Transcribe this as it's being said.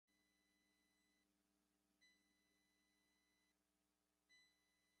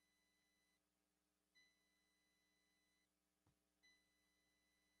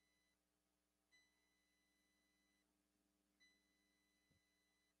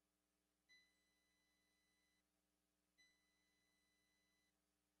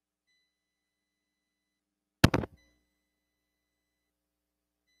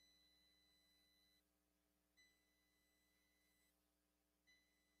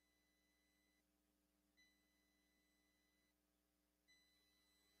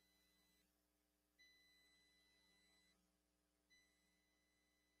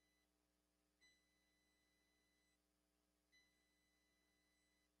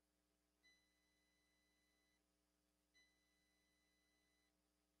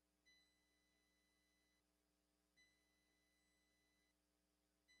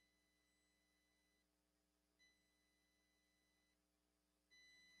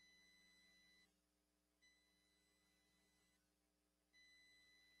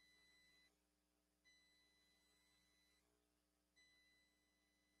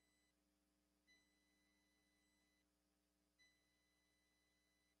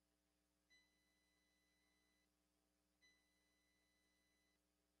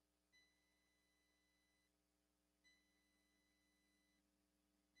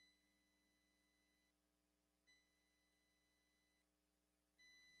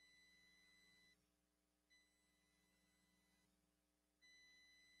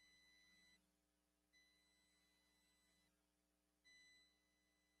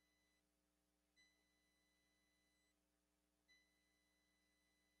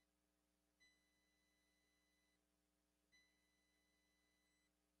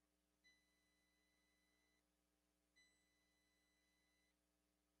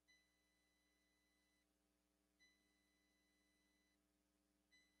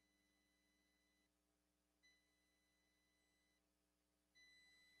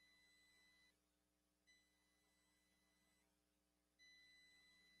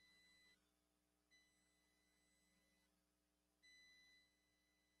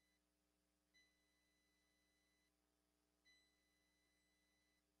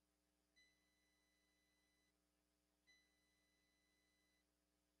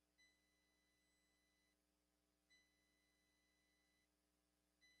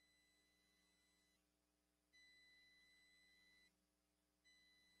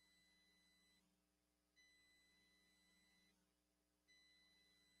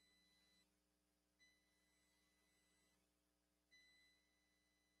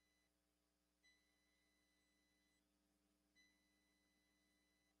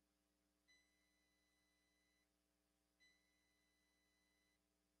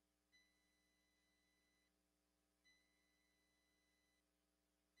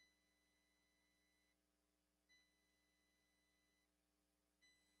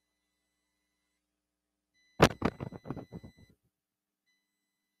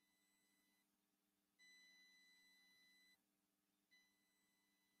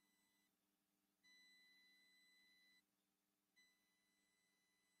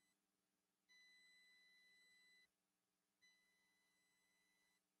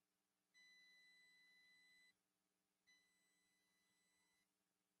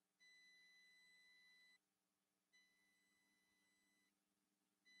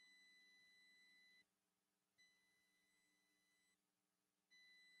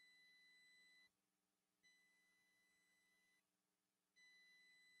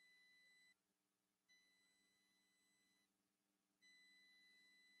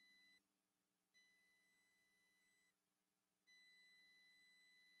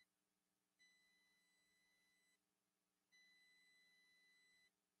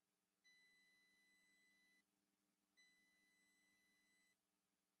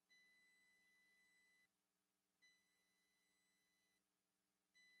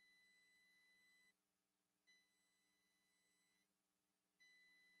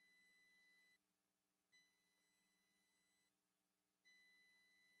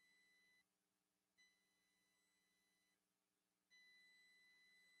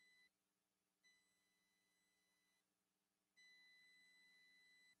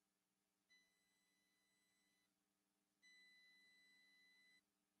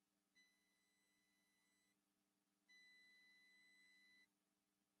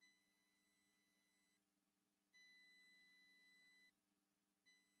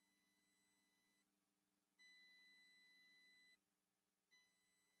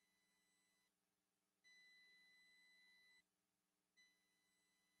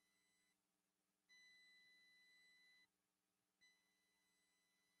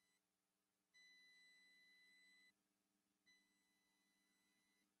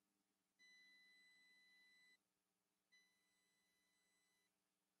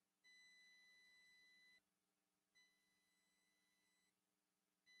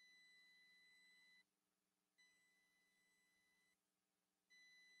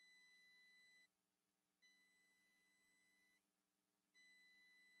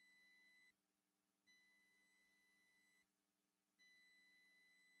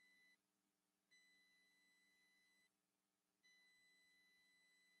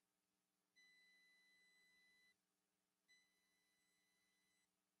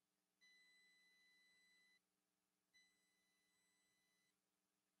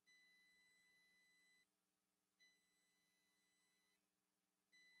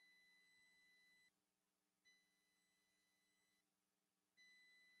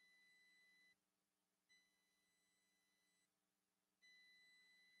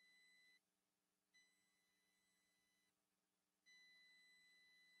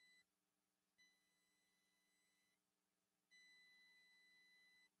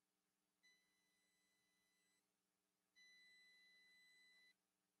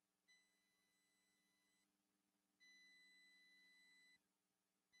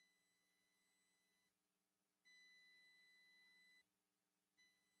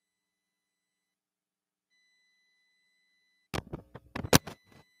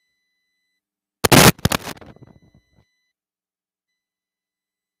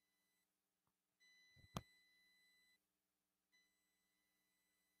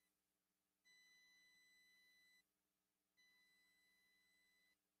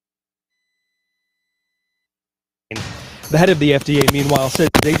The head of the FDA, meanwhile, says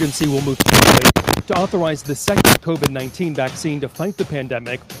the agency will move quickly to authorize the second COVID-19 vaccine to fight the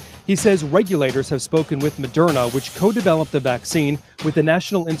pandemic. He says regulators have spoken with Moderna, which co-developed the vaccine with the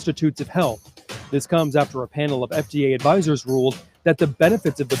National Institutes of Health. This comes after a panel of FDA advisors ruled that the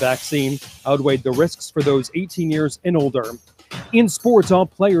benefits of the vaccine outweighed the risks for those 18 years and older. In sports, all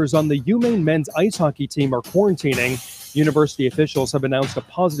players on the UMaine men's ice hockey team are quarantining. University officials have announced a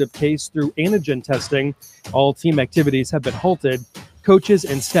positive case through antigen testing. All team activities have been halted. Coaches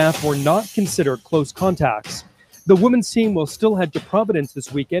and staff were not considered close contacts. The women's team will still head to Providence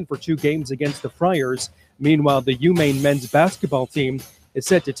this weekend for 2 games against the Friars. Meanwhile, the UMaine men's basketball team is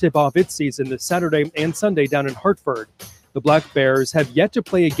set to tip off its season this Saturday and Sunday down in Hartford. The Black Bears have yet to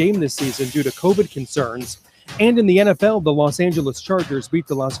play a game this season due to COVID concerns. And in the NFL, the Los Angeles Chargers beat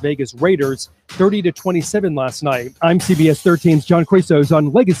the Las Vegas Raiders 30-27 last night. I'm CBS 13's John Crisos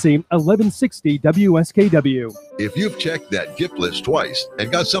on Legacy 1160 WSKW. If you've checked that gift list twice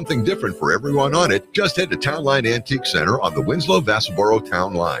and got something different for everyone on it, just head to Town Line Antique Center on the Winslow-Vassaboro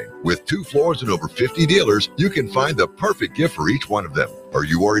Town Line. With 2 floors and over 50 dealers, you can find the perfect gift for each one of them. Are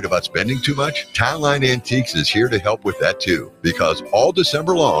you worried about spending too much? Town Line Antiques is here to help with that too, because all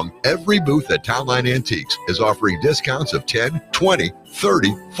December long, every booth at Town Line Antiques is offering discounts of 10, 20,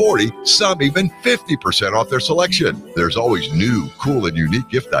 30, 40, some even 50% off their selection. There's always new, cool, and unique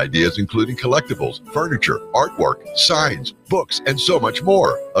gift ideas, including collectibles, furniture, artwork, signs, books, and so much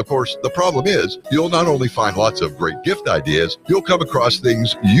more. Of course, the problem is, you'll not only find lots of great gift ideas, you'll come across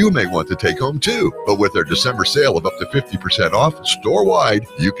things you may want to take home too. But with their December sale of up to 50% off, store-wide,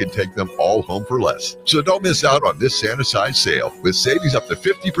 you can take them all home for less. So don't miss out on this Santa-sized sale, with savings up to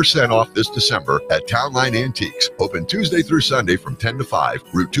 50% off this December at Town Line Antiques. Open Tuesday through Sunday from 10 to 5,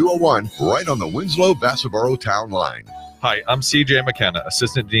 Route 201, right on the Winslow-Vassaboro Town Line. Hi, I'm CJ McKenna,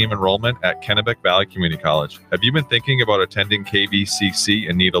 Assistant Dean of Enrollment at Kennebec Valley Community College. Have you been thinking about attending KVCC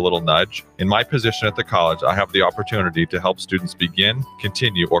and need a little nudge? In my position at the college, I have the opportunity to help students begin,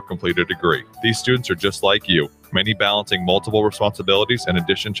 continue, or complete a degree. These students are just like you, many balancing multiple responsibilities in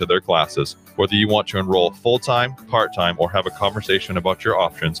addition to their classes. Whether you want to enroll full-time, part-time, or have a conversation about your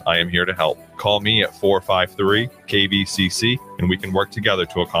options, I am here to help. Call me at 453-KVCC, and we can work together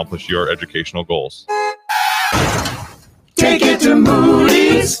to accomplish your educational goals. Take it to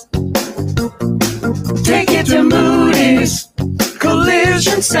Moody's. Take it to Moody's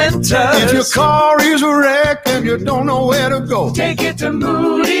Collision Center. If your car is a wreck and you don't know where to go, take it to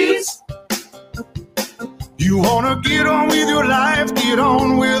Moody's. You want to get on with your life, get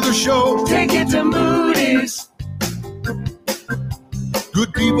on with the show, take it to Moody's.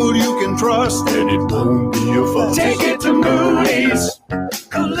 Good people you can trust and it won't be a fuss. Take it to Moody's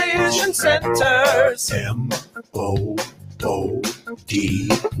Collision Centers. MOODY.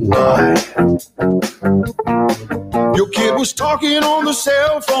 Your kid was talking on the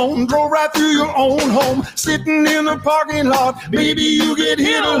cell phone, drove right through your own home, sitting in the parking lot. Maybe you get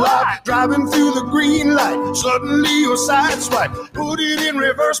hit a lot, driving through the green light. Suddenly your side swipe, put it in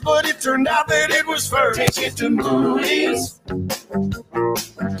reverse, but it turned out that it was first. Take it to Moody's.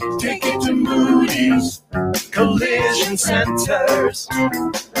 Take it to Moody's Collision Centers.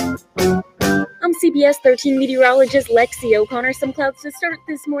 I'm CBS 13 meteorologist Lexi O'Connor. Some clouds to start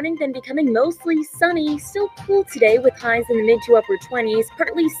this morning, then becoming mostly sunny. Still cool today with highs in the mid to upper 20s.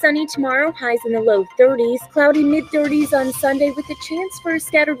 Partly sunny tomorrow, highs in the low 30s. Cloudy mid 30s on Sunday with a chance for a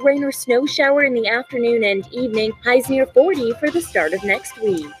scattered rain or snow shower in the afternoon and evening. Highs near 40 for the start of next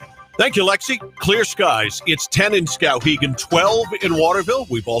week. Thank you, Lexi. Clear skies. It's 10 in Skowhegan, 12 in Waterville.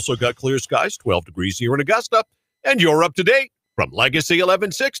 We've also got clear skies, 12 degrees here in Augusta. And you're up to date. From Legacy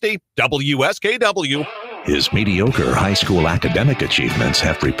 1160, WSKW. His mediocre high school academic achievements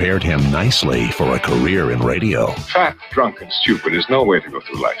have prepared him nicely for a career in radio. Fat, drunk, and stupid is no way to go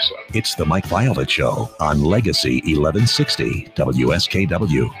through life, son. It's the Mike Violet Show on Legacy 1160,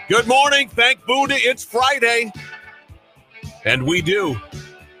 WSKW. Good morning. Thank Buddha. It's Friday. And we do.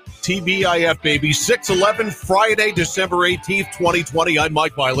 TBIF, baby. 6/11, Friday, December 18th, 2020. I'm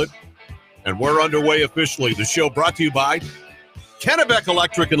Mike Violet. And we're underway officially. The show brought to you by Kennebec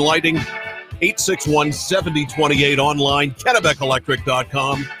Electric and Lighting, 861-7028 online,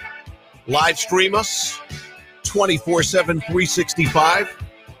 KennebecElectric.com. Live stream us 24/7, 365.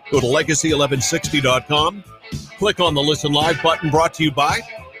 Go to Legacy1160.com. Click on the Listen Live button, brought to you by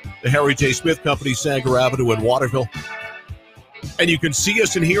the Harry J. Smith Company, Sanger Avenue in Waterville. And you can see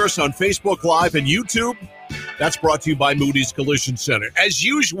us and hear us on Facebook Live and YouTube. That's brought to you by Moody's Collision Center. As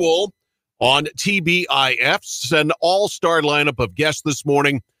usual, on TBIF's an all-star lineup of guests this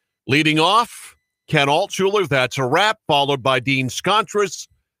morning. Leading off, Ken Altshuler, that's a wrap, followed by Dean Scontris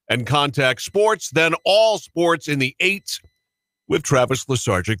and Contact Sports. Then all sports in the 8 with Travis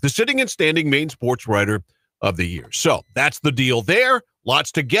Lesargic, the sitting and standing Maine Sports Writer of the Year. So that's the deal there.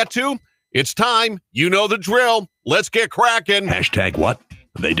 Lots to get to. It's time. You know the drill. Let's get cracking. Hashtag what?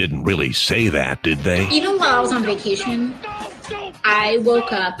 They didn't really say that, did they? Even while I was on vacation, I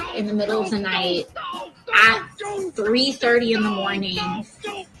woke up in the middle of the night at 3:30 in the morning,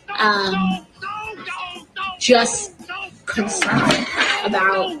 just concerned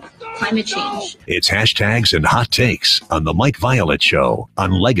about climate change. It's hashtags and hot takes on the Mike Violet Show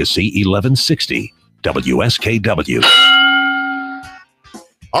on Legacy 1160 WSKW.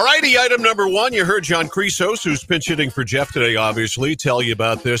 All righty, item number one. You heard John Chrysos, who's pinch hitting for Jeff today, obviously, tell you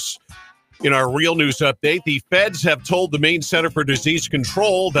about this in our real news update. The feds have told the Maine Center for Disease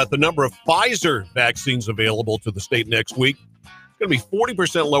Control that the number of Pfizer vaccines available to the state next week is going to be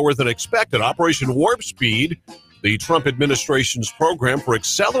 40% lower than expected. Operation Warp Speed, the Trump administration's program for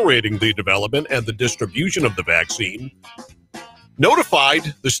accelerating the development and the distribution of the vaccine,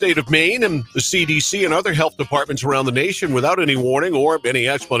 notified the state of Maine and the CDC and other health departments around the nation without any warning or any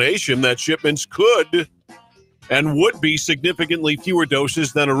explanation that shipments could and would be significantly fewer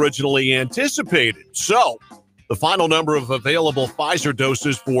doses than originally anticipated. So, the final number of available Pfizer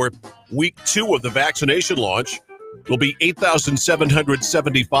doses for week 2 of the vaccination launch will be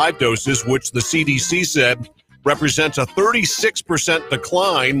 8,775 doses, which the CDC said represents a 36%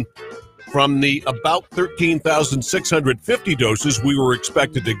 decline from the about 13,650 doses we were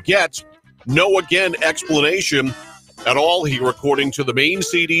expected to get. No, again, explanation at all here, according to the Maine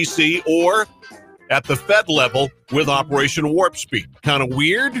CDC or at the Fed level with Operation Warp Speed. Kind of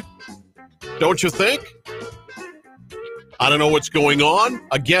weird, don't you think? I don't know what's going on.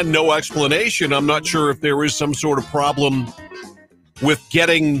 Again, no explanation. I'm not sure if there is some sort of problem with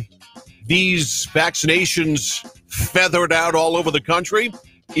getting these vaccinations feathered out all over the country.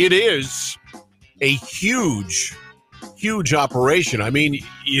 It is a huge, huge operation. I mean,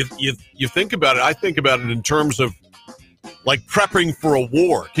 you think about it. I think about it in terms of like prepping for a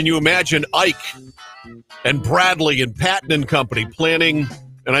war. Can you imagine Ike and Bradley and Patton and company planning,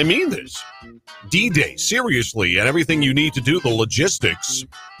 and I mean this, D-Day, seriously, and everything you need to do, the logistics.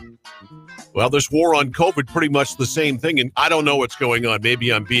 Well, this war on COVID, pretty much the same thing, and I don't know what's going on.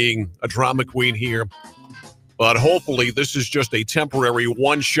 Maybe I'm being a drama queen here. But hopefully this is just a temporary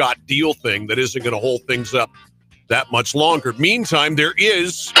one-shot deal thing that isn't going to hold things up that much longer. Meantime, there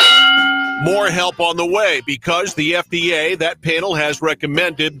is more help on the way because the FDA, that panel, has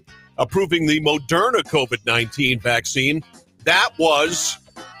recommended approving the Moderna COVID-19 vaccine. That was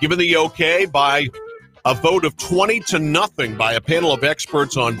given the okay by a vote of 20-0 by a panel of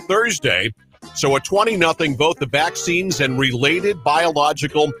experts on Thursday. So a 20-0 vote, the Vaccines and Related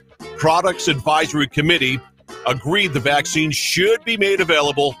Biological Products Advisory Committee agreed the vaccine should be made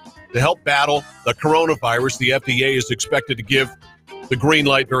available to help battle the coronavirus. The FDA is expected to give the green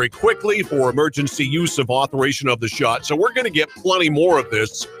light very quickly for emergency use of authorization of the shot. So we're going to get plenty more of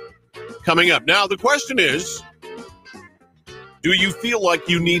this coming up. Now, the question is, do you feel like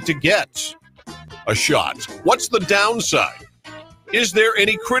you need to get a shot? What's the downside? Is there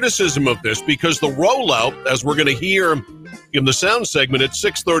any criticism of this? Because the rollout, as we're going to hear in the sound segment at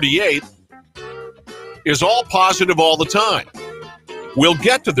 6:38, is all positive all the time. We'll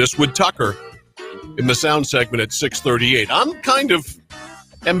get to this with Tucker in the sound segment at 6:38. I'm kind of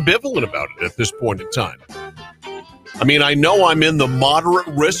ambivalent about it at this point in time. I mean, I know I'm in the moderate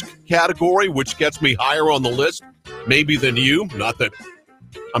risk category, which gets me higher on the list, maybe than you. Not that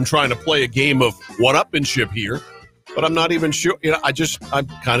I'm trying to play a game of one-upmanship here, but I'm not even sure. You know, I'm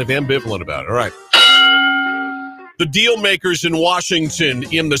kind of ambivalent about it. All right. The deal makers in Washington,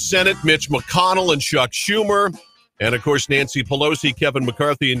 in the Senate, Mitch McConnell and Chuck Schumer, and of course Nancy Pelosi, Kevin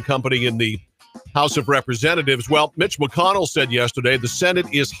McCarthy and company in the House of Representatives. Well, Mitch McConnell said yesterday the Senate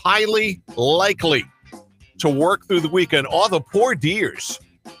is highly likely to work through the weekend. Oh, the poor dears,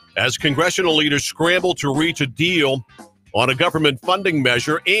 as congressional leaders scramble to reach a deal on a government funding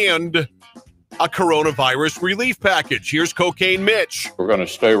measure and a coronavirus relief package. Here's Cocaine Mitch. We're going to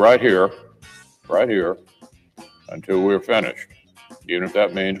stay right here, until we're finished, even if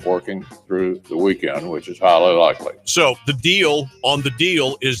that means working through the weekend, which is highly likely. So the deal on the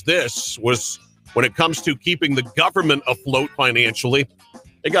deal is this, was when it comes to keeping the government afloat financially,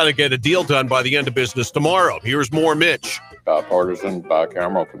 they got to get a deal done by the end of business tomorrow. Here's more Mitch. Bipartisan,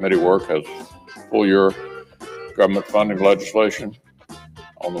 bicameral committee work has full year government funding legislation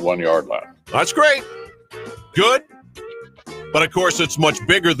on the 1 yard line. That's great. Good. But of course, it's much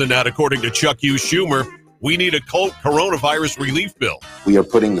bigger than that, according to Chuck U. Schumer. We need a coronavirus relief bill. We are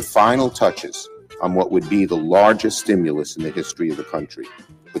putting the final touches on what would be the largest stimulus in the history of the country,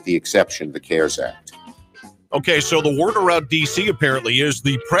 with the exception of the CARES Act. Okay, so the word around D.C. apparently is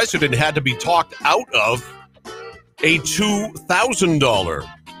the president had to be talked out of a $2,000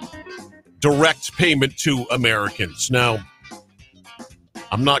 direct payment to Americans. Now,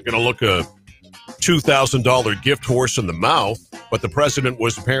 I'm not going to look a $2,000 gift horse in the mouth, but the president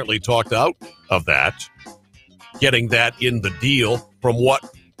was apparently talked out of that, getting that in the deal. From what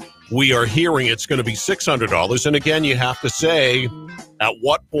we are hearing, it's going to be $600. And again, you have to say, at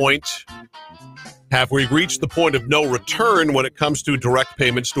what point have we reached the point of no return when it comes to direct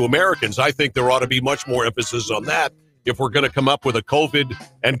payments to Americans? I think there ought to be much more emphasis on that. If we're going to come up with a COVID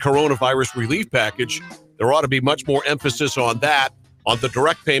and coronavirus relief package, there ought to be much more emphasis on that, on the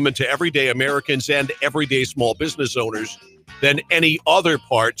direct payment to everyday Americans and everyday small business owners than any other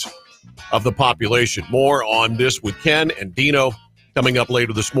part of the population. More on this with Ken and Dino coming up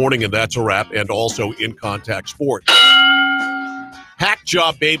later this morning, and that's a wrap, and also in Contact Sports. Hack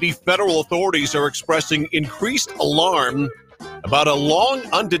job, baby. Federal authorities are expressing increased alarm about a long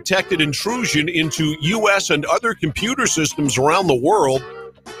undetected intrusion into U.S. and other computer systems around the world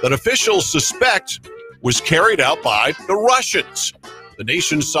that officials suspect was carried out by the Russians. The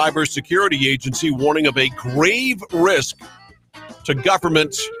nation's cybersecurity agency warning of a grave risk to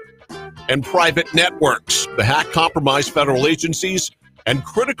government and private networks. The hack compromised federal agencies and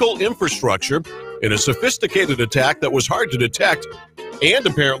critical infrastructure in a sophisticated attack that was hard to detect and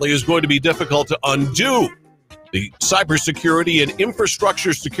apparently is going to be difficult to undo. The Cybersecurity and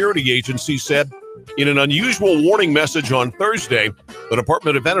Infrastructure Security Agency said in an unusual warning message on Thursday, the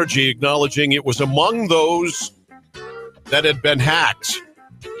Department of Energy acknowledging it was among those that had been hacked.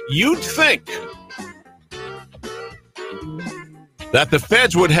 You'd think that the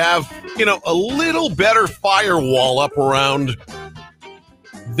feds would have, a little better firewall up around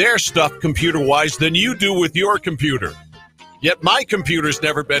their stuff computer-wise than you do with your computer. Yet my computer's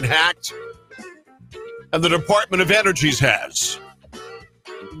never been hacked, and the Department of Energy's has.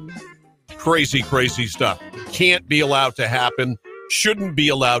 Crazy, crazy stuff. Can't be allowed to happen. Shouldn't be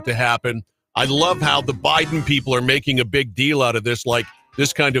allowed to happen. I love how the Biden people are making a big deal out of this, like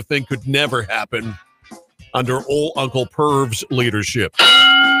this kind of thing could never happen under old Uncle Perv's leadership.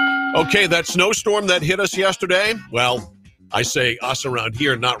 Okay, that snowstorm that hit us yesterday, well, I say us around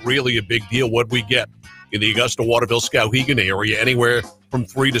here, not really a big deal. What'd we get? In the Augusta, Waterville, Skowhegan area, anywhere from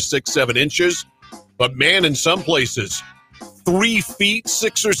 3 to 6, 7 inches. But man, in some places, 3 feet,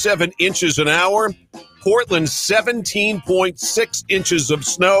 6 or 7 inches an hour. Portland, 17.6 inches of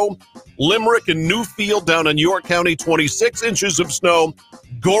snow. Limerick and Newfield down in York County, 26 inches of snow.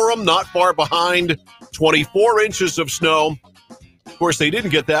 Gorham, not far behind, 24 inches of snow. Of course, they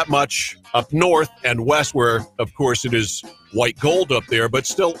didn't get that much up north and west where, of course, it is white gold up there, but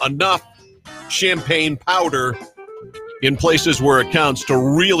still enough champagne powder in places where it counts to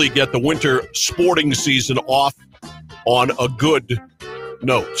really get the winter sporting season off on a good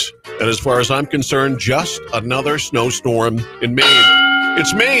note. And as far as I'm concerned, just another snowstorm in Maine.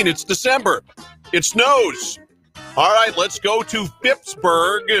 It's Maine. It's December. It snows. All right, let's go to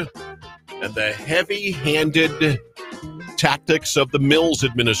Phippsburg and the heavy-handed tactics of the Mills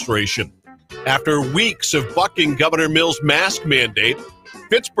administration. After weeks of bucking Governor Mills' mask mandate,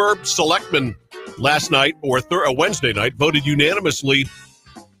 Pittsburgh selectmen last night, or Wednesday night, voted unanimously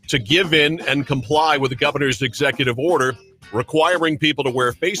to give in and comply with the governor's executive order requiring people to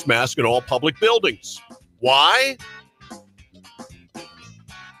wear face masks in all public buildings. Why?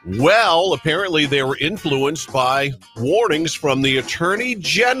 Well, apparently they were influenced by warnings from the Attorney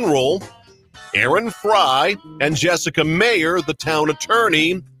General, Aaron Fry, and Jessica Mayer, the town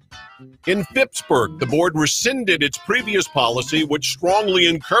attorney in Phippsburg. The board rescinded its previous policy, which strongly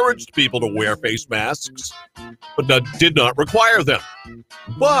encouraged people to wear face masks, but did not require them.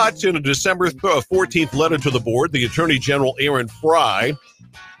 But in a December 14th letter to the board, the Attorney General, Aaron Fry,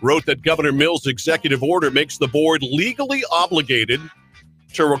 wrote that Governor Mills' executive order makes the board legally obligated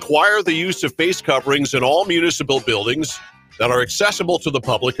to require the use of face coverings in all municipal buildings that are accessible to the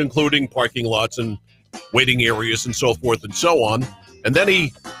public, including parking lots and waiting areas and so forth and so on. And then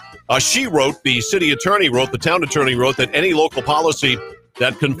she wrote, the city attorney wrote, the town attorney wrote that any local policy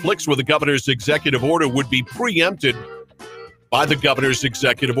that conflicts with the governor's executive order would be preempted by the governor's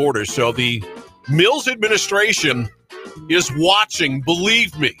executive order. So the Mills administration is watching,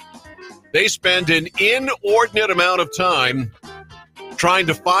 believe me. They spend an inordinate amount of time trying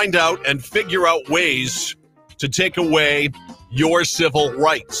to find out and figure out ways to take away your civil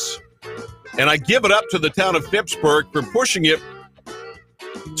rights. And I give it up to the town of Phippsburg for pushing it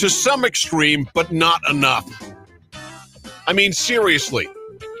to some extreme, but not enough. I mean, seriously,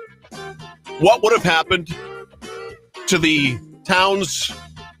 what would have happened to the town's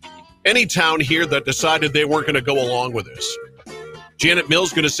any town here that decided they weren't going to go along with this. Janet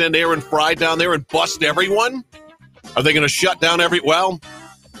Mills going to send Aaron Fry down there and bust everyone? Are they going to shut down well,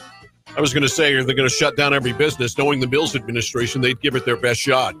 I was going to say, are they going to shut down every business? Knowing the Mills administration, they'd give it their best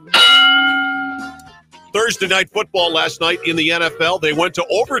shot. Thursday night football last night in the NFL. They went to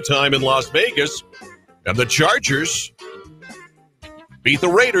overtime in Las Vegas, and the Chargers beat the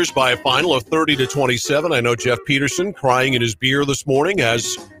Raiders by a final of 30-27. I know Jeff Peterson crying in his beer this morning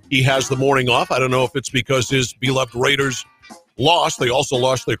as he has the morning off. I don't know if it's because his beloved Raiders lost. They also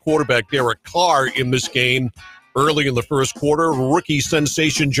lost their quarterback, Derek Carr, in this game early in the first quarter. Rookie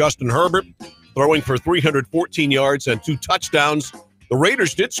sensation Justin Herbert throwing for 314 yards and 2 touchdowns. The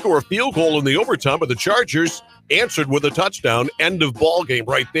Raiders did score a field goal in the overtime, but the Chargers answered with a touchdown. End of ball game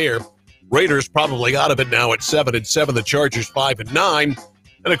right there. Raiders probably out of it now at 7-7. The Chargers 5-9.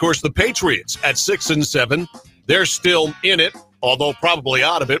 And, of course, the Patriots at 6-7. They're still in it, although probably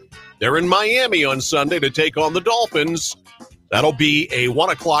out of it. They're in Miami on Sunday to take on the Dolphins. That'll be a 1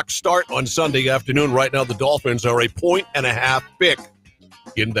 o'clock start on Sunday afternoon. Right now, the Dolphins are a 1.5 pick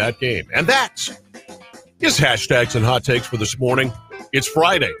in that game. And that is Hashtags and Hot Takes for this morning. It's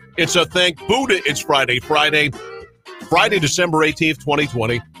Friday. It's a thank Buddha. It's Friday, December 18th,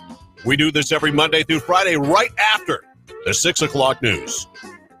 2020. We do this every Monday through Friday right after the 6 o'clock news.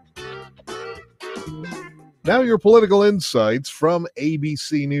 Now your political insights from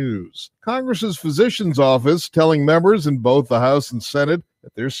ABC News. Congress's physician's office telling members in both the House and Senate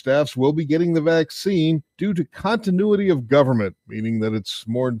that their staffs will be getting the vaccine due to continuity of government, meaning that it's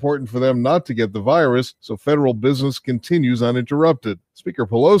more important for them not to get the virus, so federal business continues uninterrupted. Speaker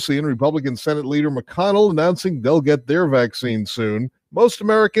Pelosi and Republican Senate Leader McConnell announcing they'll get their vaccine soon. Most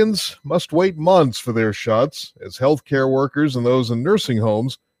Americans must wait months for their shots, as healthcare workers and those in nursing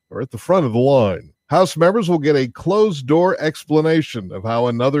homes are at the front of the line. House members will get a closed-door explanation of how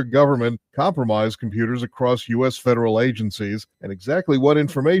another government compromised computers across U.S. federal agencies and exactly what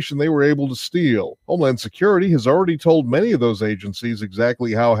information they were able to steal. Homeland Security has already told many of those agencies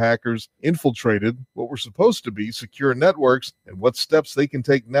exactly how hackers infiltrated what were supposed to be secure networks and what steps they can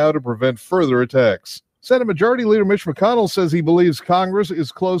take now to prevent further attacks. Senate Majority Leader Mitch McConnell says he believes Congress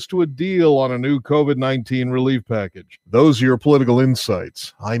is close to a deal on a new COVID-19 relief package. Those are your political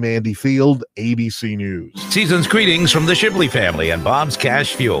insights. I'm Andy Field, ABC News. Season's greetings from the Shibley family and Bob's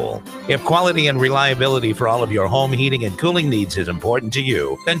Cash Fuel. If quality and reliability for all of your home heating and cooling needs is important to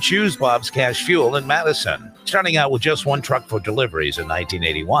you, then choose Bob's Cash Fuel in Madison. Starting out with just 1 truck for deliveries in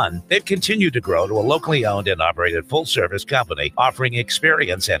 1981, they've continued to grow to a locally owned and operated full-service company offering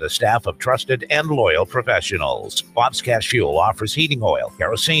experience and a staff of trusted and loyal professionals. Bob's Cash Fuel offers heating oil,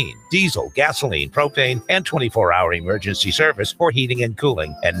 kerosene, diesel, gasoline, propane, and 24-hour emergency service for heating and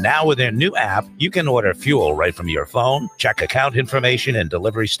cooling. And now with their new app, you can order fuel right from your phone, check account information and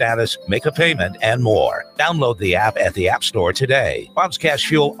delivery status, make a payment, and more. Download the app at the App Store today. Bob's Cash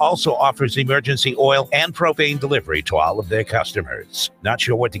Fuel also offers emergency oil and propane delivery to all of their customers. Not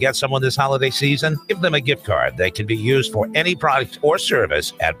sure what to get someone this holiday season? Give them a gift card that can be used for any product or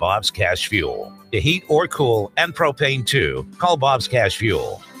service at Bob's Cash Fuel. To heat or cool, and propane too, call Bob's Cash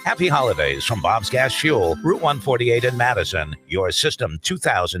Fuel. Happy holidays from Bob's Cash Fuel, Route 148 in Madison, your System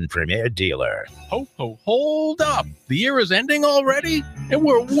 2000 premier dealer. Ho, ho, hold up. The year is ending already, and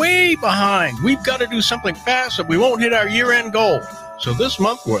we're way behind. We've got to do something fast or we won't hit our year-end goal. So this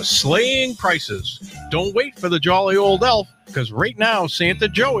month, we're slaying prices. Don't wait for the jolly old elf, because right now, Santa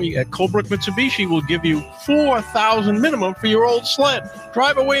Joey at Colebrook Mitsubishi will give you $4,000 minimum for your old sled.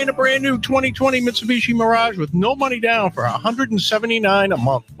 Drive away in a brand new 2020 Mitsubishi Mirage with no money down for $179 a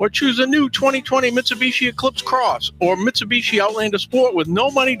month. Or choose a new 2020 Mitsubishi Eclipse Cross or Mitsubishi Outlander Sport with no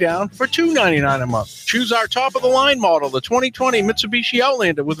money down for $299 a month. Choose our top-of-the-line model, the 2020 Mitsubishi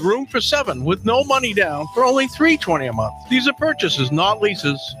Outlander with room for 7 with no money down for only $320 a month. These are purchases, not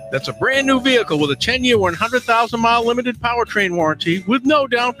leases. That's a brand new vehicle with a 10-year, 100,000-mile limited powertrain warranty with no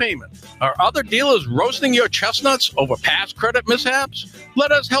down payment. Are other dealers roasting your chestnuts over past credit mishaps?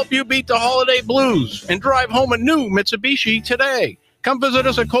 Let us help you beat the holiday blues and drive home a new Mitsubishi today. Come visit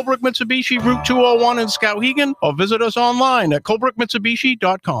us at Colebrook Mitsubishi, Route 201 in Skowhegan, or visit us online at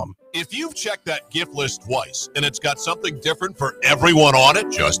colebrookmitsubishi.com. If you've checked that gift list twice and it's got something different for everyone on it,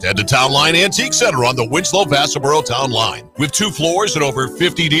 just head to Town Line Antique Center on the Winslow-Vassaboro Town Line. With 2 floors and over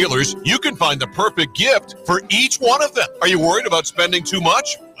 50 dealers, you can find the perfect gift for each one of them. Are you worried about spending too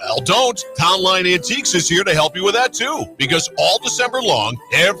much? Well, don't. Town Line Antiques is here to help you with that too. Because all December long,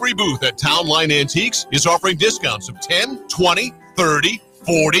 every booth at Town Line Antiques is offering discounts of 10, 20, 30,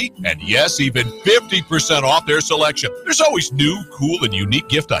 40, and yes, even 50% off their selection. There's always new, cool, and unique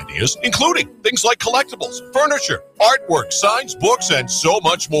gift ideas, including things like collectibles, furniture, artwork, signs, books, and so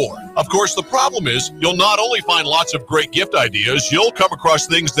much more. Of course, the problem is you'll not only find lots of great gift ideas, you'll come across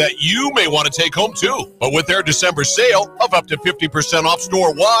things that you may want to take home too. But with their December sale of up to 50% off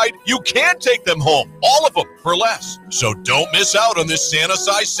store-wide, you can take them home, all of them, for less. So don't miss out on this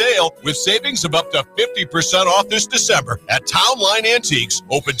Santa-size sale with savings of up to 50% off this December at Town Line Antiques,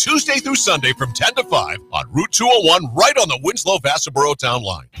 open Tuesday through Sunday from 10 to 5 on Route 201 right on the Winslow-Vassaboro Town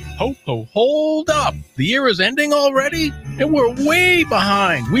Line. Ho, ho, hold up. The year is ending already? And we're way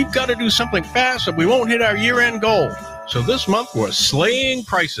behind. We've got to do something fast or we won't hit our year-end goal. So this month, we're slaying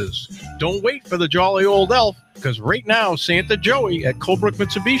prices. Don't wait for the jolly old elf, because right now, Santa Joey at Colebrook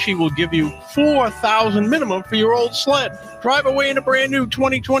Mitsubishi will give you $4,000 minimum for your old sled. Drive away in a brand new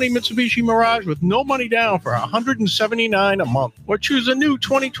 2020 Mitsubishi Mirage with no money down for $179 a month. Or choose a new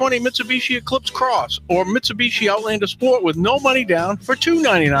 2020 Mitsubishi Eclipse Cross or Mitsubishi Outlander Sport with no money down for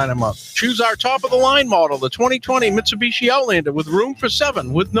 $299 a month. Choose our top-of-the-line model, the 2020 Mitsubishi Outlander with room for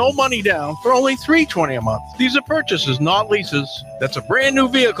 7 with no money down for only $320 a month. These are purchases, not leases. That's a brand new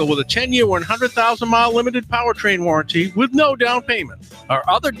vehicle with a 10-year, 100,000-mile limited powertrain warranty with no down payment. Are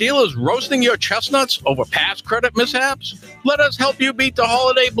other dealers roasting your chestnuts over past credit mishaps? Let us help you beat the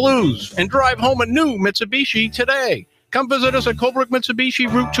holiday blues and drive home a new Mitsubishi today. Come visit us at Colebrook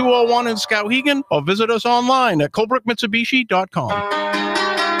Mitsubishi, Route 201 in Skowhegan, or visit us online at colebrookmitsubishi.com.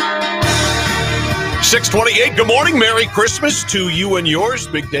 628, good morning. Merry Christmas to you and yours.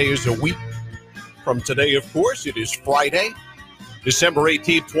 Big day is a week from today, of course. It is Friday, December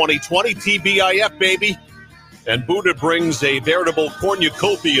 18th, 2020. TBIF, baby. And Buddha brings a veritable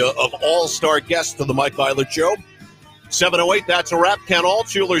cornucopia of all-star guests to the Mike Violet Show. 7:08, that's a wrap. Ken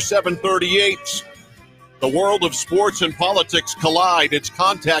Altshuler, 7:38. The world of sports and politics collide. It's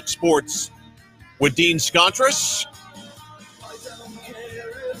Contact Sports with Dean Scontris.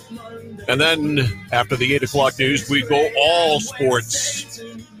 And then after the 8 o'clock news, we go all sports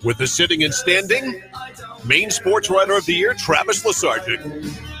with the sitting and standing Maine Sports Writer of the Year, Travis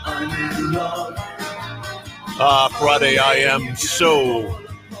Lesargent. Friday, I am so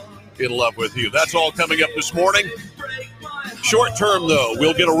in love with you. That's all coming up this morning. Short term, though,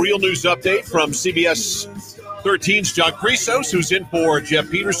 we'll get a real news update from CBS 13's John Chrysos, who's in for Jeff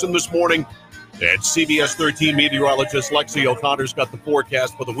Peterson this morning. And CBS 13 meteorologist Lexi O'Connor's got the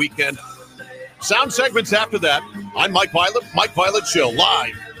forecast for the weekend. Sound segments after that. I'm Mike Violet Show,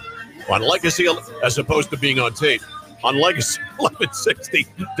 live on Legacy, as opposed to being on tape, on Legacy 1160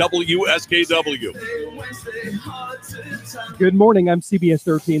 WSKW. Good morning. I'm CBS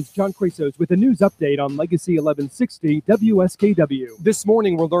 13's John Chrysos with a news update on Legacy 1160 WSKW. This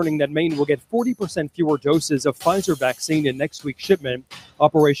morning, we're learning that Maine will get 40% fewer doses of Pfizer vaccine in next week's shipment.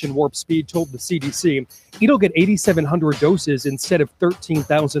 Operation Warp Speed told the CDC it'll get 8,700 doses instead of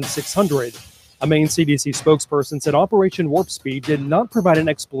 13,600. A Maine CDC spokesperson said Operation Warp Speed did not provide an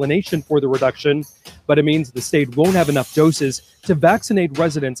explanation for the reduction, but it means the state won't have enough doses to vaccinate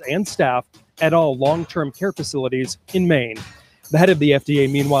residents and staff at all long-term care facilities in Maine. The head of the FDA,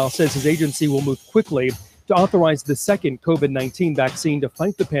 meanwhile, says his agency will move quickly to authorize the second COVID-19 vaccine to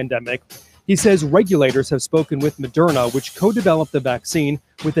fight the pandemic. He says regulators have spoken with Moderna, which co-developed the vaccine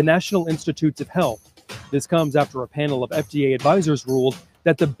with the National Institutes of Health. This comes after a panel of FDA advisors ruled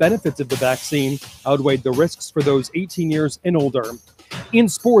that the benefits of the vaccine outweighed the risks for those 18 years and older. In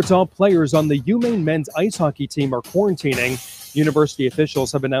sports, all players on the UMaine men's ice hockey team are quarantining. University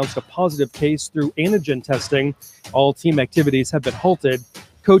officials have announced a positive case through antigen testing. All team activities have been halted.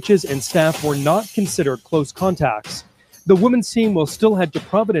 Coaches and staff were not considered close contacts. The women's team will still head to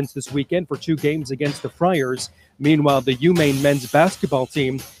Providence this weekend for 2 games against the Friars. Meanwhile, the UMaine men's basketball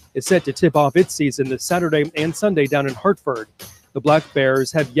team is set to tip off its season this Saturday and Sunday down in Hartford. The Black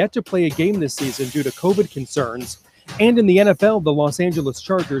Bears have yet to play a game this season due to COVID concerns. And in the NFL, the Los Angeles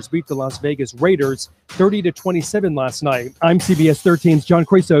Chargers beat the Las Vegas Raiders 30-27 last night. I'm CBS 13's John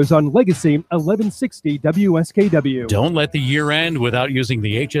Chrysos on Legacy 1160 WSKW. Don't let the year end without using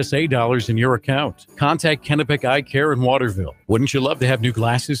the HSA dollars in your account. Contact Kennebec Eye Care in Waterville. Wouldn't you love to have new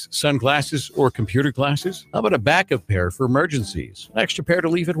glasses, sunglasses, or computer glasses? How about a backup pair for emergencies? An extra pair to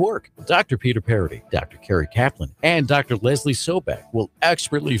leave at work? Dr. Peter Parody, Dr. Kerry Kaplan, and Dr. Leslie Sobek will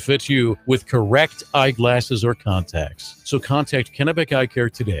expertly fit you with correct eyeglasses or contacts. So contact Kennebec Eye Care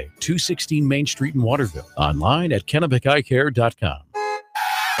today, 216 Main Street in Waterville. Online at kennebeceyecare.com.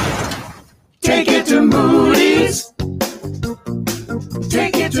 Take it to Moody's.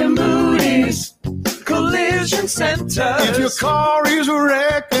 Take it to Moody's Collision Center. If your car is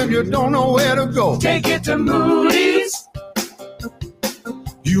wrecked and you don't know where to go, take it to Moody's.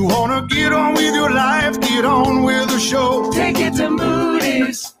 You wanna get on with your life, get on with the show. Take it to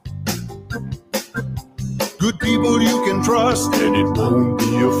Moody's. Good people you can trust, and it won't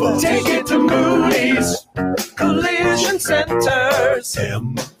be a fuss. Take it to Moody's. Collision Centers.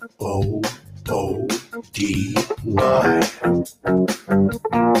 M-O-O-D-Y.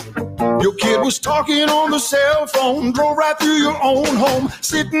 Your kid was talking on the cell phone, drove right through your own home,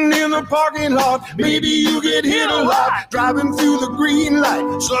 sitting in the parking lot. Maybe you get hit a lot, driving through the green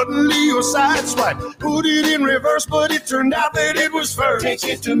light. Suddenly your side swipe, put it in reverse, but it turned out that it was first. Take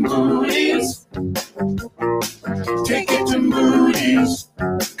it to Moody's. Take it to Moody's.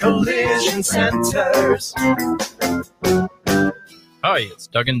 Collision Centers. Hi, it's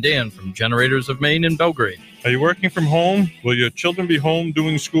Doug and Dan from Generators of Maine in Belgrade. Are you working from home? Will your children be home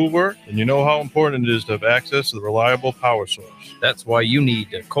doing schoolwork? And you know how important it is to have access to the reliable power source. That's why you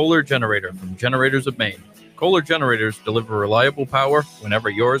need a Kohler generator from Generators of Maine. Kohler generators deliver reliable power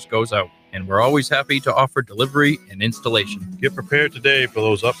whenever yours goes out, and we're always happy to offer delivery and installation. Get prepared today for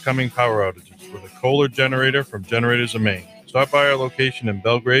those upcoming power outages with a Kohler generator from Generators of Maine. Stop by our location in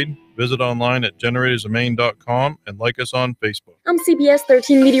Belgrade, visit online at generatorsofmaine.com, and like us on Facebook. I'm CBS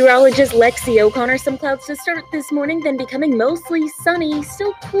 13 meteorologist Lexi O'Connor. Some clouds to start this morning, then becoming mostly sunny.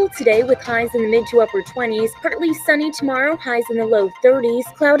 Still cool today with highs in the mid to upper 20s. Partly sunny tomorrow, highs in the low 30s.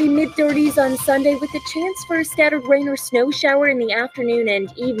 Cloudy mid-30s on Sunday with a chance for a scattered rain or snow shower in the afternoon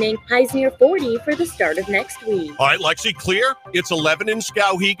and evening. Highs near 40 for the start of next week. All right, Lexi, clear. It's 11 in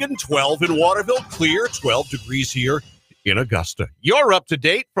Skowhegan, 12 in Waterville, clear, 12 degrees here in Augusta. You're up to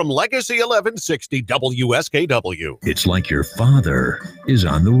date from Legacy 1160 WSKW. It's like your father is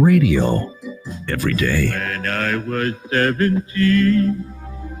on the radio every day. When I was 17,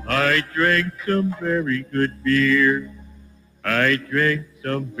 I drank some very good beer. I drank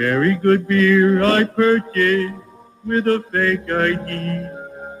some very good beer I purchased with a fake ID.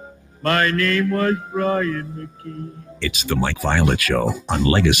 My name was Brian McKee. It's the Mike Violet Show on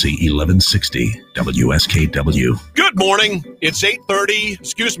Legacy 1160 WSKW. Good morning. It's 8:30.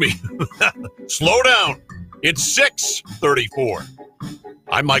 Excuse me. Slow down. It's 6:34.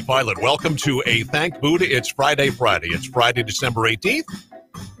 I'm Mike Violet. Welcome to a Thank Buddha. It's Friday. It's Friday, December 18th,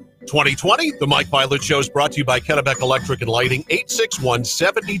 2020. The Mike Violet Show is brought to you by Kennebec Electric and Lighting,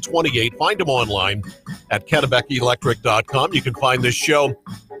 861-7028. Find them online at KennebecElectric.com. You can find this show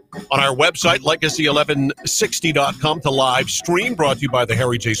on our website, legacy1160.com, to live stream, brought to you by the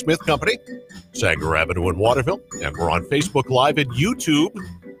Harry J. Smith Company, Sanger Avenue in Waterville. And we're on Facebook Live and YouTube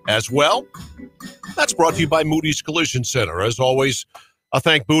as well. That's brought to you by Moody's Collision Center. As always, a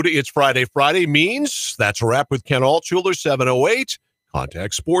Thank Buddha. It's Friday means that's a wrap with Ken Altshuler, 708.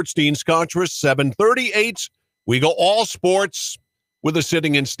 Contact Sports Dean Scontras, 738. We go all sports with a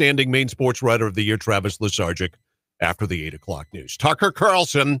sitting and standing Maine Sports Writer of the Year, Travis Lesargic, after the 8 o'clock news. Tucker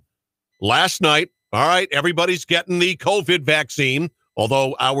Carlson, last night, all right, everybody's getting the COVID vaccine,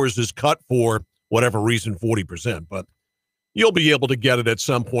 although ours is cut for whatever reason, 40%, but you'll be able to get it at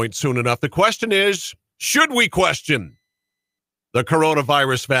some point soon enough. The question is, should we question the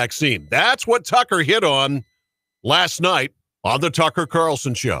coronavirus vaccine? That's what Tucker hit on last night on the Tucker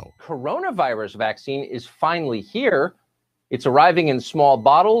Carlson Show. Coronavirus vaccine is finally here. It's arriving in small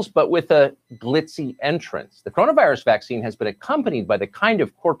bottles, but with a glitzy entrance. The coronavirus vaccine has been accompanied by the kind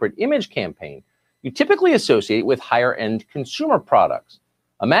of corporate image campaign you typically associate with higher-end consumer products.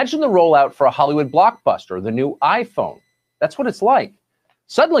 Imagine the rollout for a Hollywood blockbuster, or the new iPhone. That's what it's like.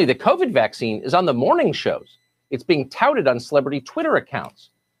 Suddenly, the COVID vaccine is on the morning shows. It's being touted on celebrity Twitter accounts.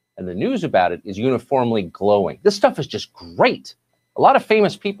 And the news about it is uniformly glowing. This stuff is just great. A lot of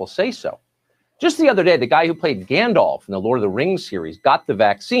famous people say so. Just the other day, the guy who played Gandalf in the Lord of the Rings series got the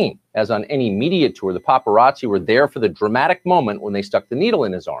vaccine. As on any media tour, the paparazzi were there for the dramatic moment when they stuck the needle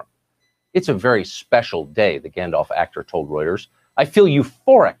in his arm. It's a very special day, the Gandalf actor told Reuters. I feel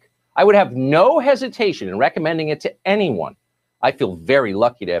euphoric. I would have no hesitation in recommending it to anyone. I feel very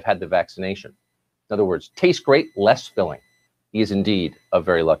lucky to have had the vaccination. In other words, tastes great, less filling. He is indeed a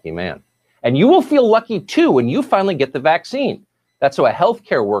very lucky man. And you will feel lucky, too, when you finally get the vaccine. That's how a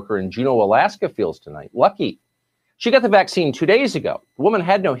healthcare worker in Juneau, Alaska feels tonight. Lucky. She got the vaccine 2 days ago. The woman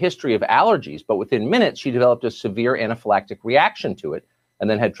had no history of allergies, but within minutes, she developed a severe anaphylactic reaction to it and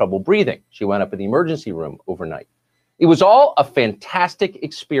then had trouble breathing. She wound up in the emergency room overnight. It was all a fantastic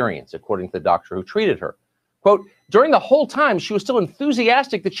experience, according to the doctor who treated her. Quote, during the whole time, she was still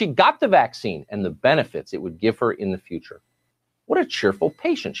enthusiastic that she got the vaccine and the benefits it would give her in the future. What a cheerful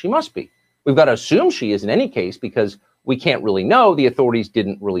patient she must be. We've got to assume she is in any case because we can't really know. The authorities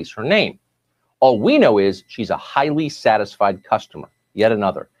didn't release her name. All we know is she's a highly satisfied customer. Yet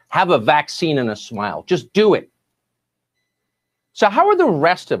another. Have a vaccine and a smile. Just do it. So how are the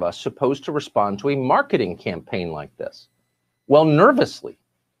rest of us supposed to respond to a marketing campaign like this? Well, nervously.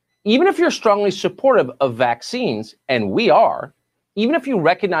 Even if you're strongly supportive of vaccines, and we are, even if you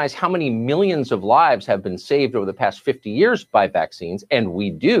recognize how many millions of lives have been saved over the past 50 years by vaccines, and we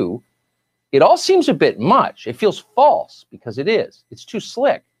do, it all seems a bit much. It feels false because it is. It's too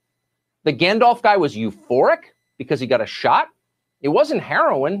slick. The Gandalf guy was euphoric because he got a shot. It wasn't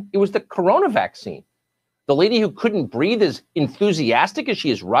heroin. It was the corona vaccine. The lady who couldn't breathe is enthusiastic as she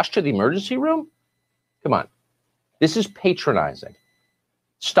is rushed to the emergency room. Come on. This is patronizing.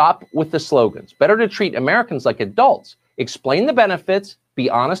 Stop with the slogans. Better to treat Americans like adults. Explain the benefits, be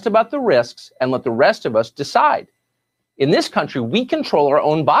honest about the risks, and let the rest of us decide. In this country, we control our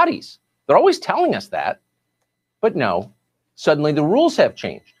own bodies. They're always telling us that. But no, suddenly the rules have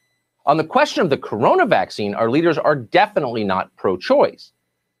changed. On the question of the corona vaccine, our leaders are definitely not pro-choice.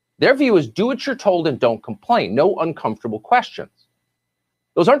 Their view is do what you're told and don't complain. No uncomfortable questions.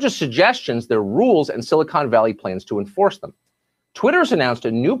 Those aren't just suggestions, they're rules and Silicon Valley plans to enforce them. Twitter's announced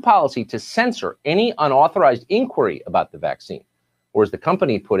a new policy to censor any unauthorized inquiry about the vaccine, or as the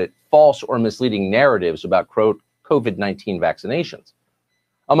company put it, false or misleading narratives about COVID-19 vaccinations.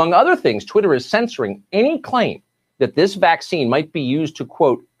 Among other things, Twitter is censoring any claim that this vaccine might be used to,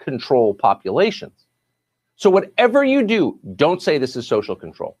 quote, control populations. So whatever you do, don't say this is social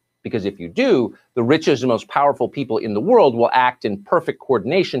control, because if you do, the richest and most powerful people in the world will act in perfect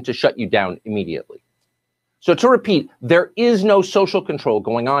coordination to shut you down immediately. So to repeat, there is no social control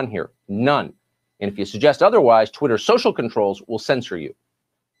going on here, none. And if you suggest otherwise, Twitter's social controls will censor you.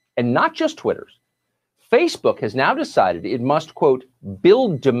 And not just Twitter's. Facebook has now decided it must, quote,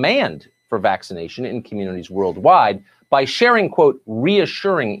 build demand for vaccination in communities worldwide by sharing, quote,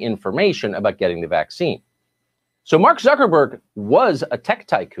 reassuring information about getting the vaccine. So Mark Zuckerberg was a tech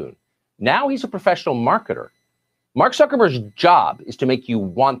tycoon. Now he's a professional marketer. Mark Zuckerberg's job is to make you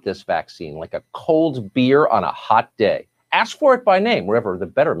want this vaccine like a cold beer on a hot day. Ask for it by name wherever the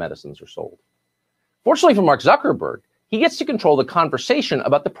better medicines are sold. Fortunately for Mark Zuckerberg, he gets to control the conversation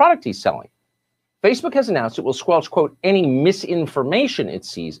about the product he's selling. Facebook has announced it will squelch, quote, any misinformation it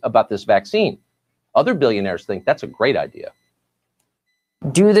sees about this vaccine. Other billionaires think that's a great idea.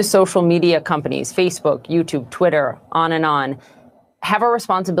 Do the social media companies, Facebook, YouTube, Twitter, on, have a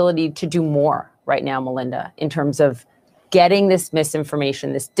responsibility to do more right now, Melinda, in terms of getting this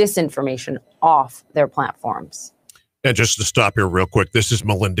misinformation, this disinformation off their platforms? And just to stop here real quick, this is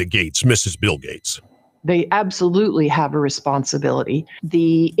Melinda Gates, Mrs. Bill Gates. They absolutely have a responsibility.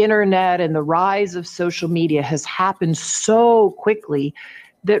 The internet and the rise of social media has happened so quickly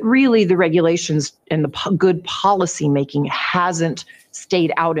that really the regulations and the good policy making hasn't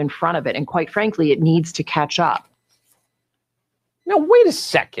stayed out in front of it. And quite frankly, it needs to catch up. Now, wait a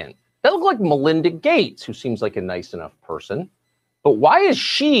second. That looked like Melinda Gates, who seems like a nice enough person. But why is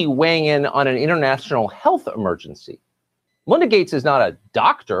she weighing in on an international health emergency? Melinda Gates is not a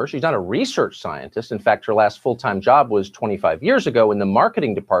doctor. She's not a research scientist. In fact, her last full-time job was 25 years ago in the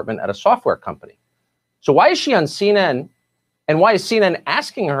marketing department at a software company. So why is she on CNN? And why is CNN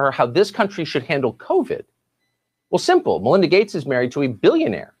asking her how this country should handle COVID? Well, simple. Melinda Gates is married to a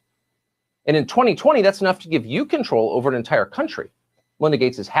billionaire. And in 2020, that's enough to give you control over an entire country. Melinda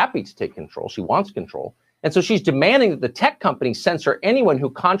Gates is happy to take control. She wants control. And so she's demanding that the tech companies censor anyone who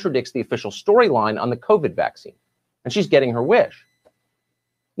contradicts the official storyline on the COVID vaccine. And she's getting her wish.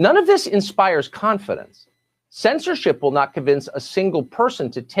 None of this inspires confidence. Censorship will not convince a single person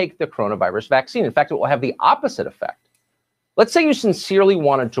to take the coronavirus vaccine. In fact, it will have the opposite effect. Let's say you sincerely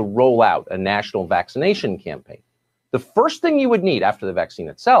wanted to roll out a national vaccination campaign. The first thing you would need after the vaccine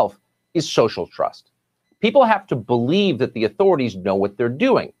itself is social trust. People have to believe that the authorities know what they're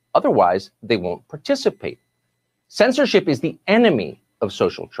doing. Otherwise, they won't participate. Censorship is the enemy of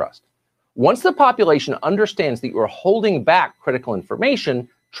social trust. Once the population understands that you are holding back critical information,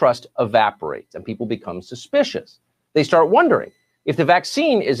 trust evaporates and people become suspicious. They start wondering, if the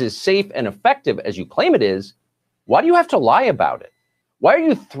vaccine is as safe and effective as you claim it is, why do you have to lie about it? Why are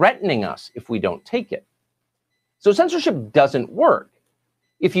you threatening us if we don't take it? So censorship doesn't work.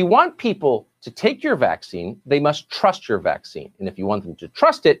 If you want people to take your vaccine, they must trust your vaccine. And if you want them to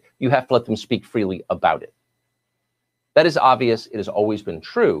trust it, you have to let them speak freely about it. That is obvious. It has always been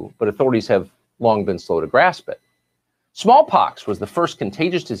true, but authorities have long been slow to grasp it. Smallpox was the first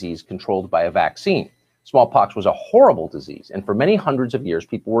contagious disease controlled by a vaccine. Smallpox was a horrible disease, and for many hundreds of years,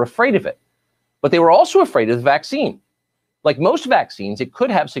 people were afraid of it. But they were also afraid of the vaccine. Like most vaccines, it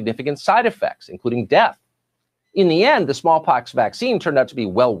could have significant side effects, including death. In the end, the smallpox vaccine turned out to be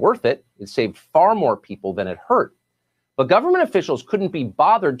well worth it. It saved far more people than it hurt. But government officials couldn't be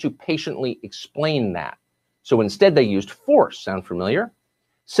bothered to patiently explain that. So instead, they used force. Sound familiar?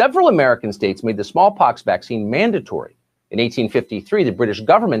 Several American states made the smallpox vaccine mandatory. In 1853, the British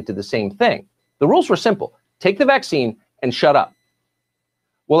government did the same thing. The rules were simple. Take the vaccine and shut up.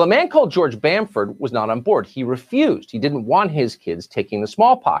 Well, a man called George Bamford was not on board. He refused. He didn't want his kids taking the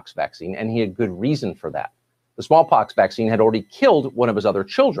smallpox vaccine, and he had good reason for that. The smallpox vaccine had already killed one of his other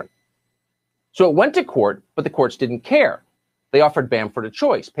children. So it went to court, but the courts didn't care. They offered Bamford a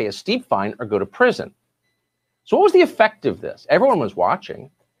choice, pay a steep fine or go to prison. So what was the effect of this? Everyone was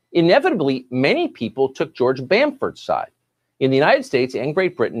watching. Inevitably, many people took George Bamford's side. In the United States and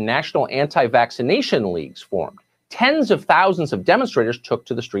Great Britain, national anti-vaccination leagues formed. Tens of thousands of demonstrators took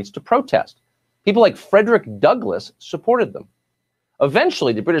to the streets to protest. People like Frederick Douglass supported them.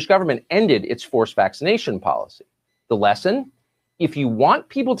 Eventually, the British government ended its forced vaccination policy. The lesson? If you want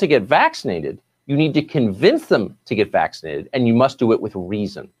people to get vaccinated, you need to convince them to get vaccinated, and you must do it with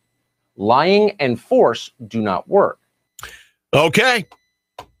reason. Lying and force do not work. Okay.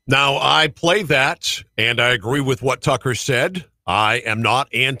 Now, I play that, and I agree with what Tucker said. I am not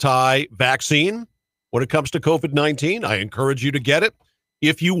anti-vaccine when it comes to COVID-19. I encourage you to get it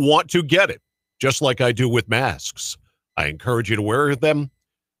if you want to get it, just like I do with masks. I encourage you to wear them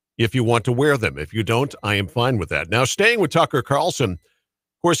if you want to wear them. If you don't, I am fine with that. Now, staying with Tucker Carlson,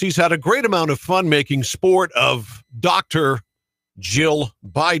 of course, he's had a great amount of fun making sport of Dr. Jill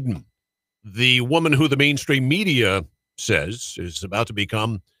Biden, the woman who the mainstream media says is about to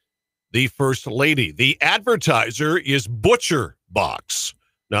become the first lady. The advertiser is Butcher Box.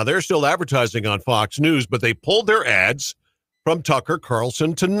 Now, they're still advertising on Fox News, but they pulled their ads from Tucker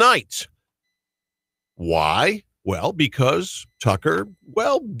Carlson tonight. Why? Well, because Tucker,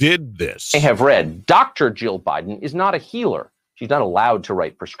 did this. I have read Dr. Jill Biden is not a healer. She's not allowed to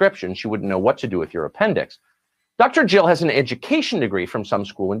write prescriptions. She wouldn't know what to do with your appendix. Dr. Jill has an education degree from some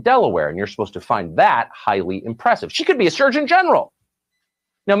school in Delaware, and you're supposed to find that highly impressive. She could be a surgeon general.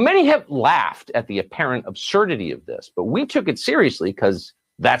 Now, many have laughed at the apparent absurdity of this, but we took it seriously because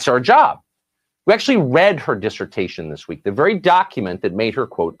that's our job. We actually read her dissertation this week, the very document that made her,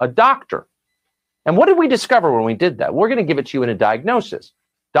 quote, a doctor. And what did we discover when we did that? We're going to give it to you in a diagnosis.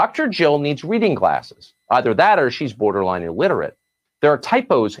 Dr. Jill needs reading glasses. Either that or she's borderline illiterate. There are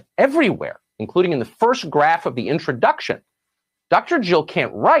typos everywhere, including in the first graph of the introduction. Dr. Jill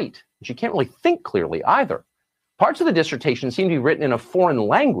can't write. She can't really think clearly either. Parts of the dissertation seem to be written in a foreign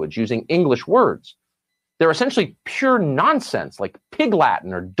language using English words. They're essentially pure nonsense, like pig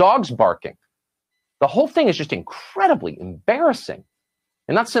Latin or dogs barking. The whole thing is just incredibly embarrassing.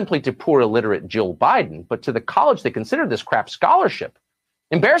 And not simply to poor illiterate Jill Biden, but to the college that considered this crap scholarship.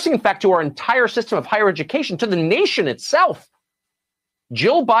 Embarrassing, in fact, to our entire system of higher education, to the nation itself.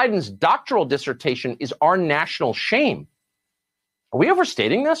 Jill Biden's doctoral dissertation is our national shame. Are we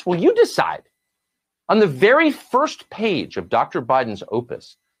overstating this? Well, you decide. On the very first page of Dr. Biden's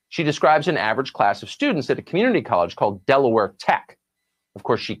opus, she describes an average class of students at a community college called Delaware Tech. Of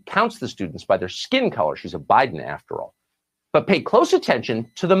course, she counts the students by their skin color. She's a Biden, after all. But pay close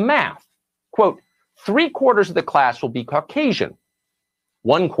attention to the math. Quote, 3/4 of the class will be Caucasian.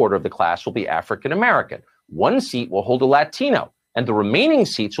 1/4 of the class will be African American. 1 seat will hold a Latino, and the remaining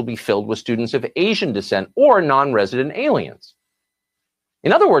seats will be filled with students of Asian descent or non-resident aliens.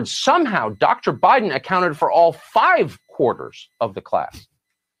 In other words, somehow Dr. Biden accounted for all 5/4 of the class,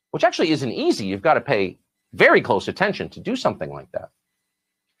 which actually isn't easy. You've got to pay very close attention to do something like that.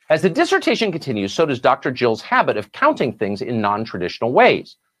 As the dissertation continues, so does Dr. Jill's habit of counting things in non-traditional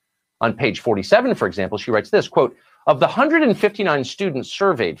ways. On page 47, for example, she writes this, quote, of the 159 students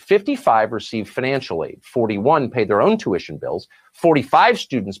surveyed, 55 received financial aid, 41 pay their own tuition bills, 45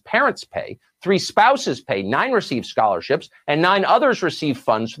 students' parents pay, 3 spouses pay, 9 receive scholarships, and 9 others receive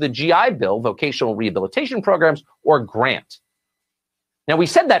funds for the GI Bill, vocational rehabilitation programs, or grant. Now, we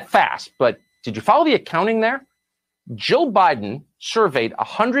said that fast, but did you follow the accounting there? Jill Biden surveyed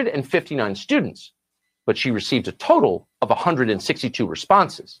 159 students, but she received a total of 162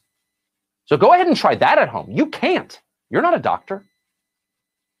 responses. So go ahead and try that at home. You can't. You're not a doctor.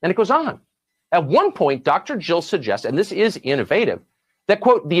 And it goes on. At one point, Dr. Jill suggests, and this is innovative, that,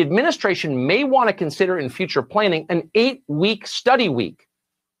 quote, the administration may want to consider in future planning an 8-week study week.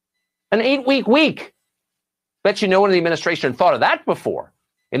 An 8-week week. Bet you no one in the administration thought of that before.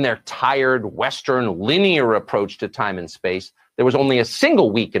 In their tired, Western, linear approach to time and space, there was only a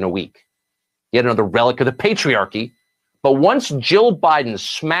single week in a week. Yet another relic of the patriarchy. But once Jill Biden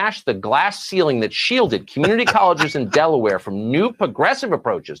smashed the glass ceiling that shielded community colleges in Delaware from new progressive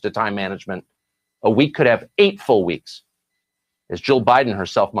approaches to time management, a week could have 8 full weeks. As Jill Biden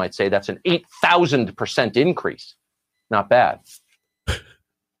herself might say, that's an 8,000% increase. Not bad.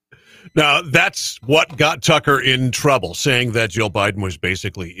 Now, that's what got Tucker in trouble, saying that Jill Biden was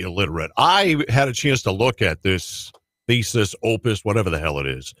basically illiterate. I had a chance to look at this thesis, opus, whatever the hell it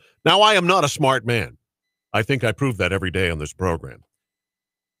is. Now, I am not a smart man. I think I prove that every day on this program.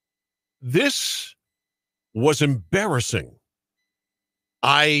 This was embarrassing.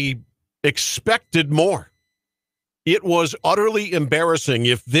 I expected more. It was utterly embarrassing.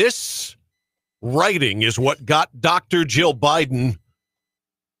 If this writing is what got Dr. Jill Biden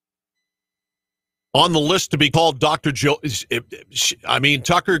on the list to be called Dr. Jill, I mean,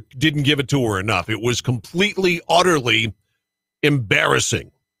 Tucker didn't give it to her enough. It was completely, utterly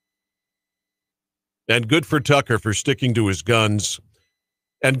embarrassing. And good for Tucker for sticking to his guns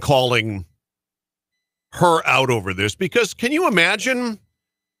and calling her out over this. Because can you imagine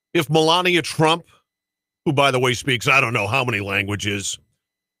if Melania Trump, who, by the way, speaks I don't know how many languages,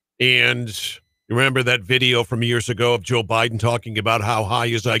 and you remember that video from years ago of Joe Biden talking about how high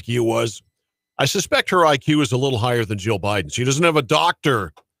his IQ was? I suspect her IQ is a little higher than Jill Biden. She doesn't have a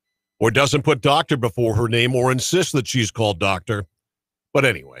doctor or doesn't put doctor before her name or insist that she's called doctor. But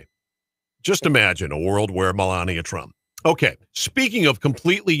anyway, just imagine a world where Melania Trump. Okay, speaking of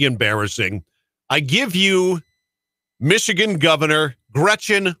completely embarrassing, I give you Michigan Governor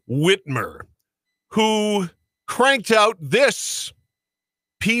Gretchen Whitmer, who cranked out this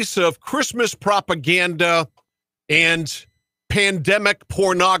piece of Christmas propaganda and pandemic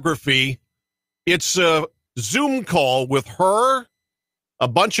pornography. It's a Zoom call with her, a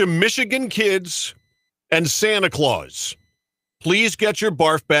bunch of Michigan kids, and Santa Claus. Please get your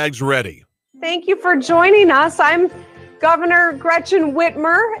barf bags ready. Thank you for joining us. I'm Governor Gretchen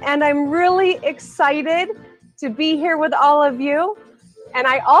Whitmer, and I'm really excited to be here with all of you. And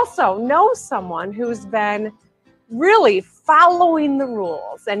I also know someone who's been really following the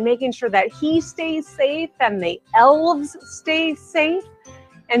rules and making sure that he stays safe and the elves stay safe.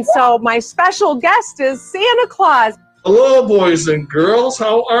 And so my special guest is Santa Claus. Hello, boys and girls.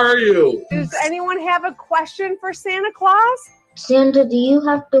 How are you? Does anyone have a question for Santa Claus? Santa, do you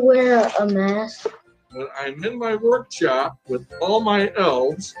have to wear a mask? When I'm in my workshop with all my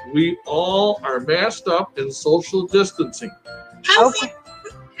elves, we all are masked up in social distancing. Okay.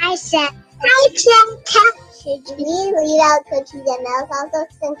 Hi, Santa. Hi, Santa. Should we leave out cookies and milk also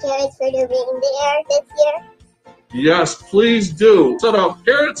some carrots for the reindeer this year? Yes, please do. Set up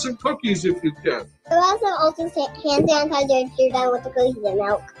carrots and cookies if you can. Also say hand sanitizer if you're done with the cookies and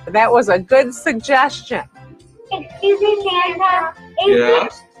milk. That was a good suggestion. Excuse me, Santa.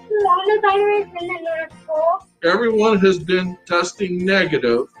 Yes? Coronavirus in the North Pole? Everyone has been testing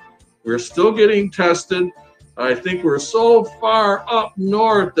negative. We're still getting tested. I think we're so far up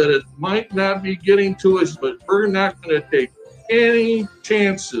north that it might not be getting to us, but we're not going to take any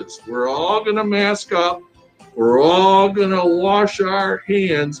chances. We're all going to mask up. We're all going to wash our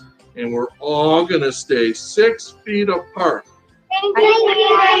hands, and we're all going to stay 6 feet apart. Thank you.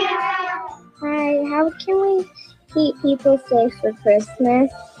 Hi, how can we keep people safe for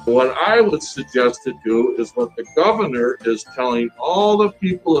Christmas? What I would suggest to do is what the governor is telling all the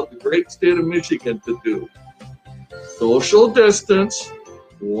people of the great state of Michigan to do. Social distance,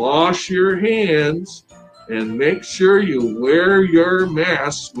 wash your hands, and make sure you wear your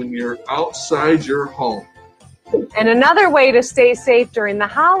mask when you're outside your home. And another way to stay safe during the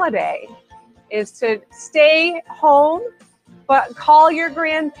holiday is to stay home, but call your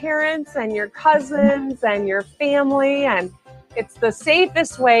grandparents and your cousins and your family. And it's the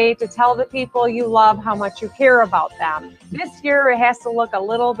safest way to tell the people you love how much you care about them. This year, it has to look a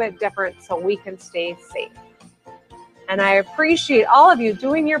little bit different so we can stay safe. And I appreciate all of you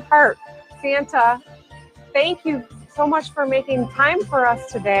doing your part. Santa, thank you so much for making time for us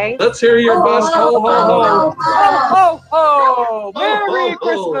today. Let's hear your best ho, ho, ho. Ho, ho, ho. Merry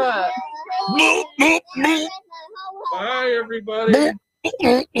Christmas. Bye, everybody.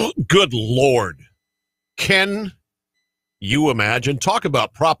 Good Lord. Can you imagine? Talk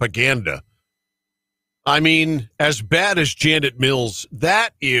about propaganda. I mean, as bad as Janet Mills,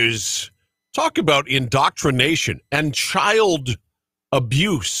 that is, talk about indoctrination and child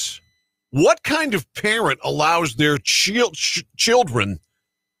abuse. What kind of parent allows their children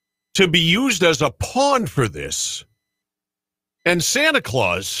to be used as a pawn for this? And Santa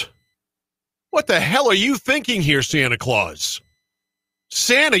Claus, what the hell are you thinking here, Santa Claus?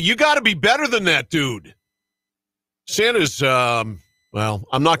 Santa, you got to be better than that, dude. Santa's, well,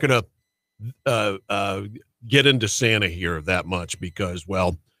 I'm not going to get into Santa here that much because,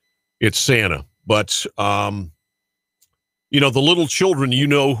 well, it's Santa. But, you know, the little children, you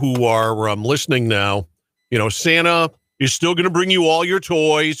know, who are listening now, you know, Santa is still going to bring you all your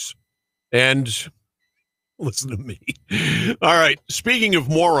toys. And, Listen to me. All right. Speaking of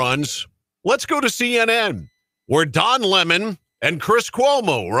morons, let's go to CNN, where Don Lemon and Chris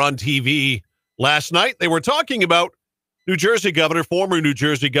Cuomo were on TV last night. They were talking about former New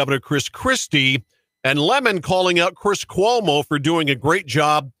Jersey Governor Chris Christie, and Lemon calling out Chris Cuomo for doing a great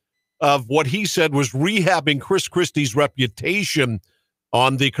job of what he said was rehabbing Chris Christie's reputation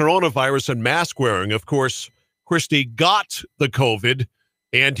on the coronavirus and mask wearing. Of course, Christie got the COVID,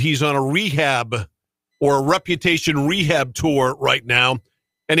 and he's on a rehab or a reputation rehab tour right now.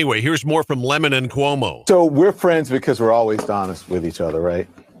 Anyway, here's more from Lemon and Cuomo. So we're friends because we're always honest with each other, right?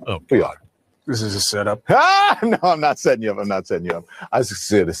 Oh, we are. This is a setup. No, I'm not setting you up. I'm not setting you up. I was just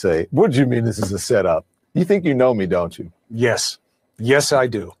here to say, what do you mean this is a setup? You think you know me, don't you? Yes. Yes, I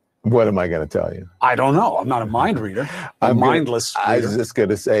do. What am I going to tell you? I don't know. I'm not a mind reader. I'm mindless reader. I was just going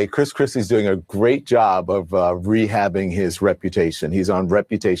to say, Chris Christie's doing a great job of rehabbing his reputation. He's on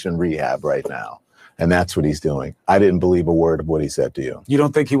reputation rehab right now, and that's what he's doing. I didn't believe a word of what he said to you. You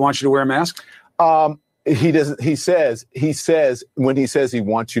don't think he wants you to wear a mask? He doesn't. He says when he says he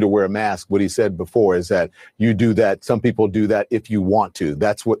wants you to wear a mask, what he said before is that you do that. Some people do that if you want to.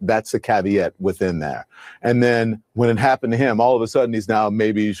 That's the caveat within there. And then when it happened to him, all of a sudden he's now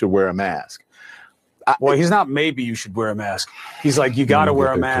maybe you should wear a mask. Well, he's not maybe you should wear a mask. He's like, you got to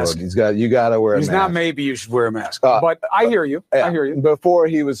wear a mask. You got to wear a mask. He's not maybe you should wear a mask. But I hear you. I hear you. Before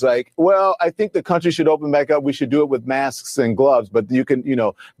he was like, well, I think the country should open back up. We should do it with masks and gloves. But you can,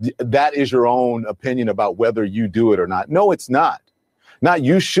 that is your own opinion about whether you do it or not. No, it's not. Not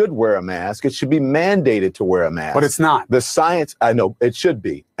you should wear a mask. It should be mandated to wear a mask. But it's not. The science, I know, it should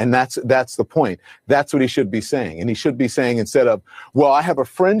be. And that's the point. That's what he should be saying. And he should be saying, instead of, well, I have a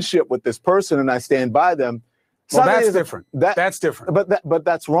friendship with this person and I stand by them. Well, that's different. That's different. But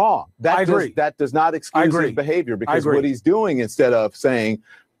that's wrong. I agree. That does not excuse his behavior, because what he's doing, instead of saying,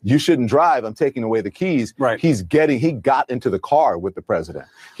 you shouldn't drive, I'm taking away the keys. Right. He got into the car with the president.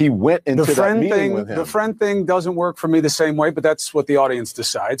 He went into that meeting with him. The friend thing doesn't work for me the same way, but that's what the audience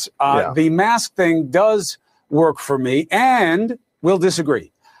decides. The mask thing does work for me, and we'll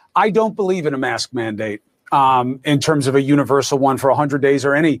disagree. I don't believe in a mask mandate in terms of a universal one for 100 days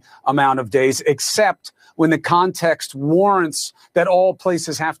or any amount of days, except when the context warrants that all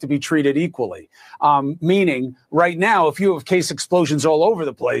places have to be treated equally. Meaning, right now, if you have case explosions all over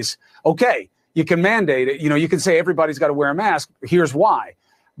the place, okay, you can mandate it. You can say everybody's got to wear a mask. Here's why.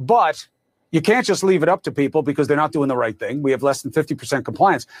 But you can't just leave it up to people because they're not doing the right thing. We have less than 50%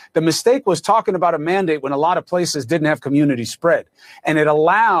 compliance. The mistake was talking about a mandate when a lot of places didn't have community spread. And it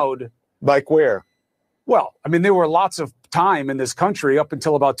allowed... Like where? Well, I mean, there were lots of time in this country up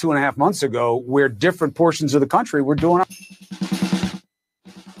until about 2.5 months ago where different portions of the country were doing.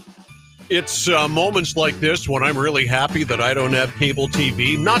 It's moments like this when I'm really happy that I don't have cable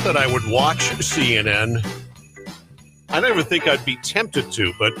TV. Not that I would watch CNN. I never think I'd be tempted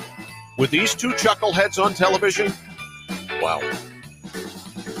to, but with these two chuckleheads on television, wow.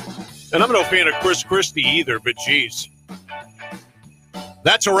 And I'm no fan of Chris Christie either, but geez.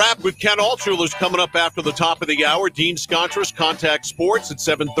 That's a wrap with Ken Altshuler's coming up after the top of the hour. Dean Scontras, Contact Sports at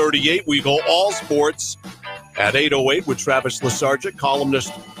 7:38. We go all sports at 8:08 with Travis Lesargic,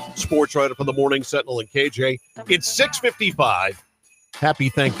 columnist, sports writer from the Morning Sentinel and KJ. It's 6:55. Happy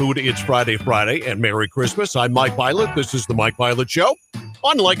Thank Food. It's Friday, and Merry Christmas. I'm Mike Violet. This is the Mike Violet Show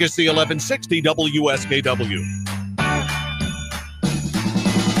on Legacy 1160 WSKW.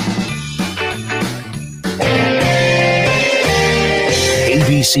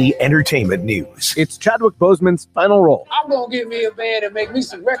 ABC Entertainment News. It's Chadwick Boseman's final role. I'm going to get me a band and make me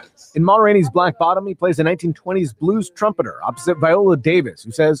some records. In Ma Rainey's Black Bottom, he plays a 1920s blues trumpeter opposite Viola Davis,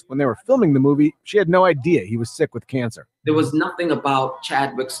 who says when they were filming the movie, she had no idea he was sick with cancer. There was nothing about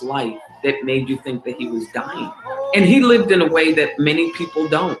Chadwick's life that made you think that he was dying. And he lived in a way that many people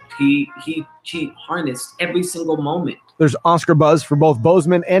don't. He harnessed every single moment. There's Oscar buzz for both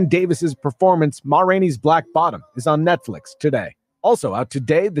Boseman and Davis's performance. Ma Rainey's Black Bottom is on Netflix today. Also out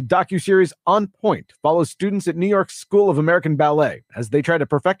today, the docuseries On Point follows students at New York's School of American Ballet as they try to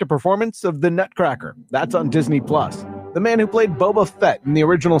perfect a performance of the Nutcracker. That's on Disney+. The man who played Boba Fett in the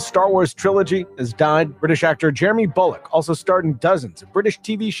original Star Wars trilogy has died. British actor Jeremy Bulloch also starred in dozens of British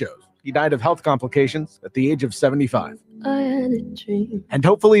TV shows. He died of health complications at the age of 75. I had a dream. And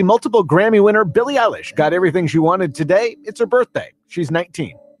hopefully multiple Grammy winner Billie Eilish got everything she wanted today. It's her birthday. She's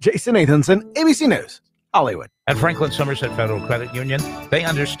 19. Jason Nathanson, ABC News, Hollywood. At Franklin Somerset Federal Credit Union, they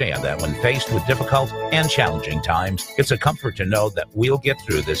understand that when faced with difficult and challenging times, it's a comfort to know that we'll get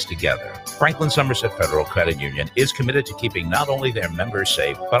through this together. Franklin Somerset Federal Credit Union is committed to keeping not only their members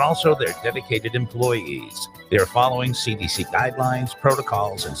safe, but also their dedicated employees. They're following CDC guidelines,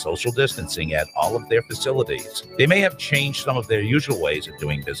 protocols, and social distancing at all of their facilities. They may have changed some of their usual ways of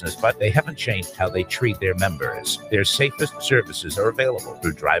doing business, but they haven't changed how they treat their members. Their safest services are available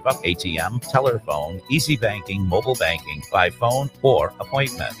through drive-up ATM, telephone, easy banking, mobile banking, by phone, or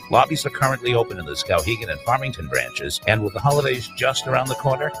appointment. Lobbies are currently open in the Skowhegan and Farmington branches, and with the holidays just around the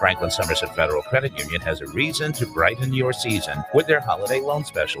corner, Franklin Somerset Federal Credit Union has a reason to brighten your season with their holiday loan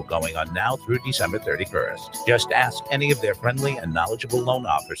special going on now through December 31st. Just ask any of their friendly and knowledgeable loan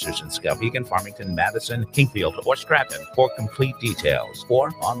officers in Skowhegan, Farmington, Madison, Kingfield, or Stratton for complete details,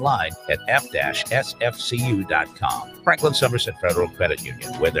 or online at f-sfcu.com. Franklin Somerset Federal Credit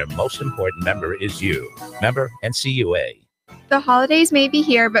Union, where their most important member is you. Member NCUA. The holidays may be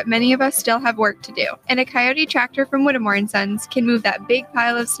here, but many of us still have work to do. And a Coyote tractor from Whittemore & Sons can move that big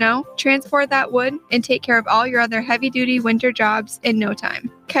pile of snow, transport that wood, and take care of all your other heavy-duty winter jobs in no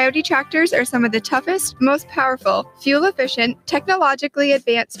time. Coyote tractors are some of the toughest, most powerful, fuel-efficient, technologically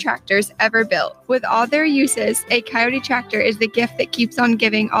advanced tractors ever built. With all their uses, a Coyote tractor is the gift that keeps on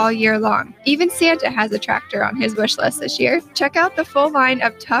giving all year long. Even Santa has a tractor on his wish list this year. Check out the full line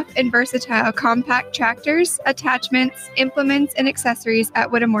of tough and versatile compact tractors, attachments, implements, and accessories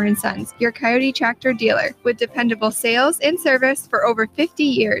at Whittemore & Sons, your Coyote tractor dealer, with dependable sales and service for over 50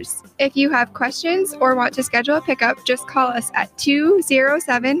 years. If you have questions or want to schedule a pickup, just call us at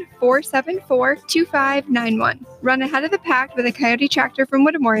 207-474-2591. Run ahead of the pack with a Coyote tractor from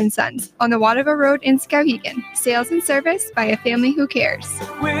Whittemore & Sons on the Waterville Road in Skowhegan. Sales and service by a family who cares.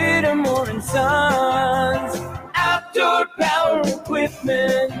 Whittemore & Sons, outdoor power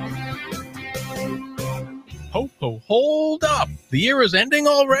equipment. Ho, ho, hold up. The year is ending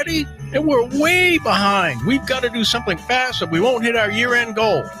already, and we're way behind. We've got to do something fast so we won't hit our year-end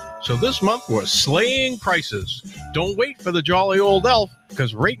goal. So this month, we're slaying prices. Don't wait for the jolly old elf,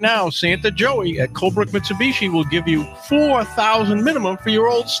 because right now, Santa Joey at Colebrook Mitsubishi will give you $4,000 minimum for your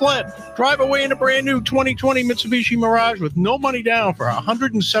old sled. Drive away in a brand new 2020 Mitsubishi Mirage with no money down for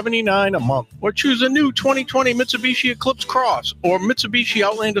 $179 a month. Or choose a new 2020 Mitsubishi Eclipse Cross or Mitsubishi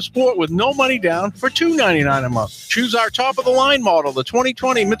Outlander Sport with no money down for $299 a month. Choose our top-of-the-line model, the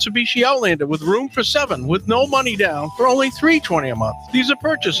 2020 Mitsubishi Outlander, with room for 7 with no money down for only $320 a month. These are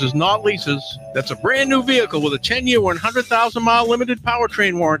purchases, not leases. That's a brand new vehicle with a 10-year, 100,000-mile limited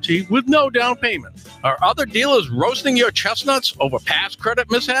powertrain warranty with no down payment. Are other dealers roasting your chestnuts over past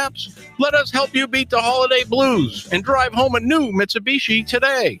credit mishaps? Let us help you beat the holiday blues and drive home a new Mitsubishi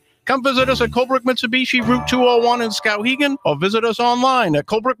today. Come visit us at Colebrook Mitsubishi, Route 201 in Skowhegan, or visit us online at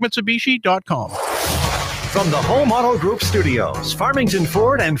colebrookmitsubishi.com. From the Home Auto Group Studios, Farmington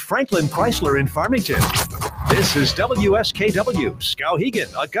Ford and Franklin Chrysler in Farmington. This is WSKW,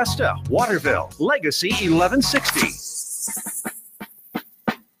 Skowhegan, Augusta, Waterville, Legacy 1160.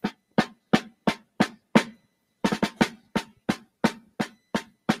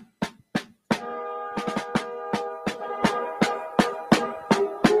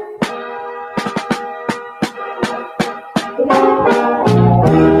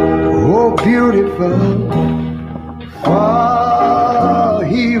 Oh, beautiful, our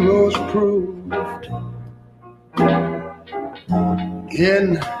heroes proved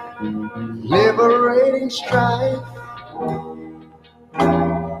in liberating strife.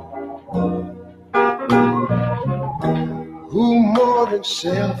 Who more than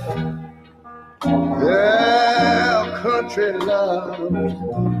self their country loved,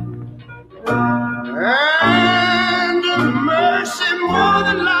 and mercy more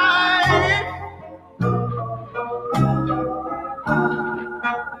than life.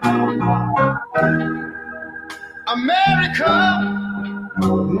 America,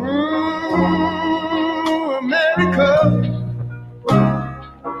 America,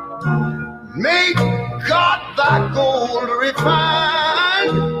 make God thy gold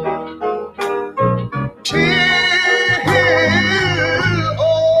refined, till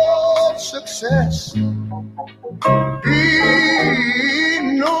all success be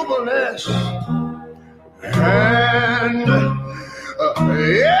nobleness, and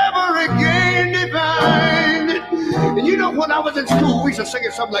ever again divine. And you know, when I was in school, we used to sing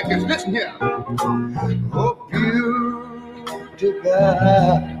it something like this. Listen here. Oh, beautiful,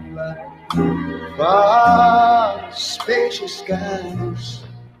 far spacious skies,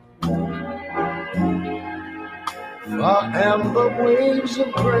 far amber waves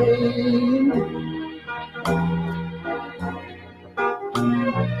of grain,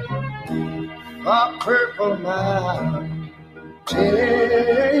 far purple mountain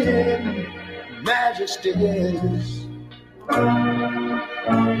majesties. Over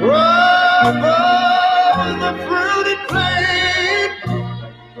the fruited plain.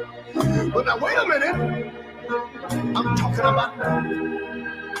 But now wait a minute. I'm talking about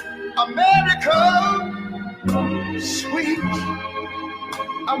America, sweet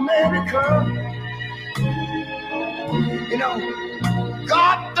America. You know,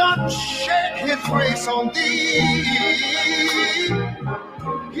 God done shed his grace on thee.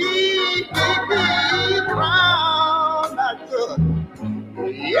 He gave me crown not good.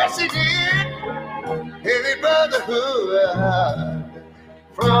 Yes, he did. Heavy brotherhood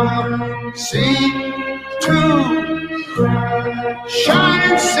from sea to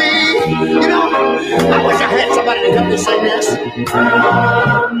shining sea. You know, I wish I had somebody to help me sing this.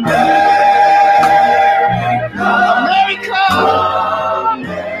 America,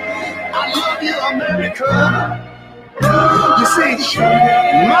 I love you, America. You see,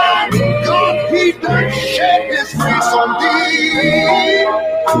 my God, he done shed his face on thee.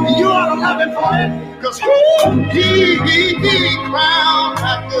 You ought to love him for it, because he crowned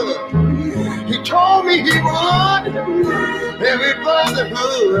that good. He told me he would. Every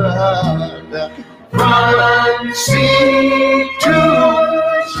brotherhood from sea to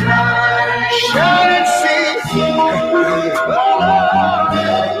shining sea. Oh,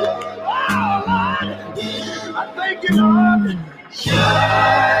 Lord, I thank you, Lord.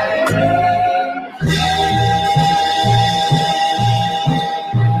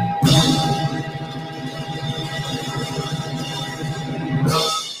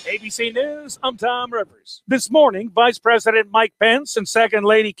 ABC News, I'm Tom Rivers. This morning, Vice President Mike Pence and Second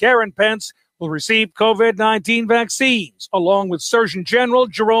Lady Karen Pence will receive COVID-19 vaccines, along with Surgeon General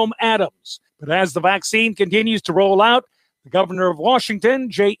Jerome Adams. But as the vaccine continues to roll out, the governor of Washington,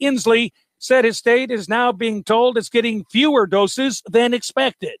 Jay Inslee, said his state is now being told it's getting fewer doses than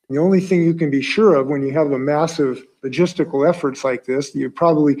expected. The only thing you can be sure of when you have a massive logistical efforts like this, you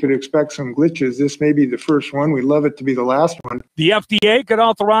probably could expect some glitches. This may be the first one. We'd love it to be the last one. The FDA could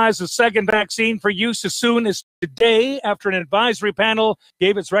authorize a second vaccine for use as soon as today after an advisory panel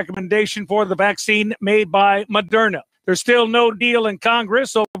gave its recommendation for the vaccine made by Moderna. There's still no deal in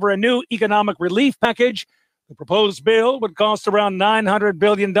Congress over a new economic relief package. The proposed bill would cost around $900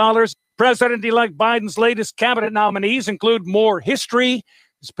 billion. President-elect Biden's latest cabinet nominees include more history.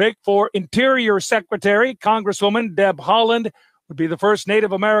 His pick for Interior Secretary, Congresswoman Deb Haaland, would be the first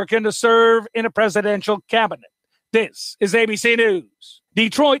Native American to serve in a presidential cabinet. This is ABC News.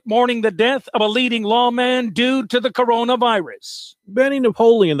 Detroit mourning the death of a leading lawman due to the coronavirus. Benny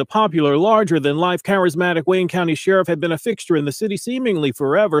Napoleon, the popular, larger-than-life, charismatic Wayne County sheriff, had been a fixture in the city seemingly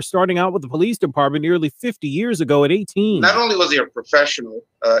forever, starting out with the police department nearly 50 years ago at 18. Not only was he a professional,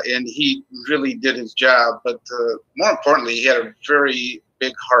 and he really did his job, but more importantly, he had a very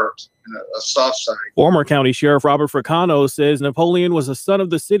big heart and a soft side. Former County Sheriff Robert Fricano says Napoleon was a son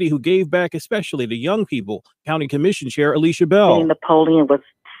of the city who gave back especially to young people. County Commission Chair Alicia Bell. Napoleon was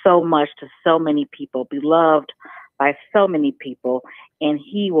so much to so many people, beloved by so many people, and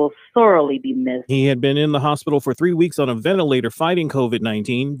he will sorely be missed. He had been in the hospital for 3 weeks on a ventilator fighting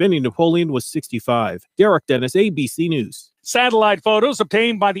COVID-19. Benny Napoleon was 65. Derek Dennis, ABC News. Satellite photos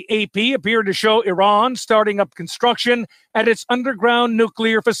obtained by the AP appear to show Iran starting up construction at its underground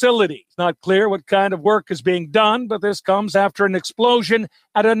nuclear facility. It's not clear what kind of work is being done, but this comes after an explosion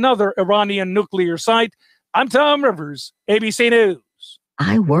at another Iranian nuclear site. I'm Tom Rivers, ABC News.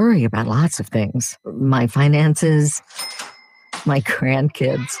 I worry about lots of things. My finances, my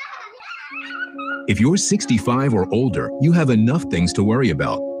grandkids. If you're 65 or older, you have enough things to worry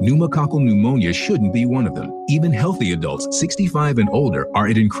about. Pneumococcal pneumonia shouldn't be one of them. Even healthy adults 65 and older are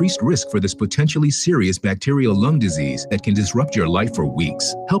at increased risk for this potentially serious bacterial lung disease that can disrupt your life for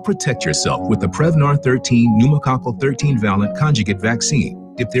weeks. Help protect yourself with the Prevnar 13 pneumococcal 13-valent conjugate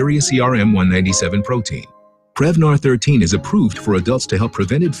vaccine, diphtheria CRM 197 protein. Prevnar 13 is approved for adults to help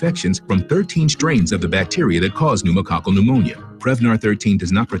prevent infections from 13 strains of the bacteria that cause pneumococcal pneumonia. Prevnar 13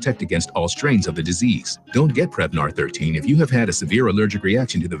 does not protect against all strains of the disease. Don't get Prevnar 13 if you have had a severe allergic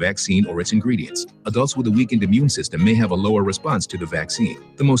reaction to the vaccine or its ingredients. Adults with a weakened immune system may have a lower response to the vaccine.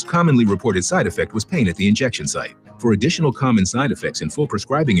 The most commonly reported side effect was pain at the injection site. For additional common side effects and full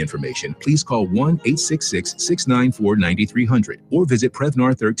prescribing information, please call 1-866-694-9300 or visit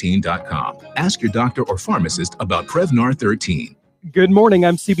Prevnar13.com. Ask your doctor or pharmacist about Prevnar 13. Good morning.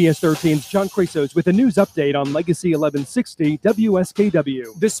 I'm CBS 13's John Chrysos with a news update on Legacy 1160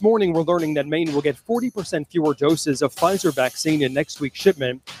 WSKW. This morning, we're learning that Maine will get 40% fewer doses of Pfizer vaccine in next week's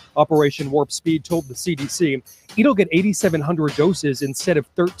shipment. Operation Warp Speed told the CDC it'll get 8,700 doses instead of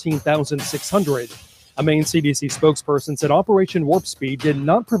 13,600. A Maine CDC spokesperson said Operation Warp Speed did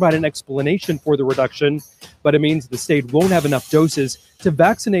not provide an explanation for the reduction, but it means the state won't have enough doses to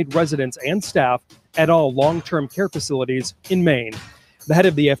vaccinate residents and staff at all long-term care facilities in Maine. The head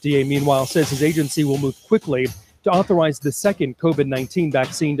of the FDA, meanwhile, says his agency will move quickly to authorize the second COVID-19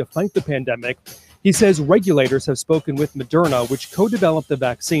 vaccine to fight the pandemic. He says regulators have spoken with Moderna, which co-developed the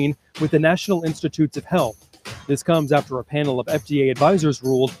vaccine with the National Institutes of Health. This comes after a panel of FDA advisors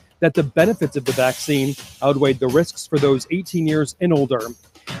ruled that the benefits of the vaccine outweighed the risks for those 18 years and older.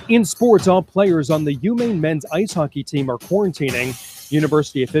 In sports, all players on the UMaine men's ice hockey team are quarantining.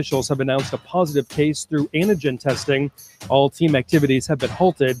 University officials have announced a positive case through antigen testing. All team activities have been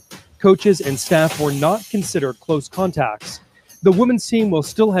halted. Coaches and staff were not considered close contacts. The women's team will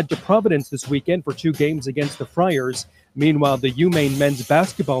still head to Providence this weekend for 2 games against the Friars. Meanwhile, the UMaine men's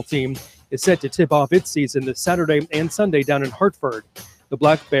basketball team is set to tip off its season this Saturday and Sunday down in Hartford. The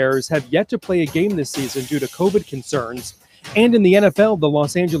Black Bears have yet to play a game this season due to COVID concerns. And in the NFL, the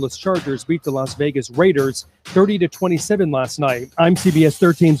Los Angeles Chargers beat the Las Vegas Raiders 30-27 last night. I'm CBS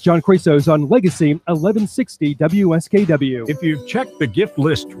 13's John Chrysos on Legacy 1160 WSKW. If you've checked the gift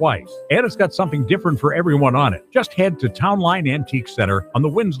list twice, and it's got something different for everyone on it, just head to Town Line Antique Center on the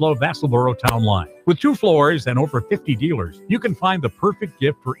Winslow-Vassalboro Town Line. With 2 floors and over 50 dealers, you can find the perfect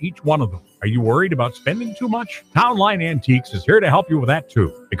gift for each one of them. Are you worried about spending too much? Town Line Antiques is here to help you with that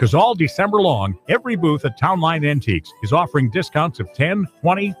too. Because all December long, every booth at Town Line Antiques is offering discounts of 10,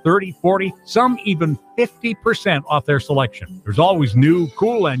 20, 30, 40, some even 50% off their selection. There's always new,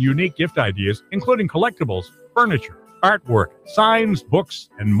 cool, and unique gift ideas, including collectibles, furniture, artwork, signs, books,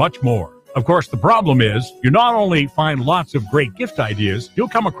 and much more. Of course, the problem is you not only find lots of great gift ideas, you'll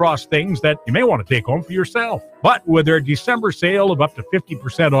come across things that you may want to take home for yourself. But with their December sale of up to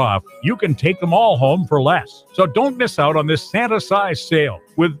 50% off, you can take them all home for less. So don't miss out on this Santa-sized sale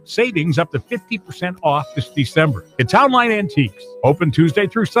with savings up to 50% off this December. It's Town Line Antiques, open Tuesday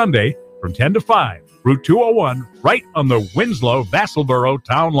through Sunday from 10 to 5. Route 201, right on the Winslow-Vassalboro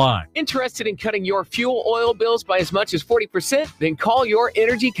Town Line. Interested in cutting your fuel oil bills by as much as 40%? Then call your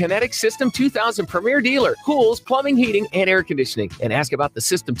Energy Kinetic System 2000 Premier dealer, Pools, Plumbing, Heating, and Air Conditioning, and ask about the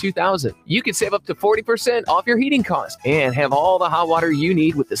System 2000. You can save up to 40% off your heating costs and have all the hot water you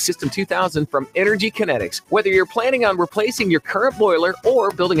need with the System 2000 from Energy Kinetics. Whether you're planning on replacing your current boiler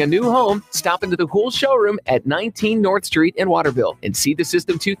or building a new home, stop into the Pools showroom at 19 North Street in Waterville and see the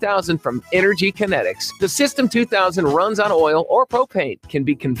System 2000 from Energy Kinetics. The System 2000 runs on oil or propane, can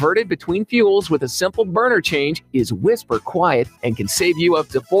be converted between fuels with a simple burner change, is whisper quiet, and can save you up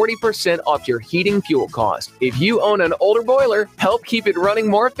to 40% off your heating fuel cost. If you own an older boiler, help keep it running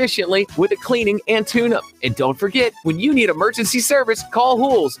more efficiently with a cleaning and tune-up. And don't forget, when you need emergency service, call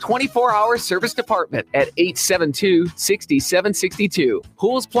Hool's 24-hour service department at 872-6762.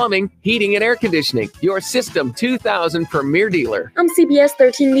 Hool's Plumbing, Heating, and Air Conditioning, your System 2000 Premier dealer. I'm CBS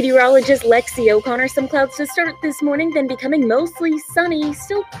 13 meteorologist Lexi O'Connor. Some clouds to start this morning, then becoming mostly sunny.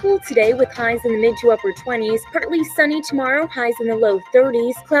 Still cool today with highs in the mid to upper 20s. Partly sunny tomorrow, highs in the low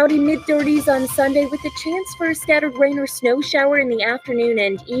 30s. Cloudy mid 30s on Sunday with a chance for a scattered rain or snow shower in the afternoon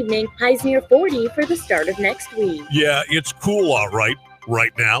and evening. Highs near 40 for the start of next week. Yeah, it's cool all right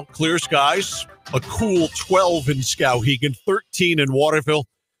now. Clear skies, a cool 12 in Skowhegan, 13 in Waterville,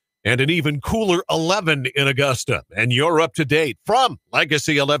 and an even cooler 11 in Augusta. And you're up to date from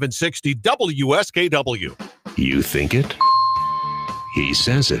Legacy 1160 WSKW. You think it? He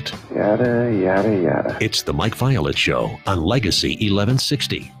says it. Yada, yada, yada. It's the Mike Violet Show on Legacy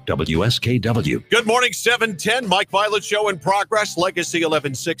 1160 WSKW. Good morning, 710. Mike Violet Show in progress. Legacy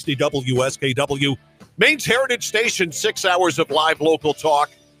 1160 WSKW. Maine's Heritage Station, 6 hours of live local talk.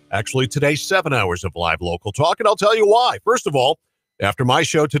 Actually, today, 7 hours of live local talk. And I'll tell you why. First of all, after my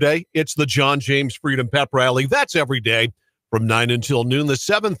show today, it's the John James Freedom Pep Rally. That's every day from 9 until noon, the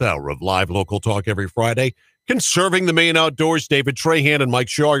 7th hour of live local talk every Friday. Conserving the Maine outdoors, David Trahan and Mike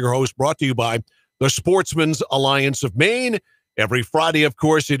Shaw, your host, brought to you by the Sportsman's Alliance of Maine. Every Friday, of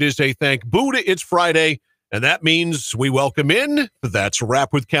course, it is a Thank Buddha. It's Friday, and that means we welcome in, That's a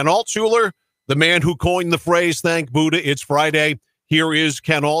Wrap with Ken Altshuler, the man who coined the phrase Thank Buddha. It's Friday. Here is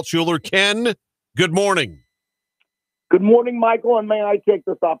Ken Altshuler. Ken, good morning. Good morning, Michael, and may I take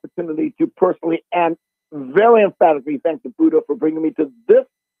this opportunity to personally and very emphatically thank the Buddha for bringing me to this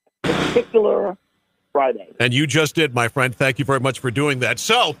particular Friday. And you just did, my friend. Thank you very much for doing that.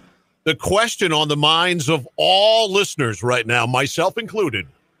 So, the question on the minds of all listeners right now, myself included,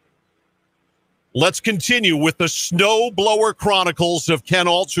 let's continue with the Snowblower Chronicles of Ken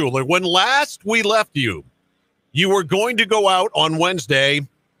Altshuler. When last we left you, you were going to go out on Wednesday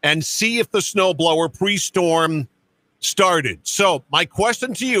and see if the snowblower pre-storm started. So my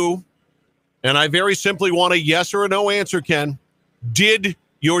question to you, And I very simply want a yes or a no answer, Ken. Did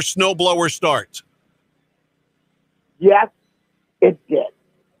your snowblower start? Yes, it did.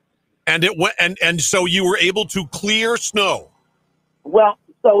 And it went, and so you were able to clear snow. Well,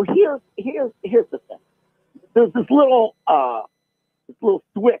 so here's the thing. There's this little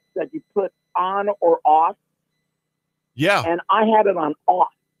switch that you put on or off. Yeah. And I had it on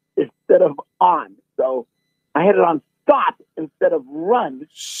off instead of on. So I had it on stop instead of run.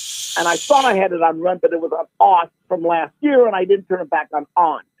 And I thought I had it on run, but it was on off from last year, and I didn't turn it back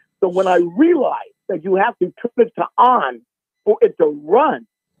on. So when I realized that you have to turn it to on for it to run,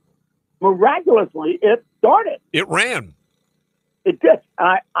 miraculously, it started. It ran. It did.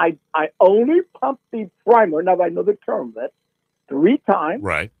 I only pumped the primer, now that I know the term of it, 3 times.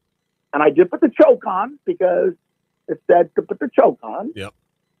 Right. And I did put the choke on because it said to put the choke on. Yep.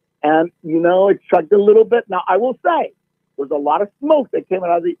 And, it chugged a little bit. Now, I will say, there's a lot of smoke that came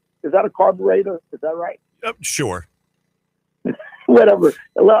out of the, is that a carburetor? Is that right? Sure. Whatever.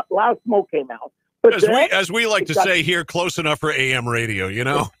 A lot of smoke came out. But as we like to say here, close enough for AM radio,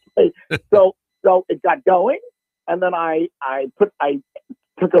 So it got going, and then I took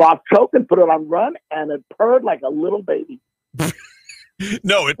it off choke and put it on run, and it purred like a little baby.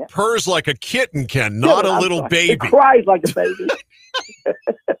 No, it purrs like a kitten, Ken, not a little baby. It cries like a baby.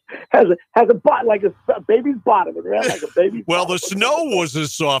 has a butt like a baby's bottom. It ran like a baby's Well, bottom. the snow was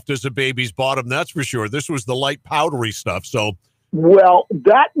as soft as a baby's bottom, that's for sure. This was the light powdery stuff. So, well,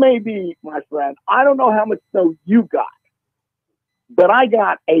 that may be, my friend. I don't know how much snow you got, but I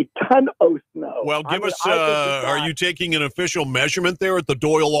got a ton of snow. Well, give us. Are you taking an official measurement there at the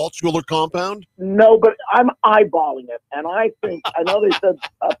Doyle Altschooler compound? No, but I'm eyeballing it, and I think I know they said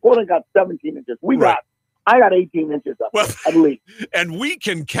Portland got 17 inches. I got 18 inches up there, at least. And we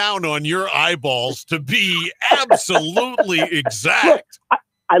can count on your eyeballs to be absolutely exact. Look,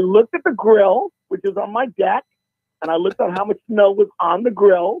 I looked at the grill, which is on my deck, and I looked at how much snow was on the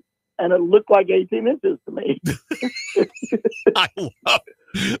grill, and it looked like 18 inches to me. I love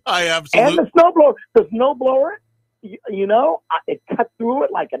it. I absolutely. And the snowblower, it cut through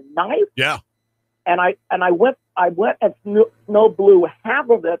it like a knife. Yeah. And I went and snow blew half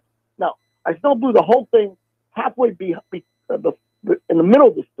of it. No, I snow blew the whole thing halfway in the middle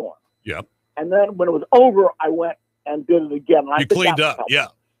of the storm. Yep. And then when it was over, I went and did it again. And you cleaned up. Yeah.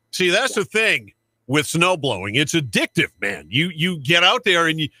 See, that's the thing with snow blowing. It's addictive, man. You get out there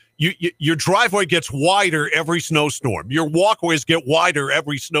and your driveway gets wider every snowstorm. Your walkways get wider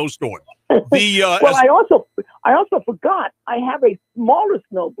every snowstorm. I also forgot I have a smaller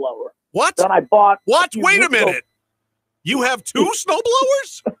snowblower. What? That I bought. What? Wait a minute. You have 2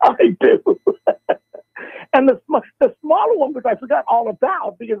 snowblowers? I do. And the smaller one, which I forgot all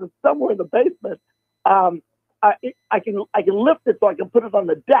about because it's somewhere in the basement, I can lift it so I can put it on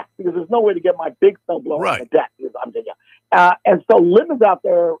the deck because there's no way to get my big snowblower on the deck. Because I'm thinking, and so Linda's out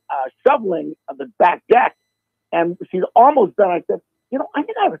there shoveling on the back deck, and she's almost done. I said, I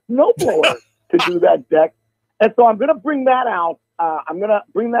think I have a snowblower to do that deck, and so I'm going to bring that out. I'm going to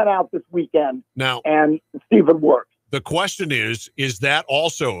bring that out this weekend now and see if it works. The question is that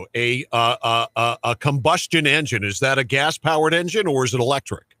also a combustion engine? Is that a gas-powered engine or is it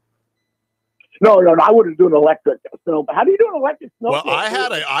electric? No, I wouldn't do an electric snow. How do you do an electric snow? Well,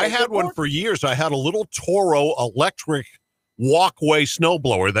 I had one for years. I had a little Toro electric walkway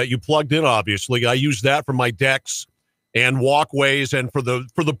snowblower that you plugged in, obviously. I used that for my decks and walkways and for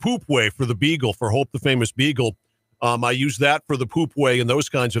the poop way for the Beagle, for Hope the Famous Beagle. I use that for the poop way and those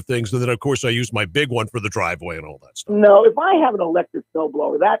kinds of things. And then, of course, I use my big one for the driveway and all that stuff. No, if I have an electric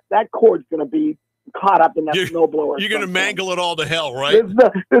snowblower, that cord's going to be caught up in that snowblower. You're going to mangle it all to hell, right?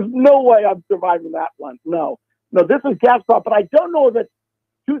 There's no way I'm surviving that one. No, this is gas powered, but I don't know if it's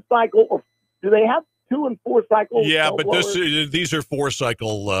 2-cycle or do they have 2 and 4 cycles? Yeah, but these are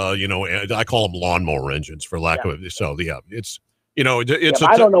 4-cycle, I call them lawnmower engines for lack of it. So, yeah, it's... I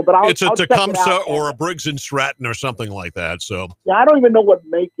don't know, but it's a Tecumseh or a Briggs & Stratton or something like that. So I don't even know what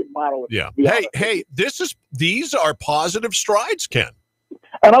make and model it is. Yeah. Hey, these are positive strides, Ken.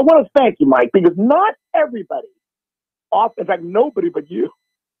 And I want to thank you, Mike, because not everybody, in fact, nobody but you,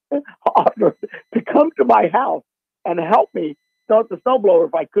 offered to come to my house and help me start the snowblower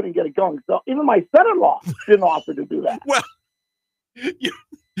if I couldn't get it going. So even my son-in-law didn't offer to do that. Well,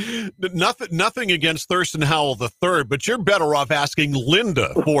 nothing against Thurston Howell III, but you're better off asking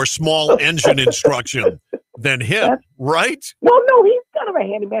Linda for small engine instruction than him, right? Well, no, he's kind of a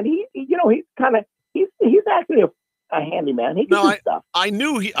handyman. He's actually a handyman. He can do stuff. I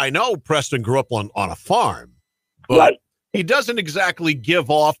know Preston grew up on a farm, but he doesn't exactly give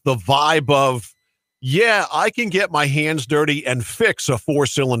off the vibe of, I can get my hands dirty and fix a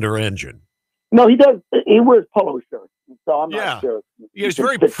 4-cylinder engine. No, he does. He wears polo shirts, so I'm not sure. Yeah, he's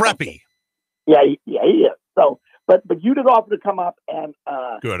very preppy. Yeah, he is. So, but you did offer to come up, and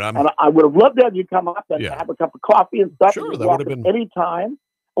good. And I would have loved to have you come up and have a cup of coffee and stuff. Sure, and that would have been any time.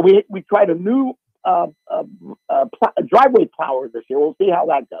 We tried a new driveway plower this year. We'll see how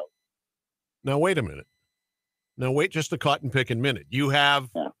that goes. Now wait a minute. Now wait just a cotton picking minute. You have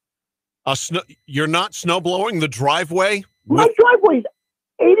a snow. You're not snow blowing the driveway. My driveway's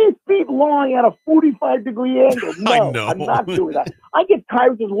 80 feet long at a 45-degree angle. No, I know. I'm not doing that. I get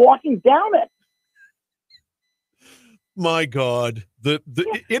tired just walking down it. My God, it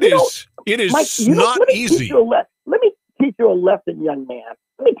is Mike, not let me easy. Teach you let me teach you a lesson, young man.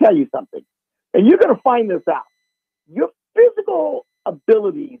 Let me tell you something, and you're going to find this out. Your physical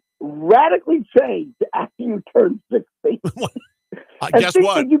abilities radically change after you turn 60. And guess things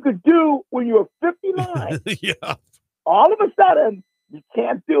what? that you could do when you were 59. Yeah. All of a sudden, you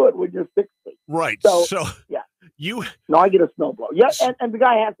can't do it when you're 60. Right. So yeah, No, I get a snowblower. Yeah, and the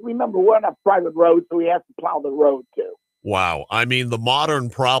guy has to remember we're on a private road, so he has to plow the road too. Wow. I mean, the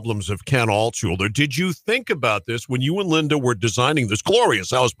modern problems of Ken Altshuler. Did you think about this when you and Linda were designing this glorious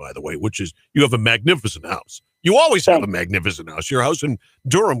house, by the way, which is, you have a magnificent house. You always have a magnificent house. Your house in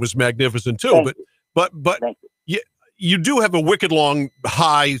Durham was magnificent too. But you do have a wicked long,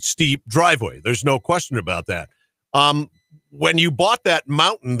 high, steep driveway. There's no question about that. When you bought that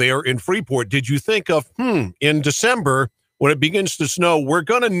mountain there in Freeport, did you think of, in December, when it begins to snow, we're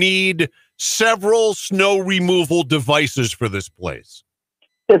going to need several snow removal devices for this place?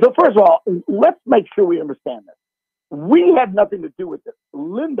 Yeah, so first of all, let's make sure we understand this. We had nothing to do with this.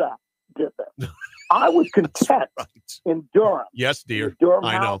 Linda did this. I was content in Durham. Yes, dear. Durham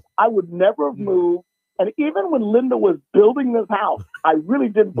I house. know. I would never have moved. And even when Linda was building this house, I really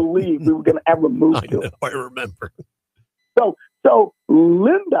didn't believe we were going to ever move to it. I remember. So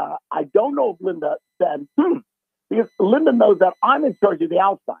Linda, I don't know if Linda said, because Linda knows that I'm in charge of the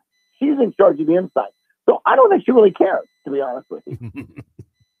outside. She's in charge of the inside. So I don't think she really cares, to be honest with you.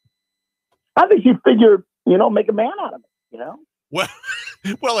 I think she figured, make a man out of me,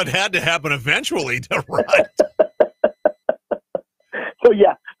 Well, it had to happen eventually, right?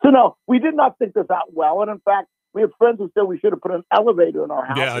 So no, we did not think this out well. And in fact, we have friends who said we should have put an elevator in our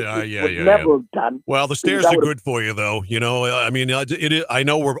house. Never have done. Well, the stairs are good for you, though. I mean, I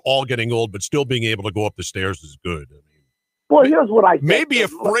know we're all getting old, but still being able to go up the stairs is good. Well, here's what I think. Maybe a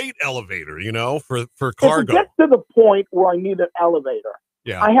freight elevator, for cargo. If it gets to the point where I need an elevator,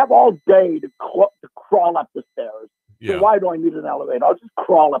 yeah, I have all day to crawl up the stairs. Yeah. So why do I need an elevator? I'll just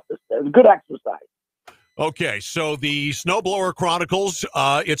crawl up the stairs. Good exercise. Okay, so the Snowblower Chronicles,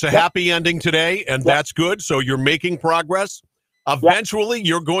 it's a happy ending today, and that's good. So you're making progress. Eventually,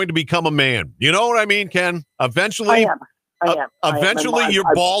 you're going to become a man. You know what I mean, Ken? Eventually, I am. Eventually, your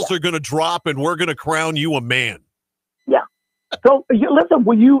balls are going to drop, and we're going to crown you a man. Yeah. So listen,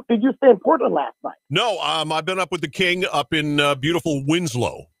 did you stay in Portland last night? No, I've been up with the king up in beautiful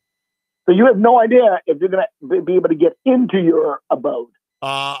Winslow. So you have no idea if you're going to be able to get into your abode.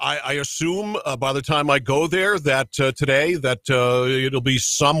 I assume by the time I go there that today that it'll be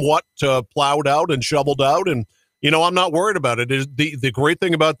somewhat plowed out and shoveled out, and I'm not worried about it. The great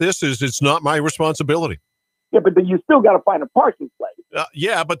thing about this is it's not my responsibility. Yeah, but you still got to find a parking place.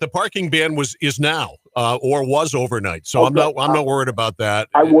 Yeah, but the parking ban is now or was overnight, so I'm not worried about that.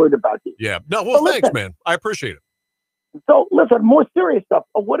 I'm worried about you. Yeah. No. Well, thanks, man. I appreciate it. So listen, more serious stuff.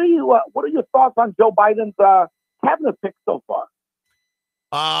 What are your thoughts on Joe Biden's cabinet pick so far?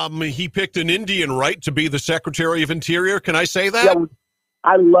 He picked an Indian, right, to be the Secretary of Interior. Can I say that? Yeah,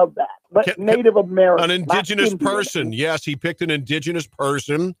 I love that. But Native American. An indigenous person. Yes, he picked an indigenous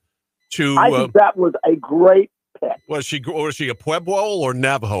person to. I think that was a great pick. Was she a Pueblo or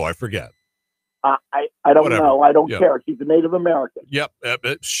Navajo? I forget. I don't know. I don't care. She's a Native American. Yep.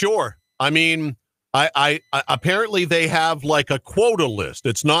 Sure. I mean, I apparently they have like a quota list.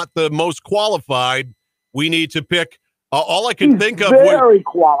 It's not the most qualified. We need to pick. All I can think of. Very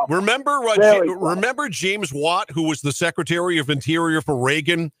qualified. Remember James Watt, who was the Secretary of Interior for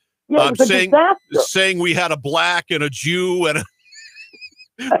Reagan, saying we had a black and a Jew and.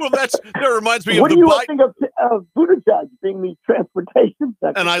 Well, that reminds me of the. What do you think of Buttigieg being the transportation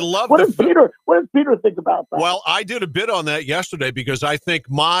secretary? And I love what does Peter think about that? Well, I did a bit on that yesterday because I think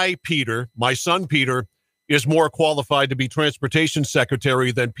my son Peter, is more qualified to be transportation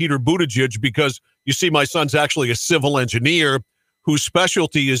secretary than Peter Buttigieg because you see, my son's actually a civil engineer whose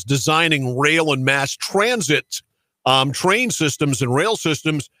specialty is designing rail and mass transit train systems and rail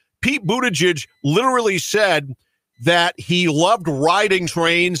systems. Pete Buttigieg literally said that he loved riding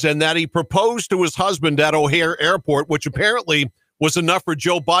trains and that he proposed to his husband at O'Hare Airport, which apparently was enough for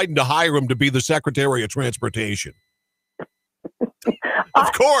Joe Biden to hire him to be the Secretary of Transportation.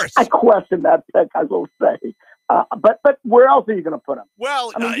 Of course. I question that pick, I will say. But where else are you going to put him?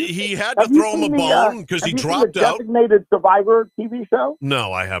 Well, he had to throw him a bone because he dropped out. Designated Survivor TV show?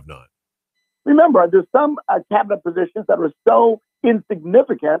 No, I have not. Remember, there's some cabinet positions that are so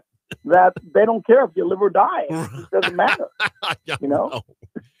insignificant that they don't care if you live or die. It doesn't matter. You know?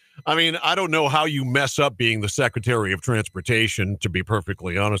 I mean, I don't know how you mess up being the Secretary of Transportation, to be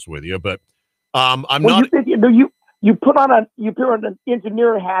perfectly honest with you, but I'm not. You put on an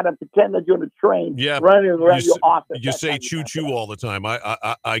engineer hat and pretend that you're in a train running around your office. You say choo-choo all the time.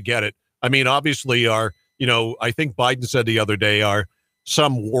 I get it. I mean, obviously I think Biden said the other day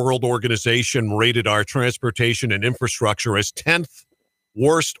some world organization rated our transportation and infrastructure as 10th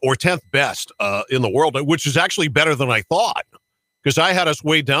worst or 10th best in the world, which is actually better than I thought because I had us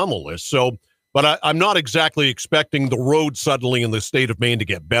way down the list. So, but I'm not exactly expecting the road suddenly in the state of Maine to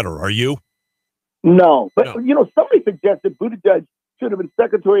get better. Are you? No, but somebody suggested Buttigieg should have been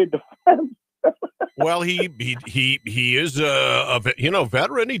Secretary of Defense. Well, he is a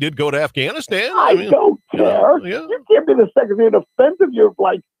veteran. He did go to Afghanistan. I don't care. You can't be the Secretary of Defense if you're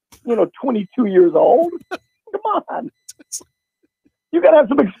 22 years old. Come on. You got to have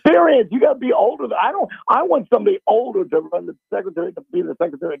some experience. You got to be older. I want somebody older to run the Secretary, to be the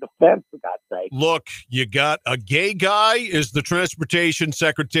Secretary of Defense, for God's sake. Look, you got a gay guy as the Transportation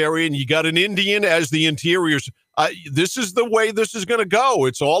Secretary, and you got an Indian as the Interiors. This is the way this is going to go.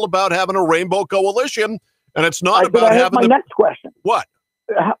 It's all about having a rainbow coalition, and it's not about having my next question. What?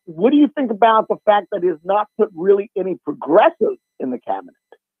 What do you think about the fact that he has not put really any progressives in the cabinet?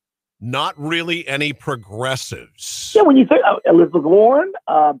 Not really any progressives. Yeah, when you say Elizabeth Warren,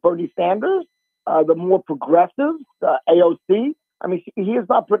 Bernie Sanders, the more progressives, AOC, I mean, he has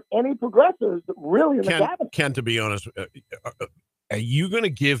not put any progressives really in the cabinet. Ken, to be honest, are you going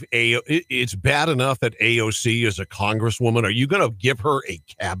to give it's bad enough that AOC is a congresswoman. Are you going to give her a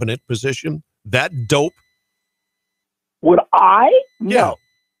cabinet position? That dope? Would I? No.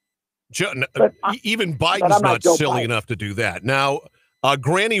 Even Biden's not silly enough to do that. Now,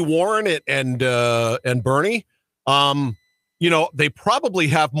 Granny Warren and Bernie, they probably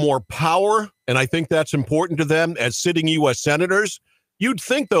have more power, and I think that's important to them as sitting U.S. senators. You'd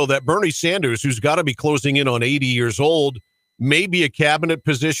think, though, that Bernie Sanders, who's got to be closing in on 80 years old, maybe a cabinet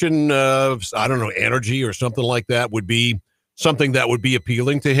position of, I don't know, energy or something like that would be something that would be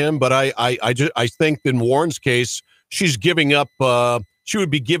appealing to him. But I think in Warren's case, she's giving up. She would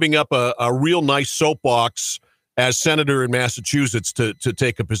be giving up a real nice soapbox as senator in Massachusetts to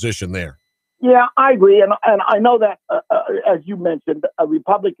take a position there. Yeah, I agree. And I know that, as you mentioned, a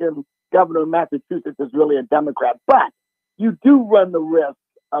Republican governor in Massachusetts is really a Democrat. But you do run the risk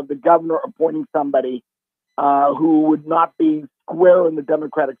of the governor appointing somebody who would not be square in the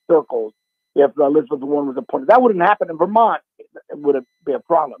Democratic circles if Elizabeth Warren was appointed. That wouldn't happen in Vermont. It would be a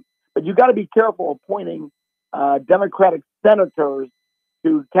problem. But you got to be careful appointing Democratic senators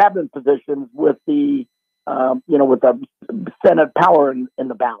to cabinet positions with the with the Senate power in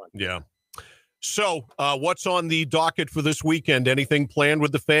the balance. Yeah. So what's on the docket for this weekend? Anything planned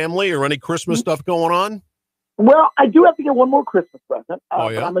with the family or any Christmas stuff going on? Well, I do have to get one more Christmas present. Oh,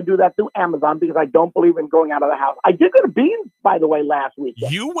 yeah? But I'm going to do that through Amazon because I don't believe in going out of the house. I did go to Bean's, by the way, last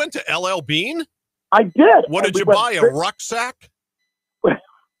weekend. You went to LL Bean? I did. What did you buy, a rucksack?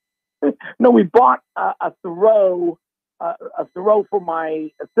 No, we bought a Thoreau for my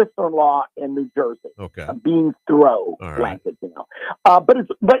sister-in-law in New Jersey. Okay. A Bean's Thoreau blanket, But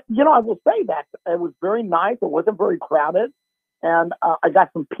I will say that it was very nice. It wasn't very crowded. And I got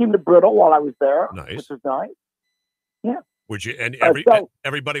some peanut brittle while I was there, which was nice. Yeah. Would you? And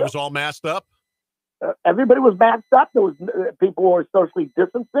everybody was all masked up? Everybody was masked up. There was people were socially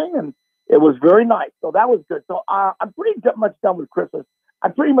distancing, and it was very nice. So that was good. So I'm pretty much done with Christmas. I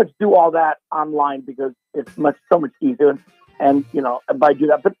pretty much do all that online because it's so much easier. And if I do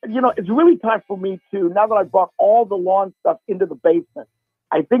that, but it's really time for me to, now that I've brought all the lawn stuff into the basement,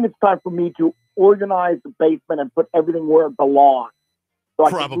 I think it's time for me to organize the basement and put everything where it belongs. So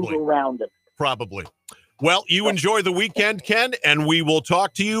I can move around it. Probably. Well, you enjoy the weekend, Ken, and we will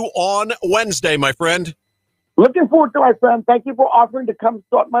talk to you on Wednesday, my friend. Looking forward to it, my friend. Thank you for offering to come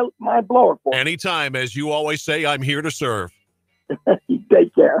start my blower for me. Anytime. As you always say, I'm here to serve.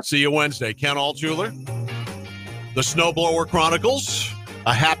 Take care. See you Wednesday. Ken Altshuler, the Snowblower Chronicles.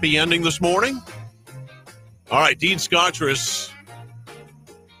 A happy ending this morning. All right, Dean Scottras.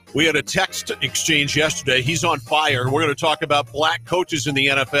 We had a text exchange yesterday. He's on fire. We're going to talk about black coaches in the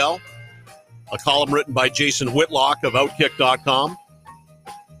NFL. A column written by Jason Whitlock of Outkick.com.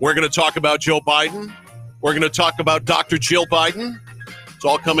 We're going to talk about Joe Biden We're going to talk about Dr. Jill Biden. It's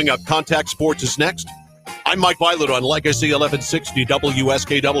all coming up. Contact Sports is next. I'm Mike Violet on Legacy 1160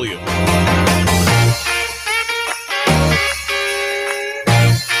 WSKW.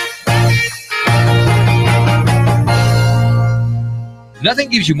 Nothing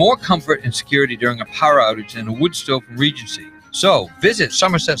gives you more comfort and security during a power outage than a wood stove from Regency. So, visit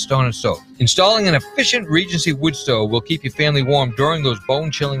Somerset Stone & Stove. Installing an efficient Regency wood stove will keep your family warm during those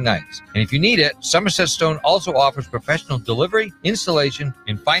bone-chilling nights. And if you need it, Somerset Stone also offers professional delivery, installation,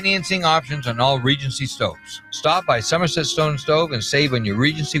 and financing options on all Regency stoves. Stop by Somerset Stone & Stove and save on your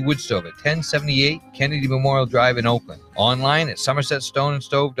Regency wood stove at 1078 Kennedy Memorial Drive in Oakland. Online at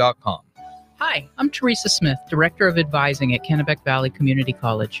somersetstoneandstove.com. Hi, I'm Teresa Smith, Director of Advising at Kennebec Valley Community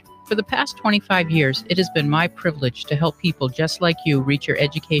College. For the past 25 years, it has been my privilege to help people just like you reach your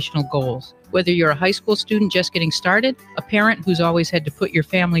educational goals. Whether you're a high school student just getting started, a parent who's always had to put your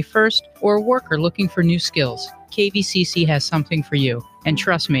family first, or a worker looking for new skills, KVCC has something for you. And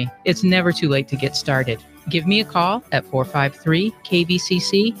trust me, it's never too late to get started. Give me a call at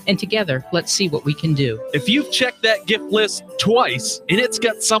 453-KVCC, and together, let's see what we can do. If you've checked that gift list twice and it's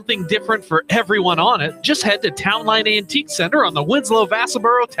got something different for everyone on it, just head to Town Line Antique Center on the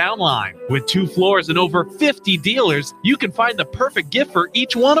Winslow-Vassalboro Town Line. With 2 floors and over 50 dealers, you can find the perfect gift for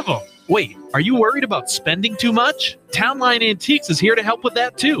each one of them. Wait, are you worried about spending too much? Town Line Antiques is here to help with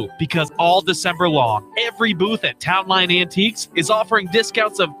that too, because all December long, every booth at Town Line Antiques is offering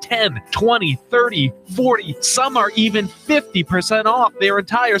discounts of 10, 20, 30, 40, some are even 50% off their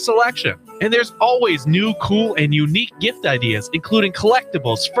entire selection. And there's always new, cool, and unique gift ideas, including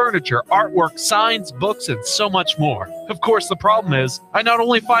collectibles, furniture, artwork, signs, books, and so much more. Of course, the problem is, I not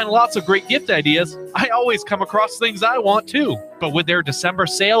only find lots of great gift ideas, I always come across things I want too. But with their December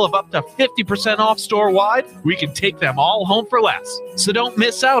sale of up to 50% off store-wide, we can take them all home for less. So don't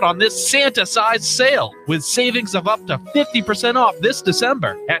miss out on this Santa-sized sale with savings of up to 50% off this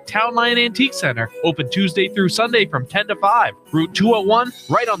December at Town Line Antique Center, open Tuesday through Sunday from 10 to 5, Route 201,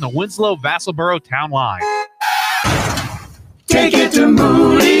 right on the Winslow-Vassalboro Town Line. Take it to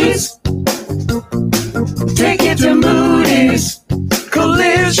Moody's. Take it to Moody's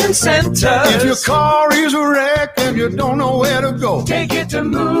Collision Center. If your car is a wreck and you don't know where to go, take it to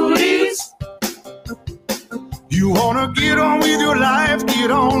Moody's. You want to get on with your life,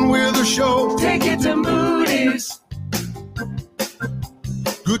 get on with the show, take it to Moody's.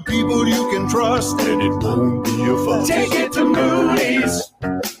 Good people you can trust and it won't be a fuss. Take it to Moody's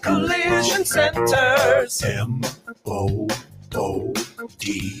Collision Centers. M-O-O-D-Y.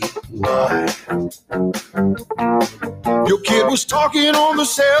 Your kid was talking on the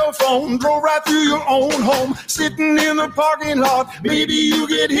cell phone, drove right through your own home, sitting in the parking lot. Maybe you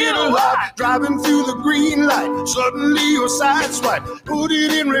get hit a lot, driving through the green light. Suddenly your side swipe, put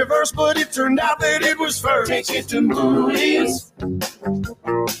it in reverse, but it turned out that it was first. Take it to Moody's.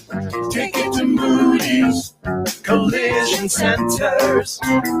 Take it to Moody's Collision Centers.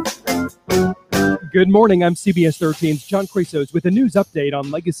 Good morning. I'm CBS 13's John Chrysos with a news update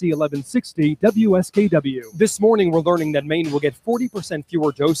on Legacy 1160 WSKW. This morning, we're learning that Maine will get 40%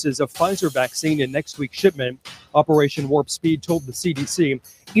 fewer doses of Pfizer vaccine in next week's shipment. Operation Warp Speed told the CDC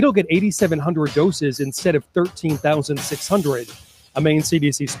it'll get 8,700 doses instead of 13,600. A Maine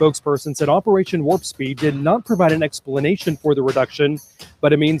CDC spokesperson said Operation Warp Speed did not provide an explanation for the reduction,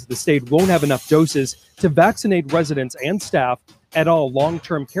 but it means the state won't have enough doses to vaccinate residents and staff at all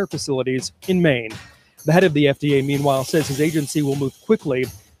long-term care facilities in Maine. The head of the FDA, meanwhile, says his agency will move quickly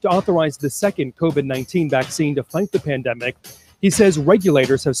to authorize the second COVID-19 vaccine to fight the pandemic. He says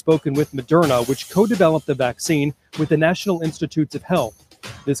regulators have spoken with Moderna, which co-developed the vaccine with the National Institutes of Health.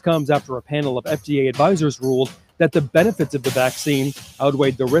 This comes after a panel of FDA advisors ruled that the benefits of the vaccine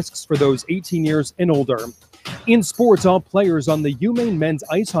outweighed the risks for those 18 years and older. In sports, all players on the UMaine men's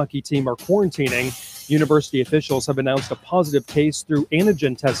ice hockey team are quarantining. University officials have announced a positive case through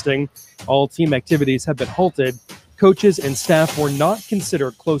antigen testing. All team activities have been halted. Coaches and staff were not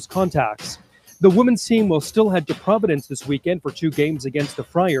considered close contacts. The women's team will still head to Providence this weekend for 2 games against the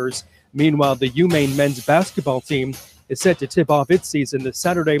Friars. Meanwhile, the UMaine men's basketball team is set to tip off its season this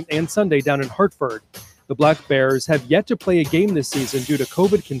Saturday and Sunday down in Hartford. The Black Bears have yet to play a game this season due to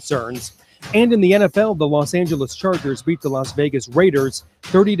COVID concerns. And in the NFL, the Los Angeles Chargers beat the Las Vegas Raiders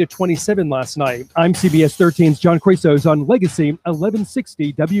 30-27 last night. I'm CBS 13's John Chrysos on Legacy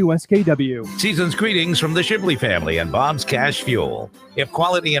 1160 WSKW. Season's greetings from the Shibley family and Bob's Cash Fuel. If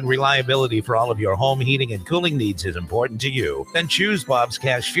quality and reliability for all of your home heating and cooling needs is important to you, then choose Bob's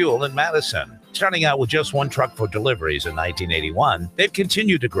Cash Fuel in Madison. Starting out with just one truck for deliveries in 1981, they've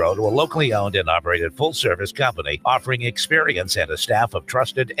continued to grow to a locally owned and operated full-service company offering experience and a staff of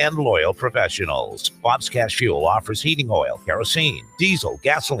trusted and loyal professionals. Bob's Cash Fuel offers heating oil, kerosene, diesel,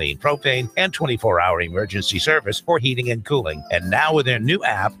 gasoline, propane, and 24-hour emergency service for heating and cooling. And now with their new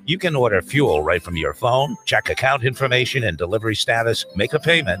app, you can order fuel right from your phone, check account information and delivery status, make a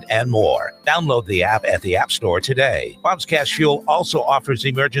payment, and more. Download the app at the App Store today. Bob's Cash Fuel also offers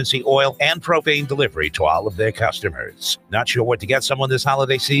emergency oil and propane delivery to all of their customers. Not sure what to get someone this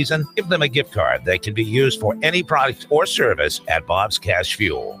holiday season? Give them a gift card that can be used for any product or service at Bob's Cash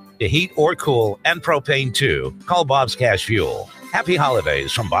Fuel. To heat or cool, and propane too, call Bob's Cash Fuel. Happy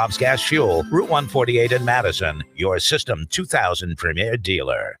holidays from Bob's Cash Fuel, Route 148 in Madison, your System 2000 premier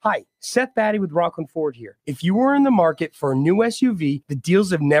dealer. Hi, Seth Batty with Rockland Ford here. If you are in the market for a new SUV, the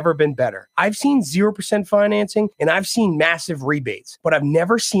deals have never been better. I've seen 0% financing and I've seen massive rebates, but I've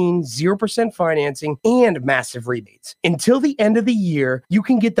never seen 0% financing and massive rebates. Until the end of the year, you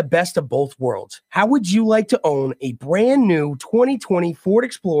can get the best of both worlds. How would you like to own a brand new 2020 Ford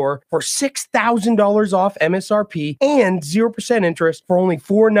Explorer for $6,000 off MSRP and 0% interest for only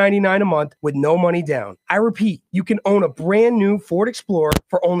 $499 a month with no money down? I repeat, you can own a brand new Ford Explorer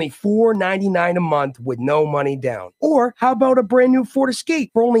for only $499 a month with no money down. Or how about a brand new Ford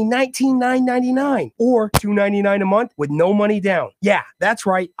Escape for only $19,999 or $299 a month with no money down? Yeah, that's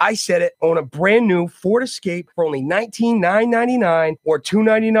right. I said it. Own a brand new Ford Escape for only $19,999 or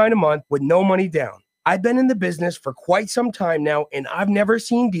 $299 a month with no money down. I've been in the business for quite some time now, and I've never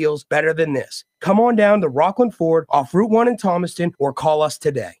seen deals better than this. Come on down to Rockland Ford off Route 1 in Thomaston or call us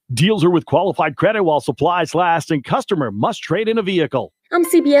today. Deals are with qualified credit while supplies last, and customer must trade in a vehicle. I'm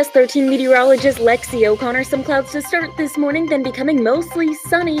CBS 13 meteorologist Lexi O'Connor. Some clouds to start this morning, then becoming mostly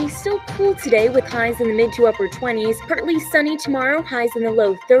sunny. Still cool today with highs in the mid to upper 20s. Partly sunny tomorrow, highs in the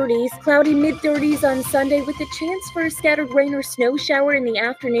low 30s. Cloudy mid 30s on Sunday with a chance for a scattered rain or snow shower in the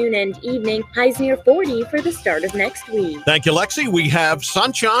afternoon and evening. Highs near 40 for the start of next week. Thank you, Lexi. We have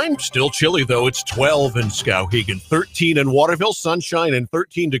sunshine. Still chilly, though. It's 12 in Skowhegan, 13 in Waterville, sunshine, and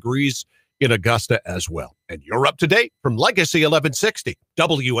 13 degrees in Augusta as well. And you're up to date from Legacy 1160,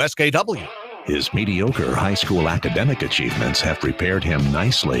 WSKW. His mediocre high school academic achievements have prepared him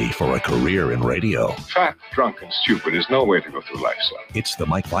nicely for a career in radio. Fat, drunk, and stupid is no way to go through life, son. It's the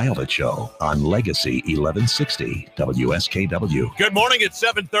Mike Violet Show on Legacy 1160 WSKW. Good morning. It's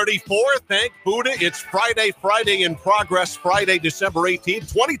 7:34. Thank Buddha. It's Friday in progress, Friday, December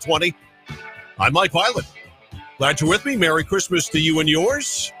 18th, 2020. I'm Mike Violet. Glad you're with me. Merry Christmas to you and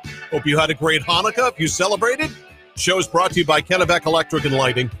yours. Hope you had a great Hanukkah if you celebrated. Show's brought to you by Kennebec Electric and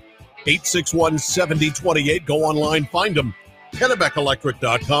Lighting. 861-7028. Go online, find them.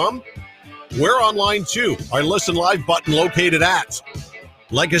 KennebeCelectric.com. We're online too. Our Listen Live button located at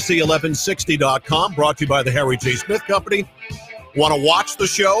Legacy1160.com. Brought to you by the Harry J. Smith Company. Want to watch the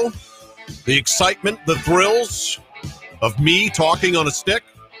show? The excitement, the thrills of me talking on a stick?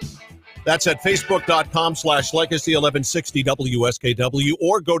 That's at Facebook.com/Legacy1160 WSKW,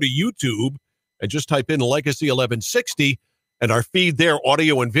 or go to YouTube and just type in Legacy 1160, and our feed there,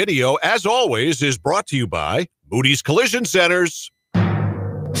 audio and video, as always, is brought to you by Moody's Collision Centers.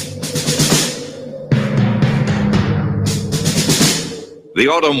 The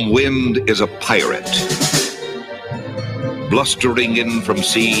autumn wind is a pirate, blustering in from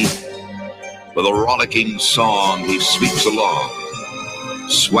sea. With a rollicking song, he sweeps along,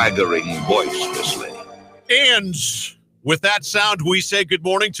 swaggering boisterously. And with that sound, we say good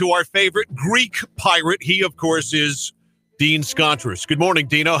morning to our favorite Greek pirate. He, of course, is Dean Skontras. Good morning,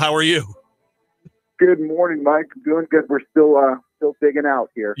 Dino. How are you? Good morning, Mike. Doing good. We're still digging out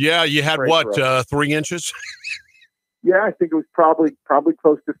here. Yeah, you had what, 3 inches? Yeah, I think it was probably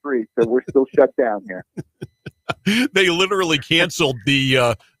close to 3. So we're still shut down here. They literally canceled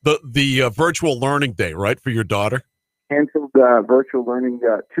the virtual learning day, right, for your daughter? Canceled virtual learning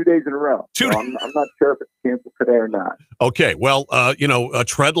 2 days in a row. So I'm not sure if it's canceled today or not. Okay, well,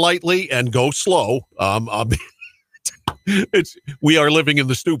 tread lightly and go slow. We are living in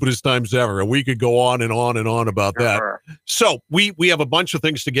the stupidest times ever, and we could go on and on and on about that. So we have a bunch of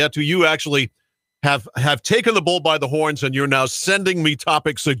things to get to. You actually have taken the bull by the horns, and you're now sending me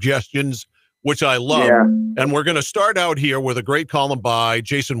topic suggestions, which I love. Yeah. And we're going to start out here with a great column by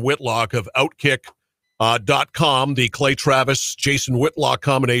Jason Whitlock of Outkick.com, the Clay Travis, Jason Whitlock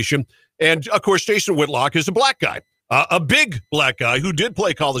combination. And, of course, Jason Whitlock is a black guy, a big black guy who did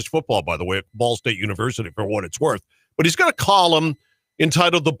play college football, by the way, at Ball State University, for what it's worth. But he's got a column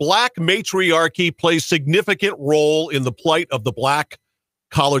entitled "The Black Matriarchy Plays Significant Role in the Plight of the Black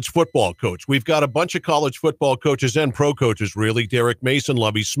College Football Coach." We've got a bunch of college football coaches and pro coaches, really. Derek Mason,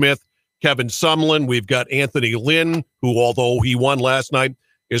 Lovie Smith, Kevin Sumlin. We've got Anthony Lynn, who, although he won last night,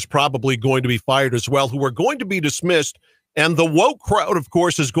 is probably going to be fired as well, who are going to be dismissed. And the woke crowd, of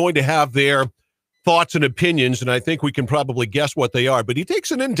course, is going to have their thoughts and opinions, and I think we can probably guess what they are. But he takes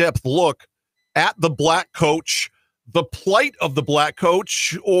an in-depth look at the black coach, the plight of the black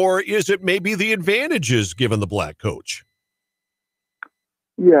coach, or is it maybe the advantages given the black coach?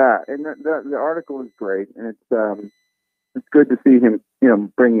 Yeah, and the article is great, and it's good to see him,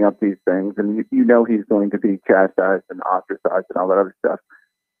 bringing up these things, and he's going to be chastised and ostracized and all that other stuff.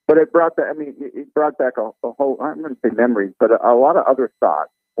 But it brought back, it brought back a whole, I'm going to say memories, but a lot of other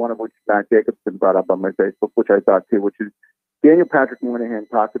thoughts, one of which Matt Jacobson brought up on my Facebook, which I thought too, which is Daniel Patrick Moynihan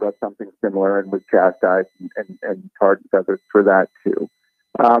talked about something similar and was chastised and tarred and feathered for that too.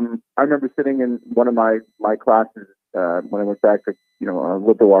 I remember sitting in one of my classes when I went back to a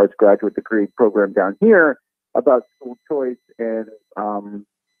liberal arts graduate degree program down here about school choice, and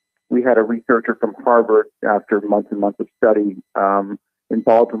we had a researcher from Harvard, after months and months of study in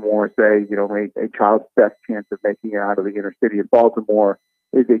Baltimore, say a child's best chance of making it out of the inner city of Baltimore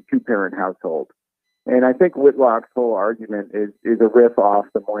is a two-parent household. And I think Whitlock's whole argument is a riff off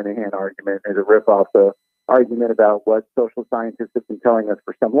the Moynihan argument, is a riff off the argument about what social scientists have been telling us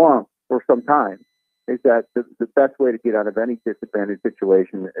for some time, is that the best way to get out of any disadvantaged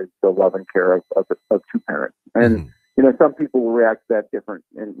situation is the love and care of two parents. And some people will react to that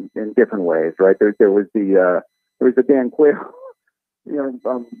in different ways, right? There was the Dan Quayle,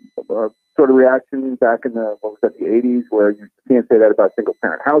 sort of reaction back in the 80s, where you can't say that about single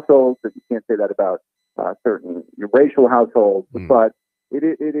parent households, and you can't say that about certain racial households, but it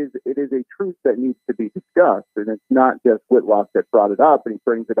is a truth that needs to be discussed, and it's not just Whitlock that brought it up, and he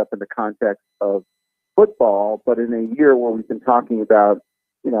brings it up in the context of football, but in a year where we've been talking about,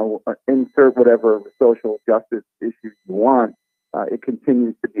 insert whatever social justice issues you want, it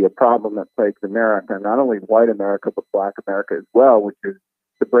continues to be a problem that plagues America, not only white America, but black America as well, which is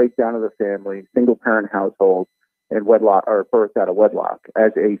the breakdown of the family, single parent households, and wedlock or birth out of wedlock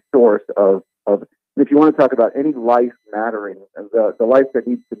as a source of if you want to talk about any life mattering, the life that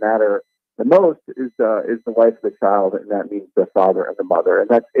needs to matter the most is the life of the child, and that means the father and the mother. And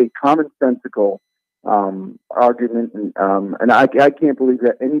that's a commonsensical argument, and I can't believe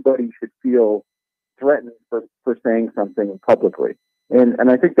that anybody should feel threatened for saying something publicly. And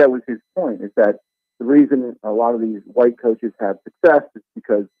I think that was his point, is that the reason a lot of these white coaches have success is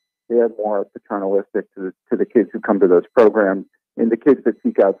because they are more paternalistic to the kids who come to those programs. And the kids that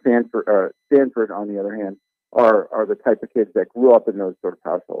seek out Stanford, on the other hand, are the type of kids that grew up in those sort of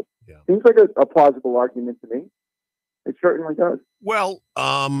households. Yeah. Seems like a plausible argument to me. It certainly does. Well,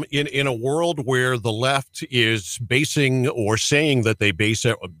 in a world where the left is basing or saying that they base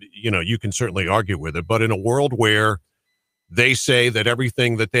it, you can certainly argue with it, but in a world where they say that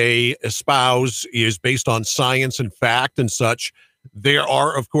everything that they espouse is based on science and fact and such, there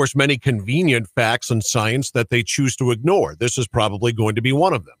are, of course, many convenient facts and science that they choose to ignore. This is probably going to be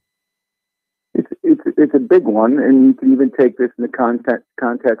one of them. It's a big one, and you can even take this in the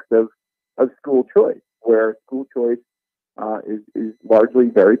context of school choice, where school choice is largely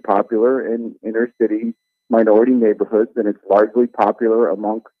very popular in inner city minority neighborhoods, and it's largely popular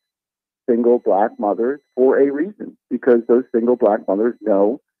amongst single black mothers for a reason, because those single black mothers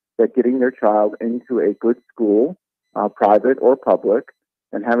know that getting their child into a good school, private or public,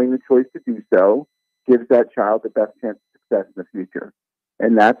 and having the choice to do so gives that child the best chance of success in the future.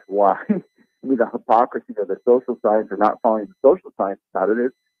 And that's why the hypocrisy of the social science or not following the social science about it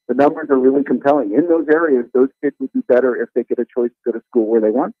is the numbers are really compelling. In those areas, those kids would do better if they get a choice to go to school where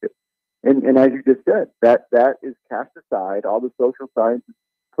they want to. And as you just said, that is cast aside, all the social science is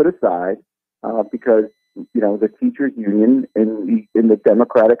put aside, because the teachers union in the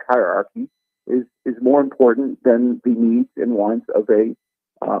democratic hierarchy is more important than the needs and wants of a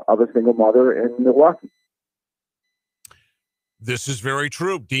single mother in Milwaukee. This is very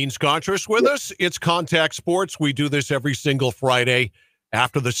true. Dean Scontris with us. It's Contact Sports. We do this every single Friday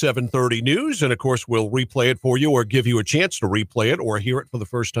after the 7:30 news, and of course we'll replay it for you or give you a chance to replay it or hear it for the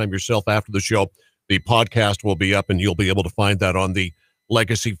first time yourself after the show. The podcast will be up, and you'll be able to find that on the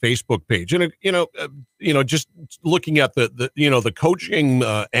Legacy Facebook page. And just looking at the coaching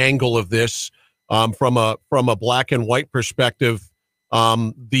angle of this from a black and white perspective,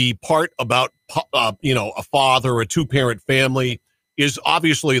 the part about a father, a two-parent family is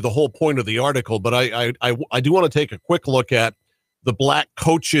obviously the whole point of the article. But I do want to take a quick look at the black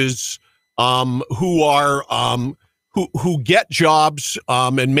coaches who are who get jobs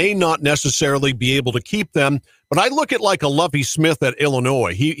and may not necessarily be able to keep them. But I look at like a Lovie Smith at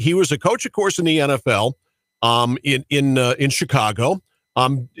Illinois. He was a coach, of course, in the NFL in Chicago.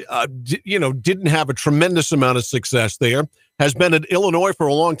 didn't have a tremendous amount of success there, has been at Illinois for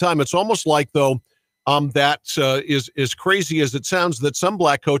a long time. It's almost like, though, that is as crazy as it sounds, that some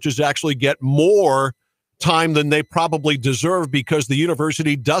black coaches actually get more time than they probably deserve because the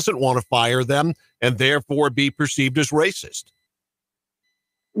university doesn't want to fire them and therefore be perceived as racist.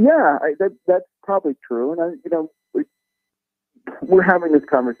 Yeah, that's probably true. And, we're having this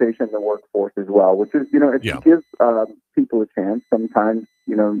conversation in the workforce as well, which is, it gives people a chance. Sometimes,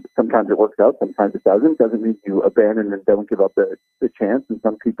 sometimes it works out, sometimes it doesn't. Doesn't mean you abandon and don't give up the chance. And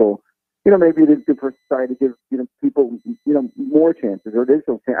some people, maybe it is good for society to give, people, more chances or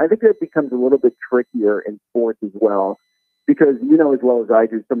additional chances. I think that becomes a little bit trickier in sports as well, because as well as I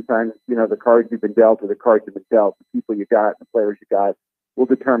do, sometimes, the cards you've been dealt or the cards you've been dealt, the people you got, the players you got will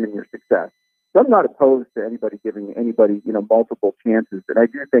determine your success. So I'm not opposed to anybody giving anybody, multiple chances. And I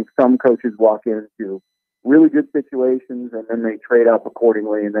do think some coaches walk into really good situations and then they trade up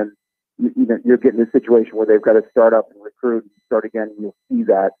accordingly. And then you're getting a situation where they've got to start up and recruit and start again. And you'll see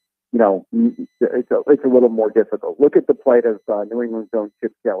that, it's a little more difficult. Look at the plight of New England's own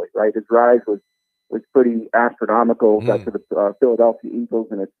Chip Kelly, right? His rise was pretty astronomical. Got to the Philadelphia Eagles,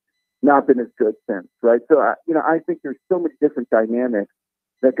 and it's not been as good since, right? So, I think there's so many different dynamics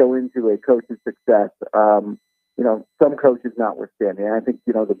that go into a coach's success. Some coaches notwithstanding. I think,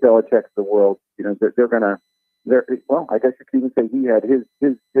 the Belichicks of the world, well, I guess you could even say he had his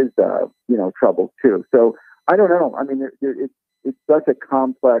troubles too. So I don't know. I mean, it's such a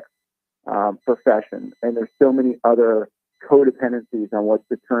complex profession, and there's so many other codependencies on what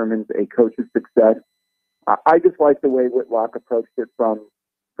determines a coach's success. I just like the way Whitlock approached it from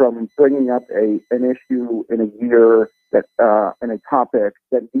bringing up an issue in a year that and a topic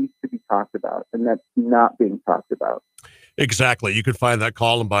that needs to be talked about and that's not being talked about. Exactly. You can find that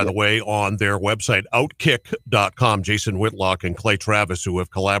column, by the way, on their website, outkick.com. Jason Whitlock and Clay Travis, who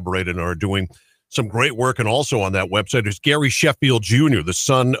have collaborated and are doing some great work. And also on that website is Gary Sheffield Jr., the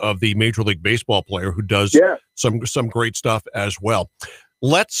son of the Major League Baseball player, who does some great stuff as well.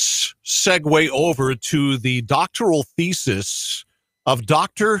 Let's segue over to the doctoral thesis of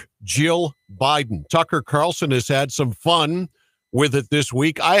Dr. Jill Biden. Tucker Carlson has had some fun with it this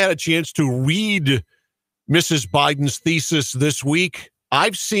week. I had a chance to read Mrs. Biden's thesis this week.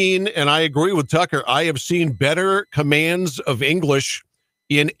 I've seen, and I agree with Tucker, I have seen better commands of English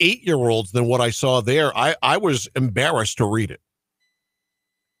in 8-year-olds than what I saw there. I was embarrassed to read it.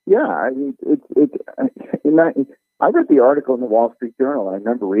 Yeah, I mean, I read the article in the Wall Street Journal. I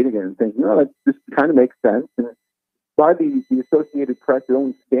remember reading it and thinking, that just kind of makes sense. And by the Associated Press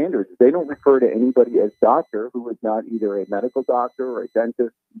own standards, they don't refer to anybody as doctor who is not either a medical doctor or a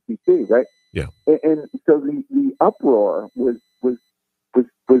dentist, ECT, right? Yeah. And so the uproar was a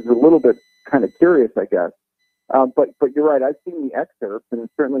little bit kind of curious, I guess. But you're right. I've seen the excerpts, and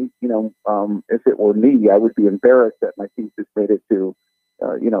certainly, if it were me, I would be embarrassed that my thesis made it to,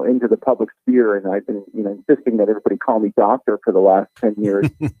 into the public sphere, and I've been, insisting that everybody call me doctor for the last 10 years.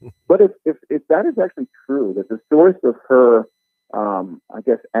 But if that is actually true, that the source of her, I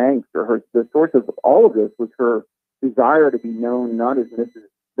guess, angst or the source of all of this was her desire to be known not as Mrs.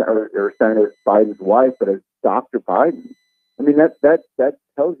 or Senator Biden's wife, but as Dr. Biden. I mean, that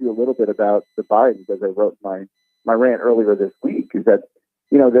tells you a little bit about the Bidens, as I wrote in my rant earlier this week, is that,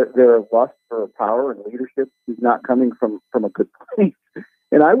 their lust for power and leadership is not coming from a good place.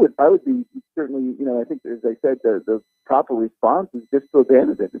 And I would be certainly, I think, as I said, the proper response is just to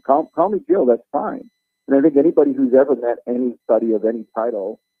abandon it. Call me Jill, that's fine. And I think anybody who's ever met anybody of any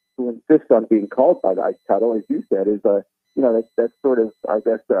title who insists on being called by that title, as you said, is that's sort of, I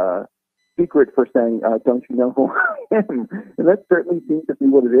guess, secret for saying, don't you know who I am? And that certainly seems to be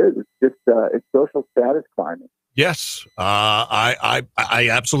what it is. It's just it's social status climbing. Yes, I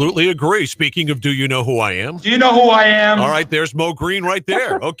absolutely agree. Speaking of, do you know who I am? Do you know who I am? All right, there's Mo Green right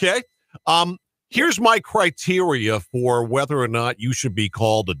there. Okay. Here's my criteria for whether or not you should be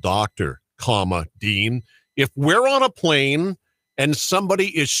called a doctor, Dean. If we're on a plane and somebody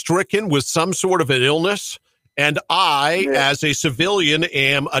is stricken with some sort of an illness, and I, as a civilian,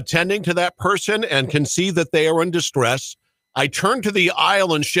 am attending to that person and can see that they are in distress, I turn to the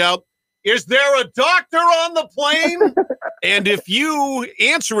aisle and shout, "Is there a doctor on the plane?" And if you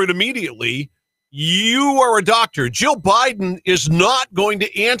answer it immediately, you are a doctor. Jill Biden is not going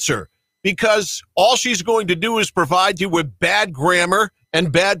to answer because all she's going to do is provide you with bad grammar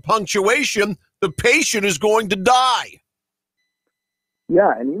and bad punctuation. The patient is going to die.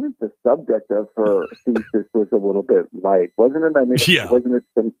 Yeah, and even the subject of her thesis was a little bit light, wasn't it? I mean, wasn't it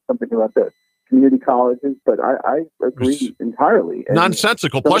something about the community colleges? But I agree entirely. And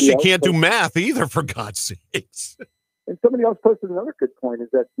nonsensical. Plus, you can't do math either, for God's sakes. And somebody else posted another good point is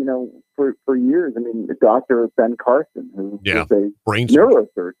that, for years, Dr. Ben Carson, who is a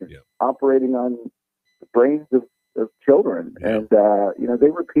neurosurgeon operating on the brains of children. Yeah. And, they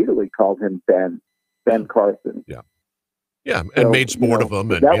repeatedly called him Ben Carson. Yeah. Yeah. And made sport of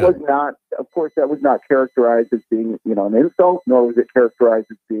him. And that was not characterized as being, an insult, nor was it characterized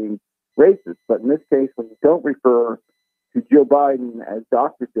as being racist. But in this case, when you don't refer to Joe Biden as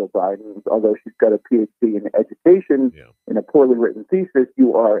Dr. Joe Biden, although she's got a PhD in education in a poorly written thesis,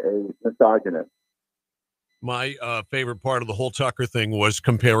 you are a misogynist. My favorite part of the whole Tucker thing was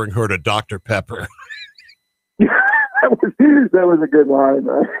comparing her to Dr. Pepper. that was a good line.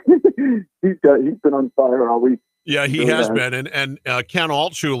 He's been on fire all week. Yeah, he has been. And Ken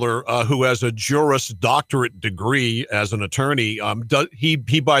Altshuler, who has a Juris Doctorate degree as an attorney,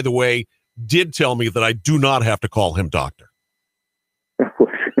 he, by the way, did tell me that I do not have to call him doctor.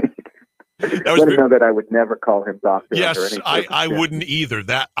 Let him know that I would never call him doctor. Yes, I wouldn't either.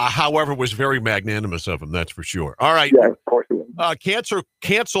 That, however, was very magnanimous of him, that's for sure. All right. Yeah, of course he would.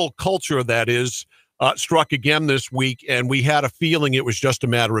 Cancel culture, that is, struck again this week, and we had a feeling it was just a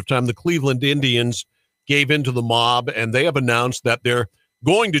matter of time. The Cleveland Indians gave into the mob, and they have announced that they're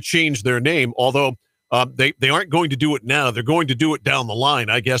going to change their name, although they aren't going to do it now. They're going to do it down the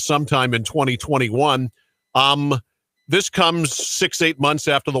line, I guess, sometime in 2021. This comes 6-8 months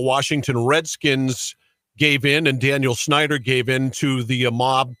after the Washington Redskins gave in and Daniel Snyder gave in to the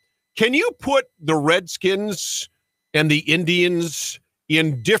mob. Can you put the Redskins and the Indians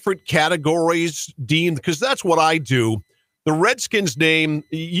in different categories, Dean? Because that's what I do. The Redskins name,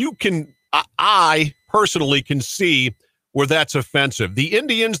 I personally can see where that's offensive. The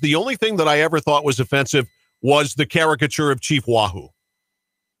Indians, the only thing that I ever thought was offensive was the caricature of Chief Wahoo.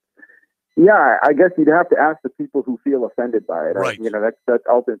 Yeah, I guess you'd have to ask the people who feel offended by it. Right. That's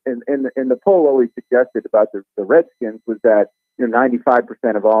ultimate. And the poll always suggested about the Redskins was that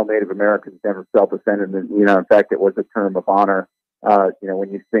 95% of all Native Americans never felt offended. And in fact, it was a term of honor.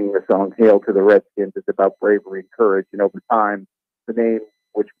 When you sing the song "Hail to the Redskins," it's about bravery and courage. And over time, the name,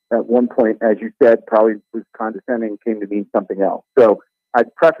 which at one point, as you said, probably was condescending, came to mean something else. So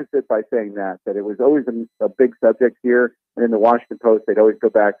I'd preface it by saying that it was always a big subject here. And in the Washington Post, they'd always go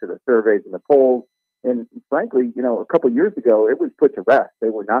back to the surveys and the polls. And frankly, a couple of years ago, it was put to rest. They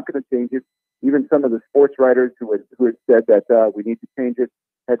were not going to change it. Even some of the sports writers who had said that we need to change it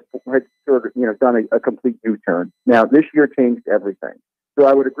had sort of, done a complete U-turn. Now, this year changed everything. So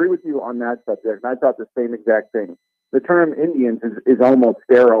I would agree with you on that subject. And I thought the same exact thing. The term Indians is almost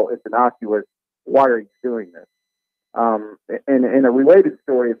sterile. It's innocuous. Why are you doing this? And in a related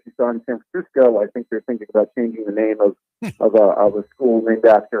story, if you saw in San Francisco, I think they're thinking about changing the name of a school named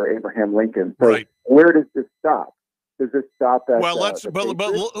after Abraham Lincoln. So where does this stop? Does this stop at? Well,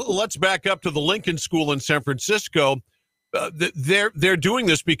 let's back up to the Lincoln School in San Francisco. They're doing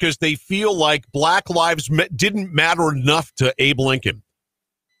this because they feel like Black lives didn't matter enough to Abe Lincoln.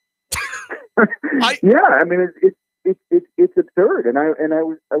 It's absurd, and I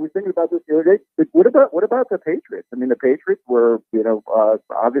was thinking about this the other day. What about the Patriots? I mean, the Patriots were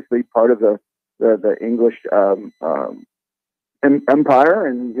obviously part of the English empire,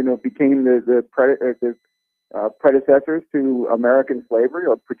 and became the predecessors to American slavery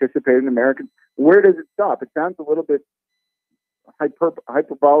or participated in American. Where does it stop? It sounds a little bit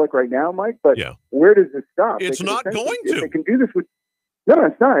hyperbolic right now, Mike, but where does it stop? It's not going to. They can do this with. No,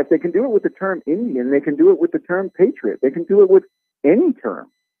 it's not. If they can do it with the term Indian, they can do it with the term Patriot. They can do it with any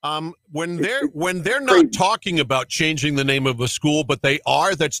term. When they're not talking about changing the name of a school, but they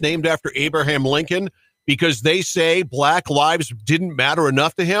are, that's named after Abraham Lincoln, because they say Black lives didn't matter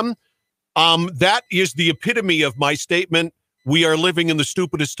enough to him. That is the epitome of my statement. We are living in the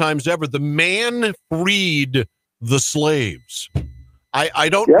stupidest times ever. The man freed the slaves. I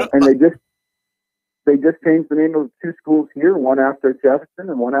don't. Yeah, and they just changed the name of two schools here, one after Jefferson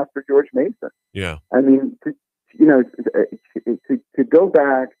and one after George Mason. Yeah. I mean, to go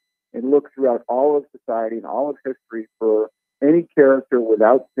back and look throughout all of society and all of history for any character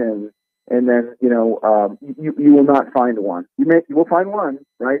without sin, and then, you will not find one. You will find one,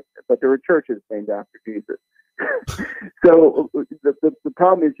 right? But there are churches named after Jesus. So the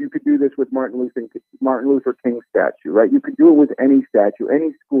problem is you could do this with Martin Luther King statue, right? You could do it with any statue,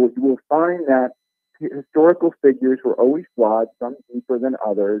 any school. You will find that historical figures were always flawed, some deeper than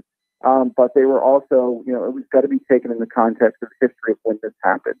others, but they were also, it was got to be taken in the context of history of when this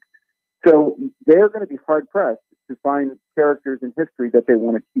happened. So they're going to be hard-pressed to find characters in history that they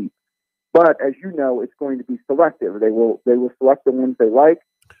want to keep. But as you know, it's going to be selective. They will select the ones they like,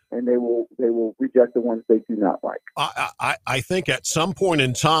 and they will reject the ones they do not like. I think at some point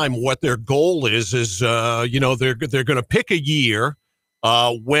in time, what their goal is they're going to pick a year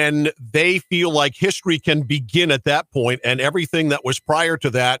when they feel like history can begin at that point, and everything that was prior to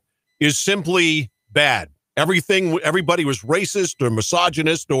that is simply bad. Everybody was racist or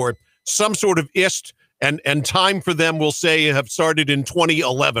misogynist or some sort of ist, and time for them will say have started in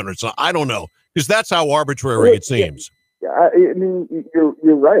 2011 or so. I don't know, because that's how arbitrary it seems. Yeah, I mean,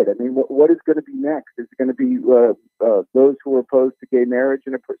 you're right. I mean, what is going to be next? Is it going to be those who are opposed to gay marriage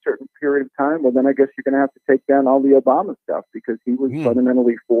in a certain period of time? Well, then I guess you're going to have to take down all the Obama stuff, because he was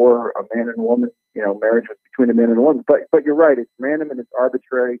fundamentally for a man and a woman. Marriage was between a man and a woman. But you're right. It's random and it's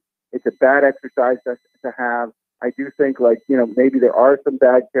arbitrary. It's a bad exercise to have. I do think, maybe there are some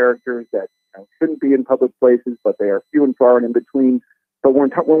bad characters that shouldn't be in public places, but they are few and far and in between. But when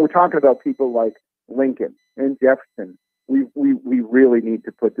we're talking about people like Lincoln and Jefferson, we really need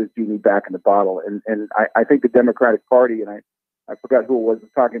to put this genie back in the bottle. And I think the Democratic Party, and I forgot who it was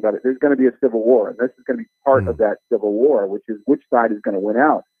talking about it, there's going to be a civil war. And this is going to be part of that civil war, which is which side is going to win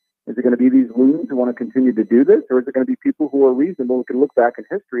out. Is it going to be these loons who want to continue to do this? Or is it going to be people who are reasonable, who can look back in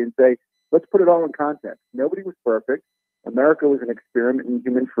history and say, let's put it all in context. Nobody was perfect. America was an experiment in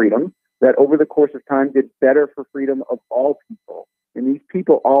human freedom that over the course of time did better for freedom of all people. And these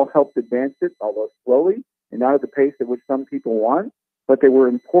people all helped advance it, although slowly and not at the pace at which some people want, but they were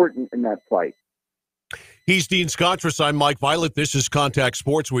important in that plight. He's Dean Scottress. I'm Mike Violet. This is Contact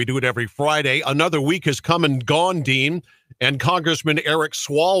Sports. We do it every Friday. Another week has come and gone, Dean, and Congressman Eric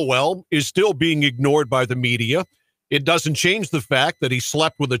Swalwell is still being ignored by the media. It doesn't change the fact that he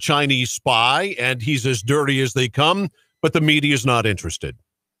slept with a Chinese spy and he's as dirty as they come, but the media is not interested.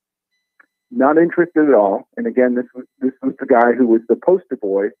 Not interested at all. And again, this was the guy who was the poster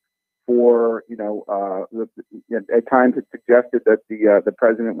boy for, at times it suggested that the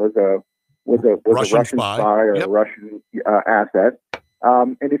president was a Russian spy or a Russian asset.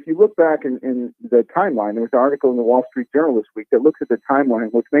 And if you look back in the timeline, there was an article in the Wall Street Journal this week that looks at the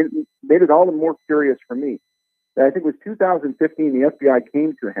timeline, which made it all the more curious for me. I think it was 2015. The FBI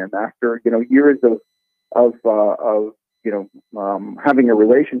came to him after years of having a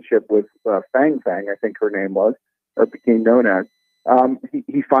relationship with Fang, I think her name was, or became known as.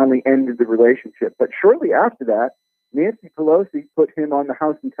 He finally ended the relationship. But shortly after that, Nancy Pelosi put him on the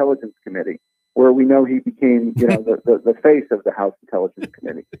House Intelligence Committee, where we know he became, the face of the House Intelligence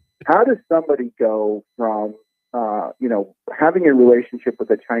Committee. How does somebody go from, having a relationship with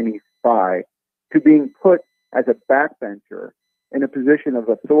a Chinese spy to being put as a backbencher in a position of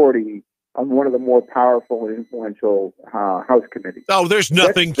authority on one of the more powerful and influential House committees? Oh, there's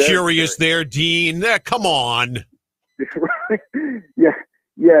nothing curious there, Dean. Come on.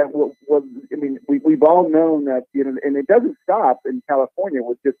 Yeah. Well, I mean, we've all known that, and it doesn't stop in California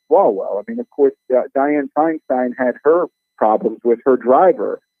with just Swalwell. I mean, of course, Dianne Feinstein had her problems with her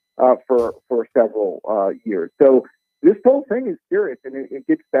driver for several years. So this whole thing is serious, and it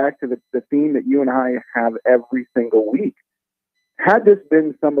gets back to the theme that you and I have every single week. Had this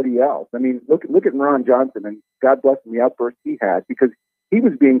been somebody else, I mean, look at Ron Johnson, and God bless him, the outburst he had, because he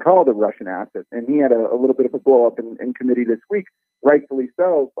was being called a Russian asset, and he had a little bit of a blow up in committee this week, rightfully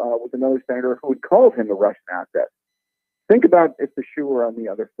so, with another senator who had called him a Russian asset. Think about if the shoe were on the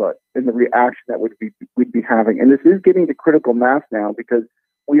other foot and the reaction that we'd be having. And this is getting to critical mass now, because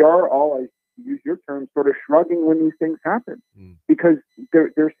we are all, as you use your term, sort of shrugging when these things happen, because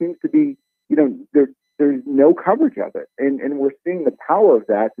there seems to be, there's no coverage of it. And we're seeing the power of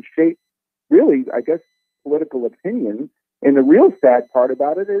that to shape, really, I guess, political opinion. And the real sad part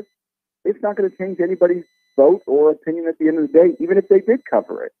about it is it's not going to change anybody's vote or opinion at the end of the day, even if they did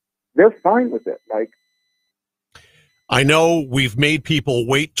cover it. They're fine with it. I know we've made people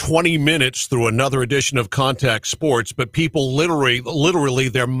wait 20 minutes through another edition of Contact Sports, but people literally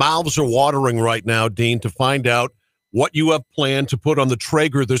their mouths are watering right now, Dean, to find out what you have planned to put on the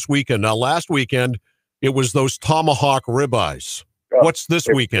Traeger this weekend. Now, last weekend, it was those tomahawk ribeyes. What's this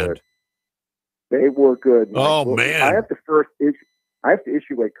weekend? Good. They were good. Oh, man. I have to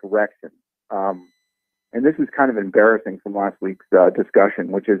issue a correction. And this is kind of embarrassing from last week's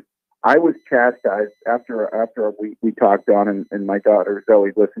discussion, which is I was chastised after we talked on, and my daughter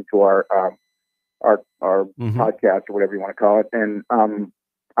Zoe listened to our podcast or whatever you want to call it, and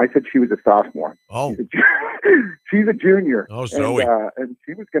I said she was a sophomore. Oh, she's a junior. Oh, Zoe, and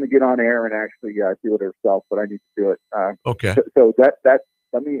she was going to get on air and actually do it herself, but I need to do it. Okay. So that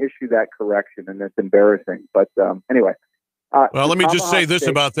let me issue that correction, and it's embarrassing, but anyway. Well, let me just say this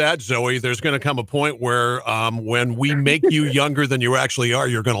about that, Zoe. There's going to come a point where when we make you younger than you actually are,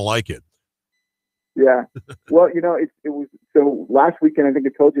 you're going to like it. Yeah. Well, it was so last weekend. I think I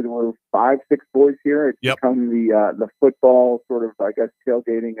told you there were 5, 6 boys here. It's become the football sort of, I guess,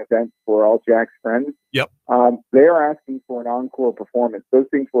 tailgating event for all Jack's friends. Yep. They are asking for an encore performance. Those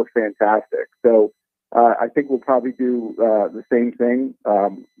things were fantastic. So I think we'll probably do the same thing.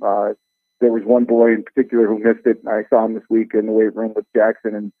 There was one boy in particular who missed it. I saw him this week in the weight room with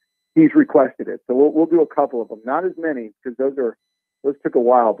Jackson, and he's requested it. So we'll do a couple of them. Not as many, because those took a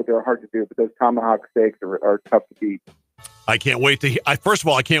while, but they're hard to do. But those tomahawk steaks are tough to beat. I can't wait to. First of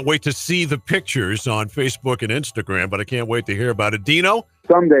all, I can't wait to see the pictures on Facebook and Instagram, but I can't wait to hear about it. Dino,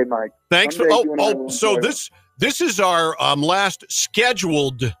 someday, Mike. Thanks someday so this is our last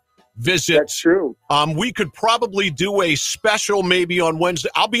scheduled visit. That's true. We could probably do a special maybe on Wednesday.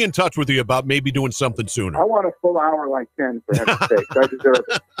 I'll be in touch with you about maybe doing something sooner. I want a full hour like Ken, for heaven's sake. I deserve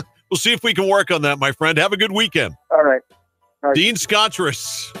it. We'll see if we can work on that, my friend. Have a good weekend. All right. Dean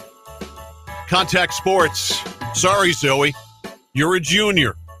Scontris, Contact Sports. Sorry, Zoe. You're a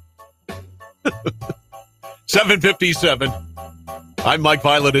junior. 7:57. I'm Mike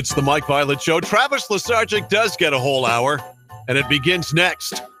Violet. It's the Mike Violet Show. Travis Lesargic does get a whole hour, and it begins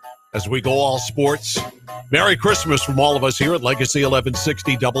next as we go all sports. Merry Christmas from all of us here at Legacy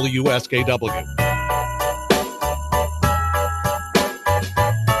 1160 WSKW.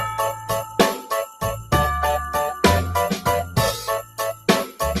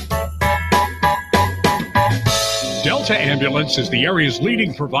 Delta Ambulance is the area's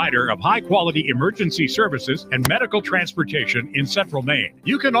leading provider of high-quality emergency services and medical transportation in central Maine.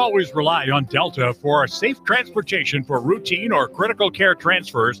 You can always rely on Delta for safe transportation for routine or critical care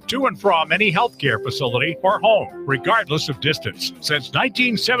transfers to and from any healthcare facility or home, regardless of distance. Since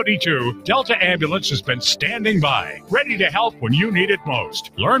 1972, Delta Ambulance has been standing by, ready to help when you need it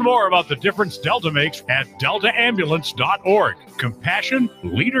most. Learn more about the difference Delta makes at deltaambulance.org. Compassion,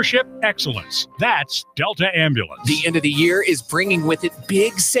 leadership, excellence. That's Delta Ambulance. The end of the year is bringing with it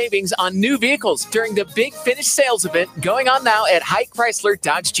big savings on new vehicles during the Big Finish sales event going on now at Haight Chrysler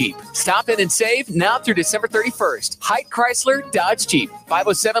Dodge Jeep. Stop in and save now through December 31st. Haight Chrysler Dodge Jeep,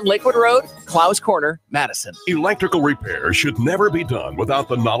 507 Lakewood Road, Clowes Corner, Madison. Electrical repair should never be done without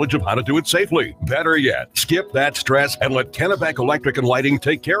the knowledge of how to do it safely. Better yet, skip that stress and let Kennebec Electric and Lighting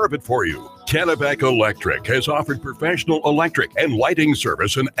take care of it for you. Kennebec Electric has offered professional electric and lighting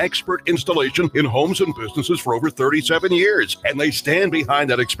service and expert installation in homes and businesses for over 37 years, and they stand behind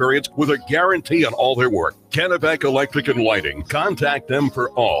that experience with a guarantee on all their work. Kennebec Electric and Lighting. Contact them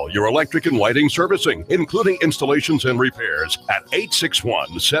for all your electric and lighting servicing, including installations and repairs at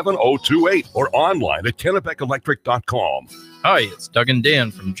 861-7028 or online at kennebecelectric.com. Hi, it's Doug and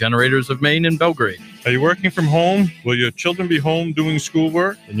Dan from Generators of Maine in Belgrade. Are you working from home? Will your children be home doing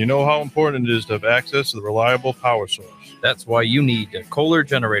schoolwork? And you know how important it is to have access to the reliable power source. That's why you need a Kohler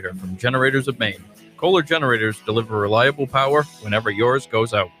generator from Generators of Maine. Kohler generators deliver reliable power whenever yours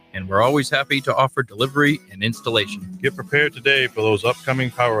goes out, and we're always happy to offer delivery and installation. Get prepared today for those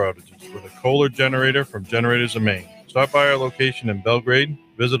upcoming power outages with a Kohler generator from Generators of Maine. Stop by our location in Belgrade,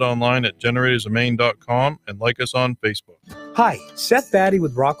 visit online at generatorsofmaine.com, and like us on Facebook. Hi, Seth Batty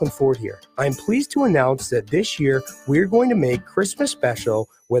with Rockland Ford here. I'm pleased to announce that this year we're going to make Christmas special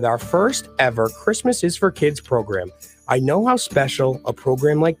with our first ever Christmas is for Kids program. I know how special a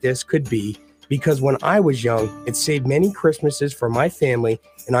program like this could be because when I was young, it saved many Christmases for my family,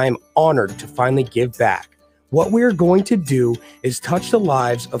 and I am honored to finally give back. What we're going to do is touch the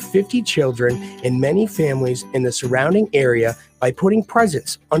lives of 50 children and many families in the surrounding area by putting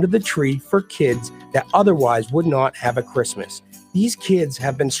presents under the tree for kids that otherwise would not have a Christmas. These kids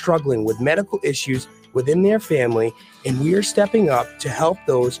have been struggling with medical issues within their family, and we are stepping up to help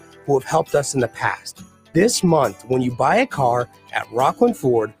those who have helped us in the past. This month, when you buy a car at Rockland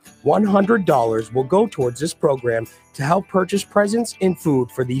Ford, $100 will go towards this program to help purchase presents and food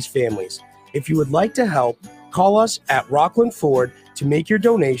for these families. If you would like to help, call us at Rockland Ford to make your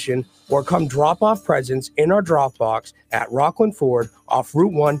donation or come drop off presents in our drop box at Rockland Ford off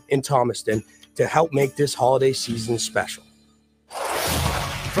Route 1 in Thomaston to help make this holiday season special.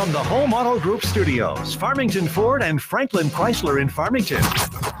 From the Home Auto Group Studios, Farmington Ford and Franklin Chrysler in Farmington.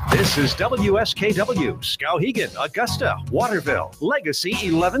 This is WSKW, Skowhegan, Augusta, Waterville, Legacy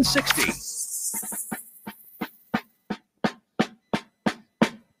 1160.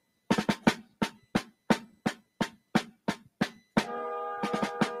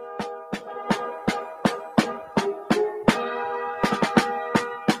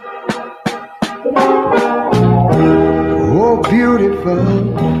 Oh,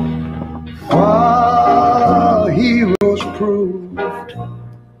 beautiful, our heroes proved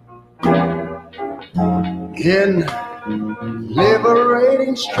in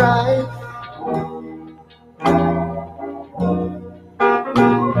liberating strife.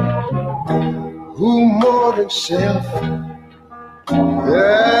 who more than self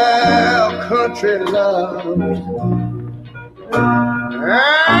their country loved,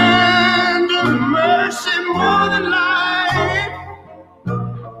 and mercy more than life.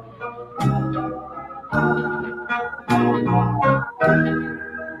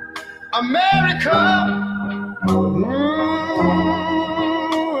 America,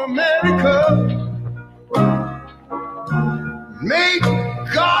 America, make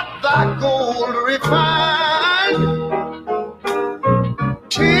God thy gold refined,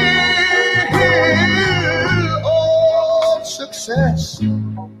 till all success be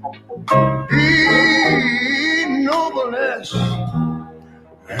nobleness,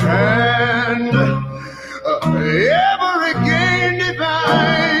 and ever again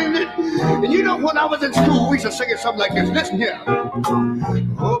divine. And you know, when I was in school, we used to sing it something like this. Listen here.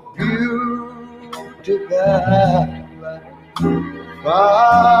 Oh, beautiful,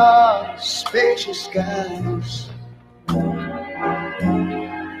 far spacious skies,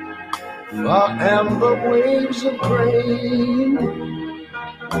 far amber waves of grain,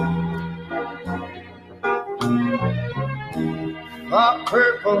 far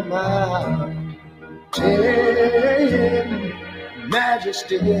purple mountain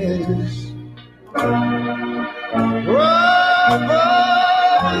majesties, over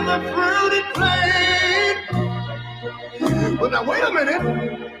the fruited plain. Well, now wait a minute.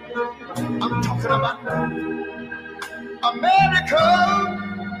 I'm talking about America,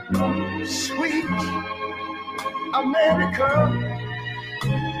 sweet America.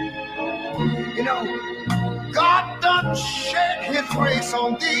 You know, God done shed his grace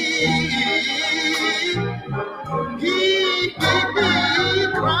on thee. He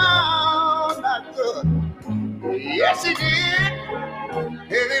crowned thy good. Yes, he did.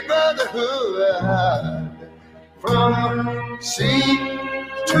 Heavy brotherhood from sea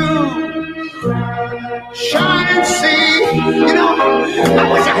to shining sea. You know, I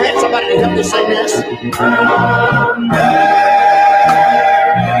wish I had somebody to help me sing this.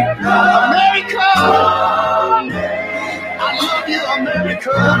 America, I love you,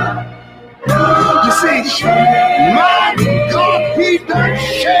 America. You see, my God, he done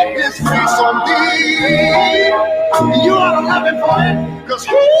shed his face on thee. You ought to love him for it, because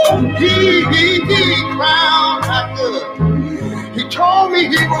he crowned that good. He told me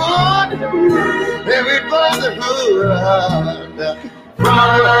he would. Every brotherhood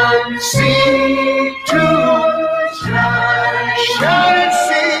from sea to shining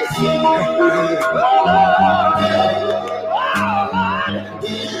sea.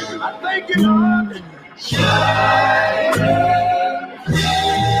 I thank you, Lord.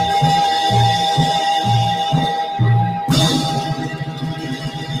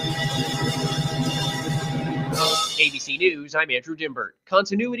 ABC News, I'm Andrew Dimbert.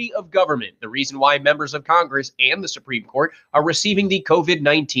 Continuity of government, the reason why members of Congress and the Supreme Court are receiving the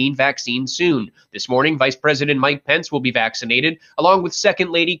COVID-19 vaccine soon. This morning, Vice President Mike Pence will be vaccinated, along with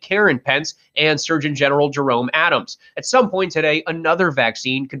Second Lady Karen Pence and Surgeon General Jerome Adams. At some point today, another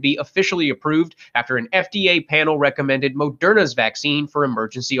vaccine could be officially approved after an FDA panel recommended Moderna's vaccine for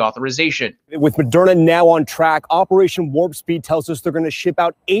emergency authorization. With Moderna now on track, Operation Warp Speed tells us they're going to ship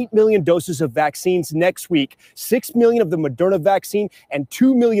out 8 million doses of vaccines next week. 6 million of the Moderna vaccine and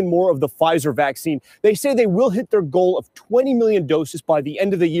 2 million more of the Pfizer vaccine. They say they will hit their goal of 20 million doses by the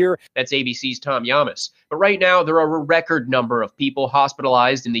end of the year. That's ABC's Tom Yamas. But right now, there are a record number of people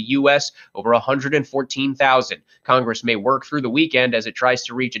hospitalized in the U.S., over 114,000. Congress may work through the weekend as it tries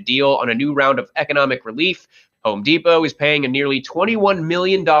to reach a deal on a new round of economic relief. Home Depot is paying a nearly $21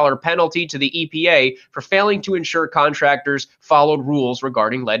 million penalty to the EPA for failing to ensure contractors followed rules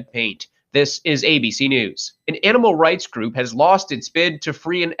regarding lead paint. This is ABC News. An animal rights group has lost its bid to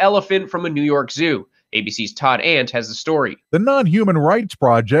free an elephant from a New York zoo. ABC's Todd Ant has the story. The Non-Human Rights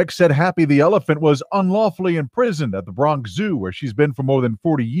Project said Happy the elephant was unlawfully imprisoned at the Bronx Zoo, where she's been for more than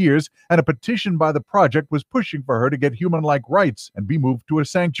 40 years, and a petition by the project was pushing for her to get human-like rights and be moved to a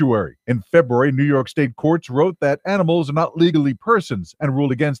sanctuary. In February, New York state courts wrote that animals are not legally persons and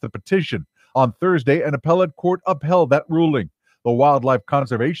ruled against the petition. On Thursday, an appellate court upheld that ruling. The Wildlife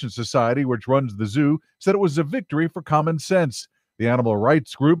Conservation Society, which runs the zoo, said it was a victory for common sense. The animal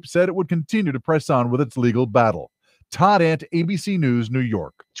rights group said it would continue to press on with its legal battle. Todd Ant, ABC News, New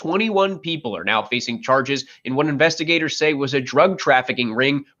York. 21 people are now facing charges in what investigators say was a drug trafficking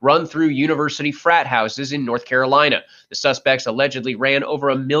ring run through university frat houses in North Carolina. The suspects allegedly ran over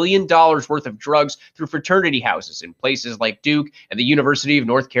 $1 million worth of drugs through fraternity houses in places like Duke and the University of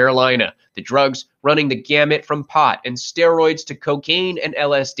North Carolina. The drugs running the gamut from pot and steroids to cocaine and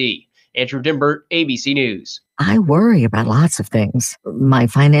LSD. Andrew Dimbert, ABC News. I worry about lots of things. My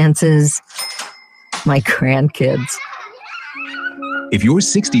finances, my grandkids. If you're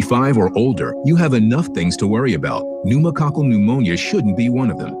 65 or older, you have enough things to worry about. Pneumococcal pneumonia shouldn't be one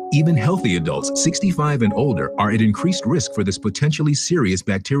of them. Even healthy adults 65 and older are at increased risk for this potentially serious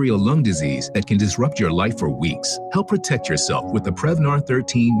bacterial lung disease that can disrupt your life for weeks. Help protect yourself with the Prevnar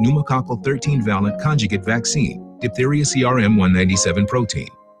 13 pneumococcal 13-valent conjugate vaccine, diphtheria CRM 197 protein.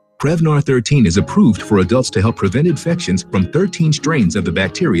 Prevnar 13 is approved for adults to help prevent infections from 13 strains of the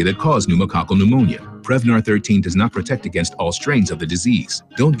bacteria that cause pneumococcal pneumonia. Prevnar 13 does not protect against all strains of the disease.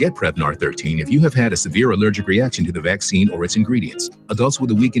 Don't get Prevnar 13 if you have had a severe allergic reaction to the vaccine or its ingredients. Adults with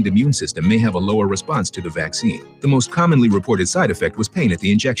a weakened immune system may have a lower response to the vaccine. The most commonly reported side effect was pain at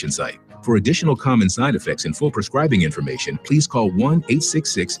the injection site. For additional common side effects and full prescribing information, please call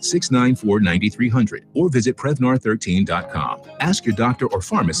 1-866-694-9300 or visit Prevnar13.com. Ask your doctor or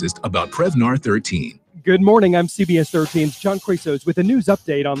pharmacist about Prevnar 13. Good morning. I'm CBS 13's John Chrysos with a news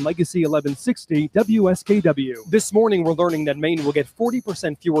update on Legacy 1160 WSKW. This morning, we're learning that Maine will get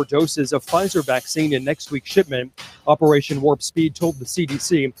 40% fewer doses of Pfizer vaccine in next week's shipment. Operation Warp Speed told the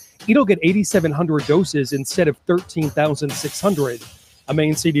CDC it'll get 8,700 doses instead of 13,600. A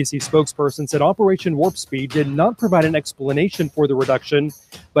Maine CDC spokesperson said Operation Warp Speed did not provide an explanation for the reduction,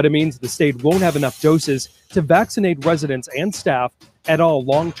 but it means the state won't have enough doses to vaccinate residents and staff at all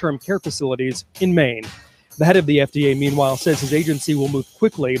long-term care facilities in Maine. The head of the FDA, meanwhile, says his agency will move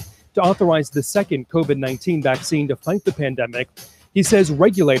quickly to authorize the second COVID-19 vaccine to fight the pandemic. He says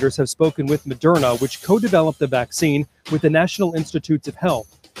regulators have spoken with Moderna, which co-developed the vaccine with the National Institutes of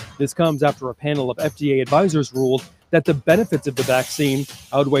Health. This comes after a panel of FDA advisors ruled that the benefits of the vaccine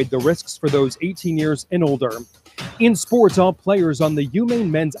outweighed the risks for those 18 years and older. In sports, all players on the UMaine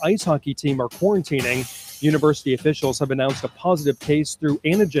men's ice hockey team are quarantining. University officials have announced a positive case through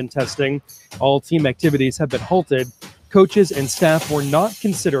antigen testing. All team activities have been halted. Coaches and staff were not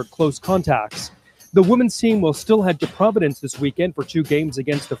considered close contacts. The women's team will still head to Providence this weekend for 2 games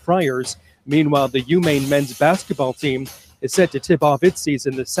against the Friars. Meanwhile, the UMaine men's basketball team is set to tip off its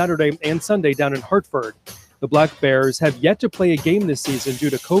season this Saturday and Sunday down in Hartford. The Black Bears have yet to play a game this season due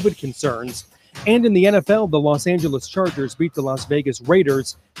to COVID concerns. And in the NFL, the Los Angeles Chargers beat the Las Vegas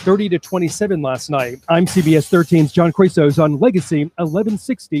Raiders 30-27 last night. I'm CBS 13's John Chrysos on Legacy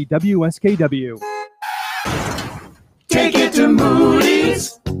 1160 WSKW. Take it to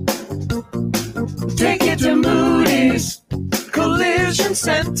Moody's. Take it to Moody's Collision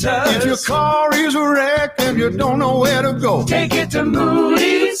Center. If your car is wrecked and you don't know where to go, take it to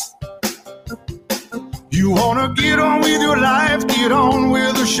Moody's. You want to get on with your life, get on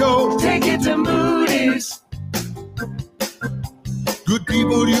with the show, take it to Moody's. Good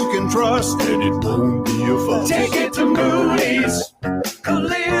people you can trust and it won't be a fuss. Take it to Moody's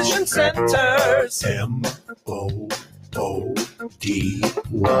Collision Centers. M-O-O-D-Y.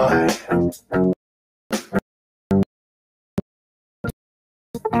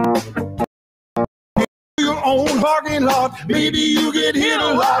 Your own parking lot, maybe you get hit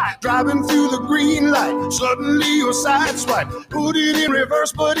a lot, driving through the green light, suddenly your side swipe, put it in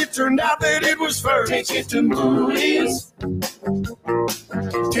reverse, but it turned out that it was first. Take it to Moody's.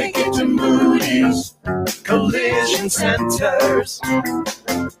 Take it to Moody's Collision Centers.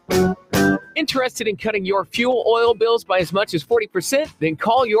 Interested in cutting your fuel oil bills by as much as 40%? Then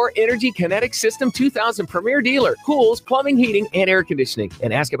call your Energy Kinetic System 2000 Premier dealer, Cools, Plumbing, Heating, and Air Conditioning,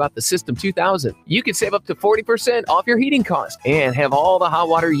 and ask about the System 2000. You can save up to 40% off your heating cost and have all the hot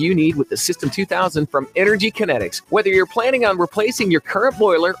water you need with the System 2000 from Energy Kinetics. Whether you're planning on replacing your current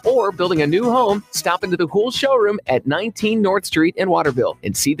boiler or building a new home, stop into the Cools showroom at 19 North Street in Waterville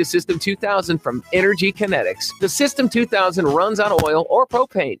and see the System 2000 from Energy Kinetics. The System 2000 runs on oil or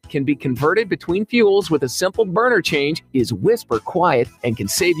propane, can be converted between fuels with a simple burner change, is whisper quiet, and can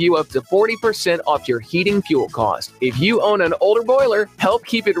save you up to 40% off your heating fuel cost. If you own an older boiler, help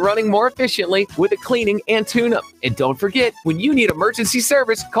keep it running more efficiently with a cleaning and tune-up. And don't forget, when you need emergency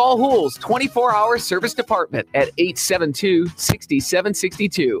service, call Hool's 24-hour service department at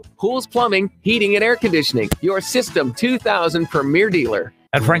 872-6762. Hool's Plumbing, Heating, and Air Conditioning, your System 2000 Premier dealer.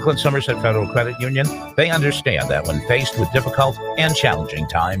 At Franklin Somerset Federal Credit Union, they understand that when faced with difficult and challenging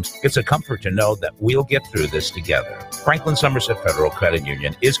times, it's a comfort to know that we'll get through this together. Franklin Somerset Federal Credit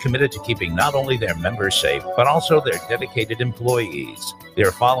Union is committed to keeping not only their members safe, but also their dedicated employees.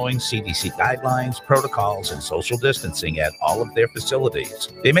 They're following CDC guidelines, protocols, and social distancing at all of their facilities.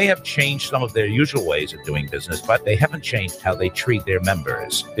 They may have changed some of their usual ways of doing business, but they haven't changed how they treat their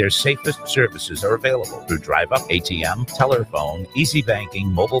members. Their safest services are available through drive-up, ATM, telephone, easy banking,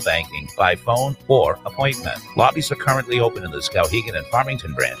 parking, mobile banking, by phone, or appointment. Lobbies are currently open in the Skowhegan and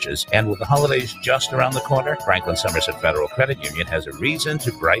Farmington branches, and with the holidays just around the corner, Franklin Somerset Federal Credit Union has a reason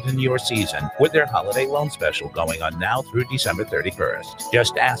to brighten your season with their holiday loan special going on now through December 31st.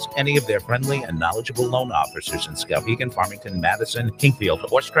 Just ask any of their friendly and knowledgeable loan officers in Skowhegan, Farmington, Madison,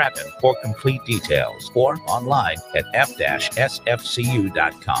 Kingfield, or Stratton for complete details, or online at f-sfcu.com.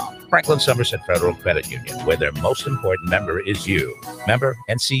 Franklin Somerset Federal Credit Union, where their most important member is you. Member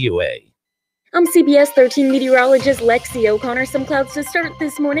NCUA. I'm CBS 13 meteorologist Lexi O'Connor. Some clouds to start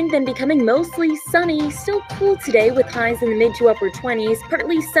this morning, then becoming mostly sunny. Still cool today with highs in the mid to upper 20s.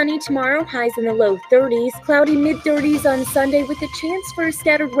 Partly sunny tomorrow, highs in the low 30s. Cloudy mid 30s on Sunday with a chance for a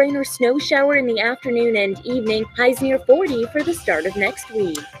scattered rain or snow shower in the afternoon and evening. Highs near 40 for the start of next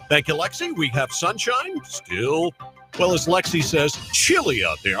week. Thank you, Lexi. We have sunshine still. Well, as Lexi says, chilly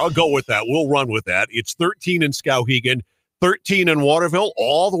out there. I'll go with that. We'll run with that. It's 13 in Skowhegan, 13 in Waterville,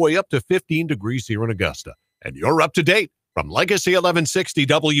 all the way up to 15 degrees here in Augusta. And you're up to date from Legacy 1160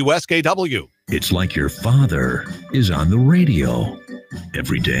 WSKW. It's like your father is on the radio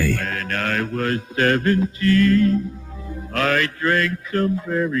every day. When I was 17, I drank some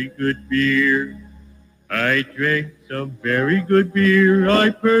very good beer. I drank some very good beer I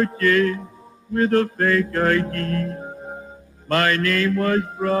purchased with a fake ID. My name was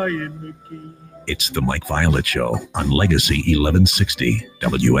Brian McKee. It's the Mike Violet Show on Legacy 1160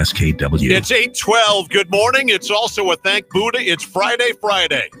 WSKW. It's 8:12. Good morning. It's also a Thank Buddha. It's Friday.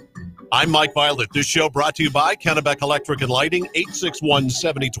 I'm Mike Violet. This show brought to you by Kennebec Electric and Lighting,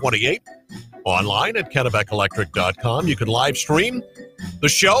 861-7028. Online at KennebecElectric.com. You can live stream the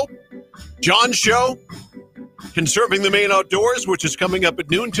show, John's show, Conserving the Maine Outdoors, which is coming up at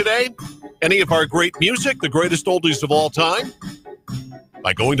noon today. Any of our great music, the greatest oldies of all time,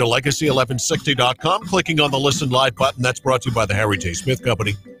 by going to Legacy1160.com, clicking on the Listen Live button. That's brought to you by the Harry J. Smith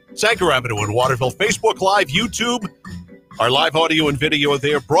Company. Sanger Avenue in Waterville. Facebook Live, YouTube. Our live audio and video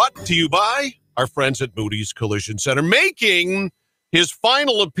there brought to you by our friends at Moody's Collision Center, making his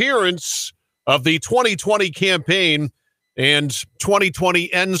final appearance of the 2020 campaign. And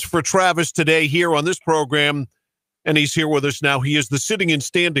 2020 ends for Travis today here on this program. And he's here with us now. He is the sitting and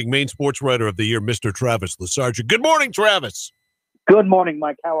standing Maine Sports Writer of the Year, Mr. Travis Lesarge. Good morning, Travis. Good morning,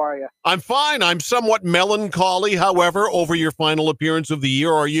 Mike. How are you? I'm fine. I'm somewhat melancholy, however, over your final appearance of the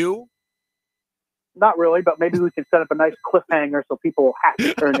year. Are you? Not really, but maybe we can set up a nice cliffhanger so people have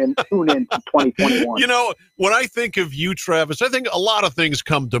to tune in to 2021. You know, when I think of you, Travis, I think a lot of things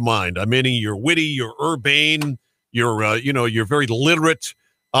come to mind. I mean, you're witty, you're urbane, you're very literate.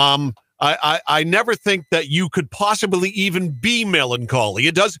 I never think that you could possibly even be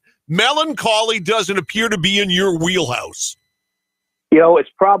melancholy. Melancholy doesn't appear to be in your wheelhouse. You know, it's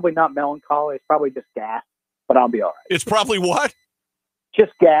probably not melancholy. It's probably just gas, but I'll be all right. It's probably what?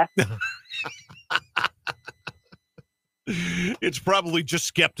 Just gas. It's probably just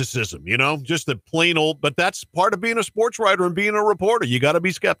skepticism, just the plain old, but that's part of being a sports writer and being a reporter. You got to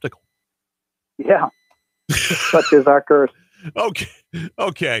be skeptical. Yeah. Such is our curse.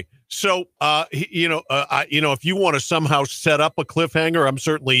 Okay. So, if you want to somehow set up a cliffhanger,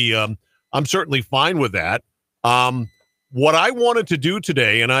 I'm certainly fine with that. What I wanted to do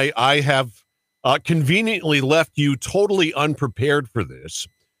today, and I have conveniently left you totally unprepared for this,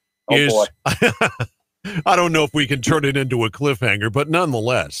 boy. I don't know if we can turn it into a cliffhanger, but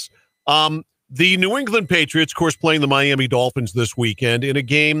nonetheless, the New England Patriots, of course, playing the Miami Dolphins this weekend in a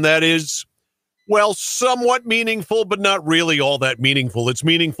game that is, well, somewhat meaningful, but not really all that meaningful. It's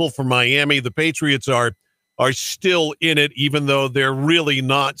meaningful for Miami. The Patriots are still in it, even though they're really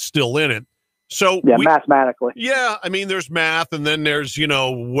not still in it. So mathematically. Yeah, I mean, there's math, and then there's,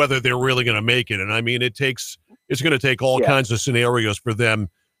 whether they're really going to make it. And I mean, it's going to take all kinds of scenarios for them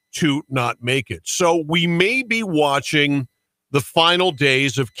to not make it. So we may be watching the final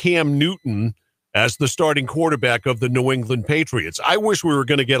days of Cam Newton as the starting quarterback of the New England Patriots. I wish we were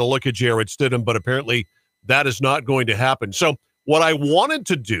going to get a look at Jarrett Stidham, but apparently that is not going to happen. So what I wanted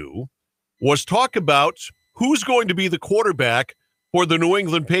to do was talk about who's going to be the quarterback for the New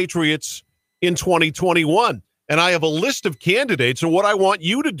England Patriots in 2021. And I have a list of candidates, and what I want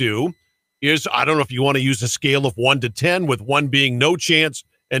you to do is, I don't know if you want to use a scale of 1 to 10, with 1 being no chance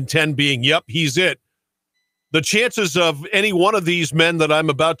and 10 being, yep, he's it. The chances of any one of these men that I'm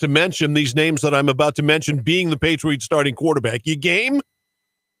about to mention, these names that I'm about to mention, being the Patriots starting quarterback, you game?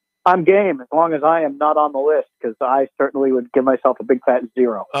 I'm game, as long as I am not on the list, because I certainly would give myself a big fat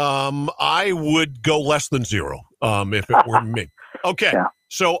 0. I would go less than 0 if it were me. Okay. Yeah.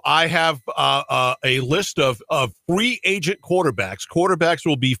 So I have a list of free agent quarterbacks. Quarterbacks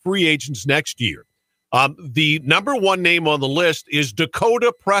will be free agents next year. The number one name on the list is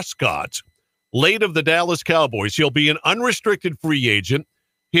Dakota Prescott, late of the Dallas Cowboys. He'll be an unrestricted free agent.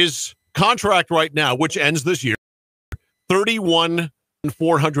 His contract right now, which ends this year,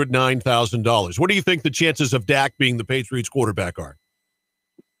 $31,409,000. What do you think the chances of Dak being the Patriots quarterback are?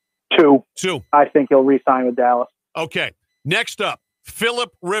 Two. I think he'll re-sign with Dallas. Okay. Next up,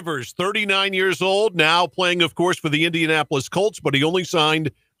 Phillip Rivers, 39 years old, now playing, of course, for the Indianapolis Colts, but he only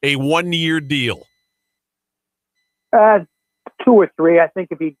signed a one-year deal. 2 or 3. I think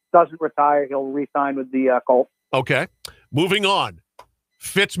if he doesn't retire, he'll re-sign with the Colts. Okay. Moving on.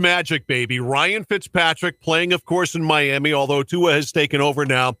 Fitzmagic, baby. Ryan Fitzpatrick playing, of course, in Miami, although Tua has taken over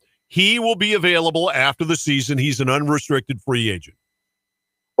now. He will be available after the season. He's an unrestricted free agent.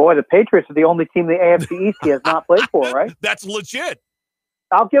 Boy, the Patriots are the only team in the AFC East he has not played for, right? That's legit.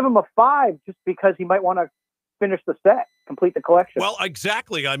 I'll give him a 5 just because he might want to finish the set, complete the collection. Well,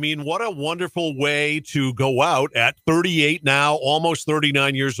 exactly. I mean, what a wonderful way to go out at 38 now, almost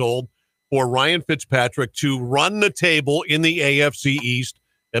 39 years old, for Ryan Fitzpatrick to run the table in the AFC East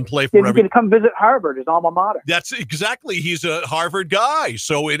and play for He's going to come visit Harvard, his alma mater. That's exactly. He's a Harvard guy.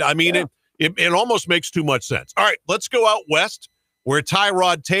 So, it almost makes too much sense. All right, let's go out west, where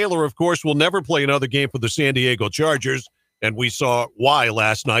Tyrod Taylor, of course, will never play another game for the San Diego Chargers. And we saw why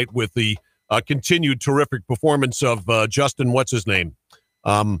last night with the continued terrific performance of Justin, what's his name?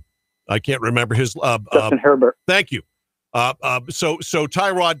 I can't remember his Justin Herbert. Thank you. So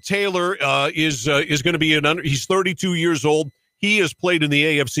Tyrod Taylor is going to be he's 32 years old. He has played in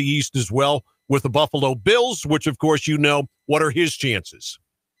the AFC East as well with the Buffalo Bills, which of course what are his chances?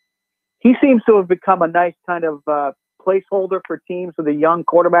 He seems to have become a nice kind of placeholder for teams with a young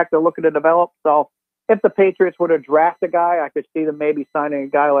quarterback they're looking to develop. So if the Patriots were to draft a guy, I could see them maybe signing a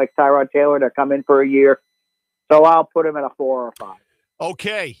guy like Tyrod Taylor to come in for a year. So I'll put him at a 4 or 5.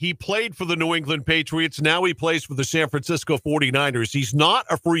 Okay, he played for the New England Patriots. Now he plays for the San Francisco 49ers. He's not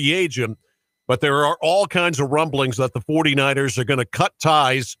a free agent, but there are all kinds of rumblings that the 49ers are going to cut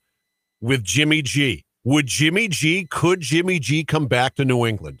ties with Jimmy G. Could Jimmy G come back to New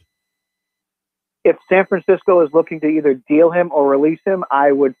England? If San Francisco is looking to either deal him or release him,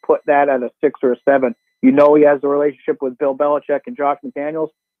 I would put that at a 6 or a 7. You know he has a relationship with Bill Belichick and Josh McDaniels,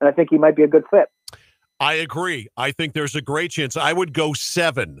 and I think he might be a good fit. I agree. I think there's a great chance. I would go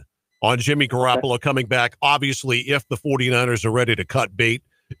 7 on Jimmy Garoppolo coming back, obviously, if the 49ers are ready to cut bait,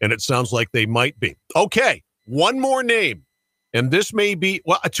 and it sounds like they might be. Okay, one more name, and this may be,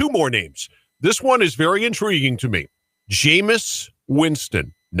 2 more names. This one is very intriguing to me. Jameis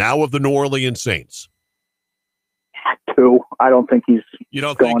Winston, now of the New Orleans Saints. 2. I don't think he's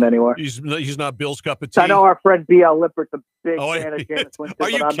going anywhere. He's not Bill's cup of tea. I know our friend B.L. Lippert's a big fan of Jameis Winston, Are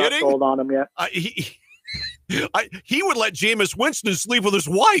you but I'm kidding? not sold on him yet. He would let Jameis Winston sleep with his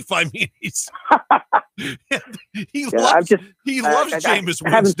wife. I mean, he loves Jameis Winston.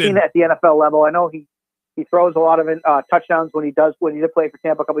 I haven't seen it at the NFL level. I know he throws a lot of touchdowns when he did play for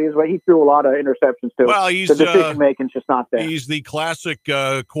Tampa a couple of years ago. He threw a lot of interceptions too. Well, the decision making is just not there. He's the classic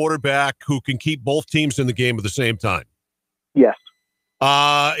quarterback who can keep both teams in the game at the same time. Yes.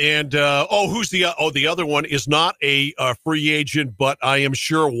 Who's the other one is not a free agent, but I am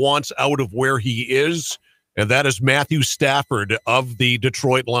sure wants out of where he is, and that is Matthew Stafford of the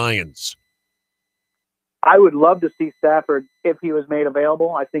Detroit Lions. I would love to see Stafford if he was made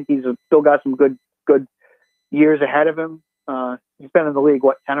available. I think he's still got some good years ahead of him. He's been in the league,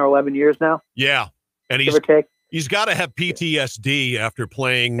 10 or 11 years now? Yeah. And he's got to have PTSD after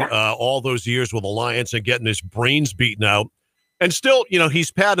playing all those years with the Lions and getting his brains beaten out. And still,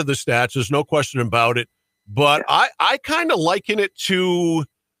 he's padded the stats. There's no question about it. But I kind of liken it to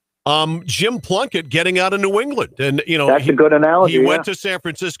Jim Plunkett getting out of New England. And, that's a good analogy. He went to San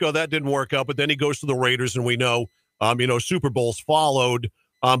Francisco. That didn't work out. But then he goes to the Raiders, and we know, Super Bowls followed.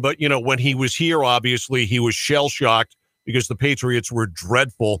 But, when he was here, obviously, he was shell-shocked because the Patriots were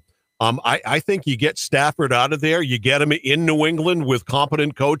dreadful. I think you get Stafford out of there. You get him in New England with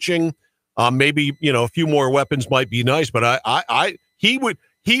competent coaching. Maybe, a few more weapons might be nice, but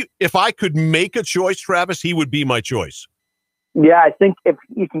if I could make a choice, Travis, he would be my choice. Yeah, I think if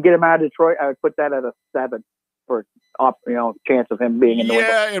you can get him out of Detroit, I would put that at a 7 for, chance of him being in New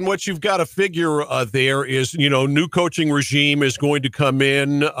England. Yeah, and what you've got to figure there is, new coaching regime is going to come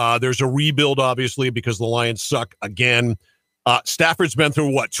in. There's a rebuild, obviously, because the Lions suck again. Stafford's been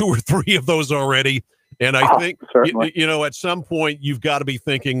through, 2 or 3 of those already. And I think, at some point you've got to be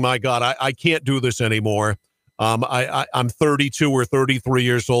thinking, my God, I can't do this anymore. I'm 32 or 33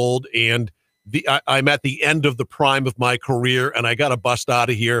 years old, and I'm at the end of the prime of my career, and I got to bust out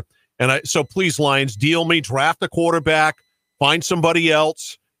of here. So please, Lions, deal me, draft a quarterback, find somebody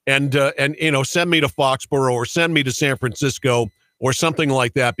else, and send me to Foxborough or send me to San Francisco or something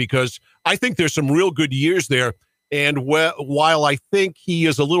like that, because I think there's some real good years there. And while I think he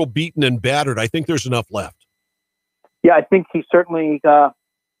is a little beaten and battered, I think there's enough left. Yeah, I think he certainly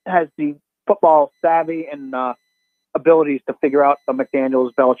has the football savvy and abilities to figure out the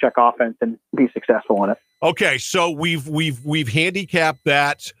McDaniels Belichick offense and be successful in it. Okay, so we've handicapped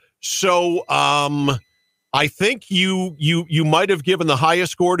that. So I think you might have given the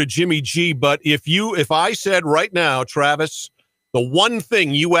highest score to Jimmy G, but if I said right now, Travis, the one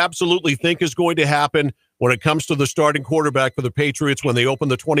thing you absolutely think is going to happen when it comes to the starting quarterback for the Patriots when they open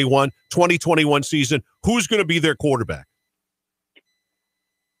the 2021 season, who's going to be their quarterback?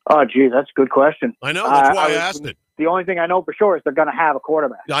 Oh, gee, that's a good question. I know. That's why I asked it. The only thing I know for sure is they're going to have a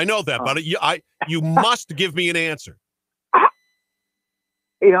quarterback. I know that, but you must give me an answer.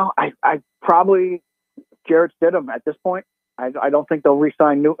 I probably Jarrett Stidham at this point. I don't think they'll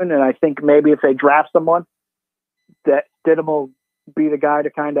re-sign Newton, and I think maybe if they draft someone, that Stidham will be the guy to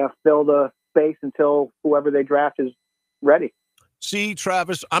kind of fill the space until whoever they draft is ready. See,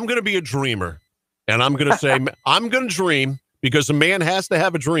 Travis, I'm going to be a dreamer, and I'm going to say I'm going to dream because a man has to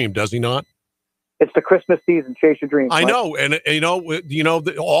have a dream, does he not? It's the Christmas season. Chase your dreams. I know, and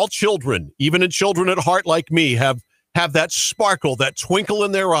all children, even children at heart like me, have that sparkle, that twinkle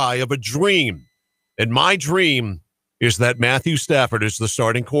in their eye of a dream. And my dream is that Matthew Stafford is the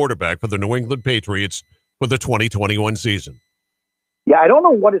starting quarterback for the New England Patriots for the 2021 season. Yeah, I don't know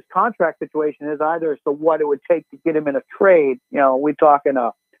what his contract situation is either, so what it would take to get him in a trade. We're talking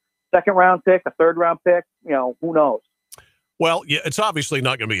a second-round pick, a third-round pick, who knows? Well, yeah, it's obviously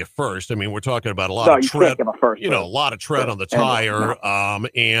not going to be a first. I mean, we're talking about a lot of tread, a lot of tread on the tire.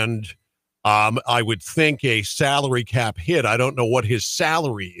 I would think a salary cap hit. I don't know what his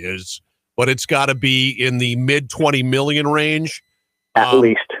salary is, but it's got to be in the mid $20 million range. At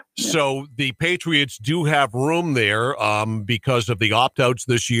least. So the Patriots do have room there because of the opt-outs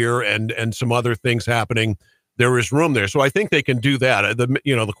this year and some other things happening. There is room there. So I think they can do that.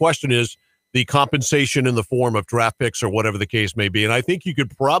 The question is the compensation in the form of draft picks or whatever the case may be. And I think you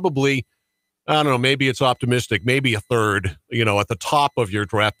could probably, I don't know, maybe it's optimistic, maybe a third, at the top of your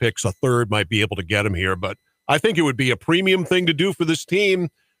draft picks, a third might be able to get him here. But I think it would be a premium thing to do for this team,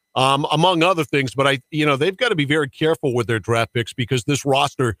 among other things. But they've got to be very careful with their draft picks because this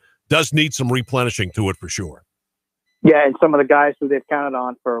roster does need some replenishing to it for sure. Yeah, and some of the guys who they've counted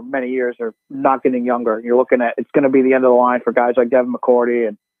on for many years are not getting younger. You're looking at, it's going to be the end of the line for guys like Devin McCourty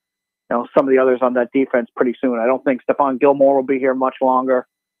and some of the others on that defense pretty soon. I don't think Stephon Gilmore will be here much longer.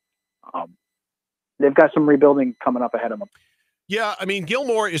 They've got some rebuilding coming up ahead of them. Yeah, I mean,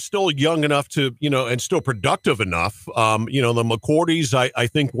 Gilmore is still young enough to, and still productive enough. The McCourtys, I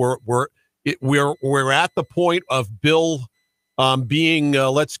think we're at the point of Bill being,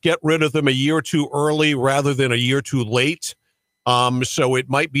 let's get rid of them a year too early rather than a year too late. So it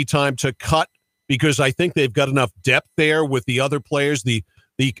might be time to cut because I think they've got enough depth there with the other players.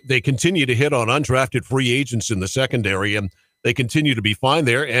 They continue to hit on undrafted free agents in the secondary, and they continue to be fine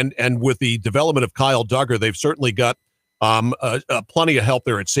there. And with the development of Kyle Duggar, they've certainly got plenty of help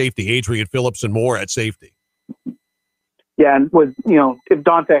there at safety. Adrian Phillips and more at safety. Yeah, and with if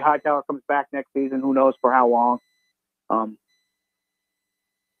Dante Hightower comes back next season, who knows for how long.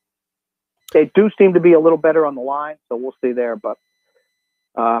 They do seem to be a little better on the line, so we'll see there. But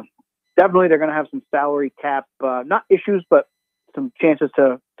definitely they're going to have some salary cap, not issues, but some chances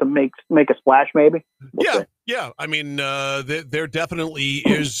to make a splash maybe. Yeah. I mean, there definitely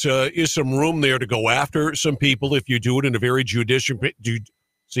is some room there to go after some people if you do it in a very judicious.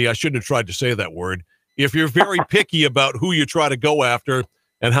 See, I shouldn't have tried to say that word. If you're very picky about who you try to go after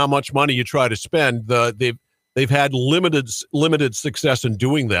and how much money you try to spend, they've had limited success in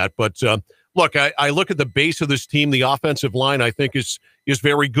doing that. But look, I look at the base of this team. The offensive line, I think, is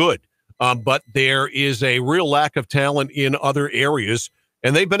very good. But there is a real lack of talent in other areas,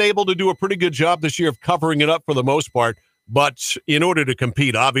 and they've been able to do a pretty good job this year of covering it up for the most part. But in order to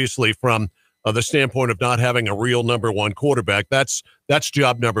compete, obviously, from the standpoint of not having a real number one quarterback, that's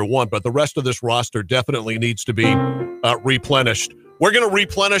job number one. But the rest of this roster definitely needs to be replenished. We're going to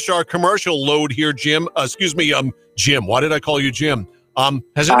replenish our commercial load here, Jim. Jim. Why did I call you Jim?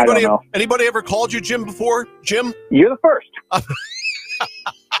 Has anybody ever called you Jim before? Jim? You're the first.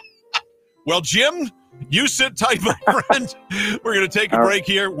 Well, Jim, you sit tight, my friend. We're going to take a break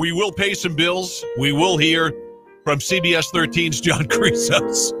here. We will pay some bills. We will hear from CBS 13's John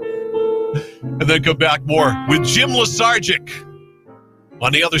Chrysos. And then come back more with Jim Lesargic.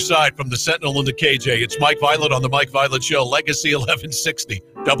 On the other side from the Sentinel and the KJ, it's Mike Violet on the Mike Violet Show, Legacy 1160,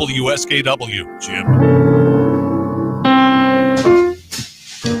 WSKW. Jim.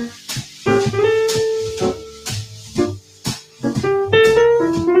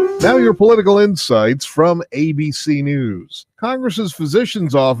 Now your political insights from ABC News. Congress's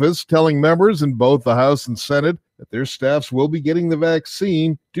physician's office telling members in both the House and Senate that their staffs will be getting the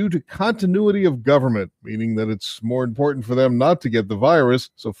vaccine due to continuity of government, meaning that it's more important for them not to get the virus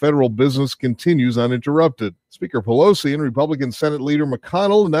so federal business continues uninterrupted. Speaker Pelosi and Republican Senate Leader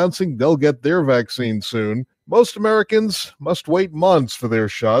McConnell announcing they'll get their vaccine soon. Most Americans must wait months for their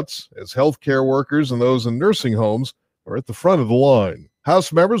shots, as healthcare workers and those in nursing homes are at the front of the line.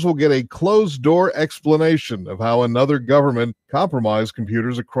 House members will get a closed-door explanation of how another government compromised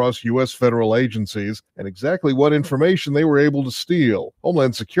computers across U.S. federal agencies and exactly what information they were able to steal.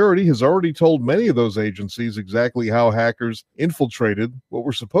 Homeland Security has already told many of those agencies exactly how hackers infiltrated what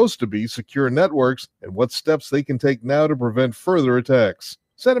were supposed to be secure networks and what steps they can take now to prevent further attacks.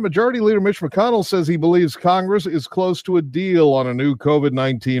 Senate Majority Leader Mitch McConnell says he believes Congress is close to a deal on a new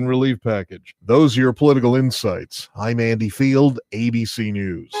COVID-19 relief package. Those are your political insights. I'm Andy Field, ABC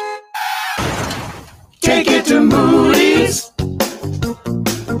News. Take it to Moody's.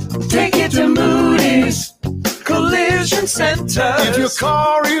 Take it to Moody's Collision Center. If your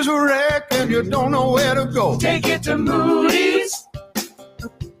car is a wreck and you don't know where to go, take it to Moody's.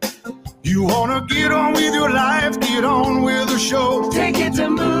 You want to get on with your life, get on with the show. Take it to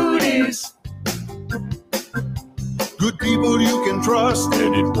Moody's. Good people you can trust,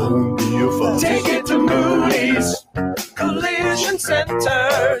 and it won't be a fuss. Take it to Moody's Collision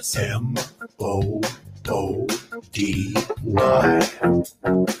Centers. M-O-O-D-Y.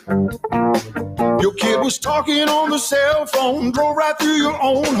 Your kid was talking on the cell phone, drove right through your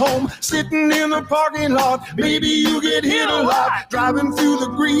own home, sitting in the parking lot. Maybe you get hit a lot, driving through the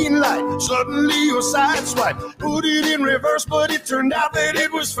green light. Suddenly your side swipe, put it in reverse, but it turned out that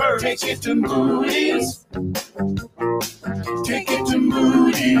it was first. Take it to Moody's. Take it to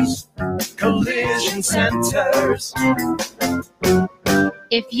Moody's Collision Centers.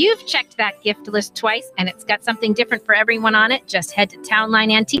 If you've checked that gift list twice and it's got something different for everyone on it, just head to Town Line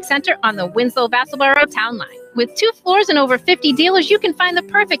Antique Center on the Winslow-Vassalboro Town Line. With 2 floors and over 50 dealers, you can find the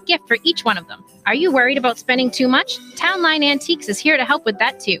perfect gift for each one of them. Are you worried about spending too much? Town Line Antiques is here to help with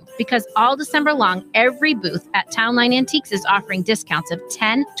that too, because all December long, every booth at Town Line Antiques is offering discounts of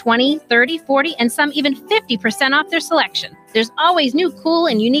 10, 20, 30, 40, and some even 50% off their selection. There's always new cool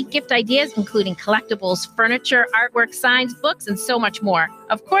and unique gift ideas, including collectibles, furniture, artwork, signs, books, and so much more.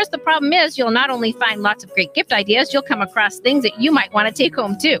 Of course, the problem is you'll not only find lots of great gift ideas, you'll come across things that you might want to take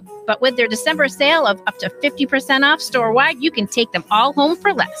home too. But with their December sale of up to 50% off store-wide, you can take them all home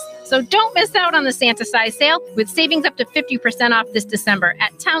for less. So don't miss out on the Santa size sale with savings up to 50% off this December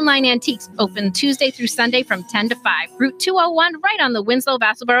at Town Line Antiques, open Tuesday through Sunday from 10 to 5. Route 201 right on the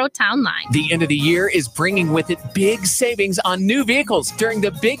Winslow-Vassalboro Town Line. The end of the year is bringing with it big savings on new vehicles during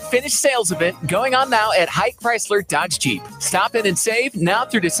the Big Finish sales event going on now at Haight Chrysler Dodge Jeep. Stop in and save now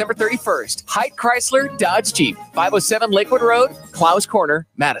through December 31st. Haight Chrysler Dodge Jeep, 507 Lakewood Road, Clowes Corner,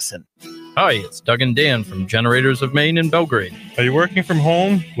 Madison. Hi, it's Doug and Dan from Generators of Maine in Belgrade. Are you working from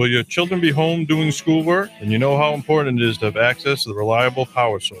home? Will your children be home doing schoolwork? And you know how important it is to have access to the reliable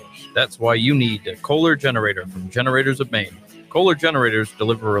power source. That's why you need a Kohler generator from Generators of Maine. Kohler generators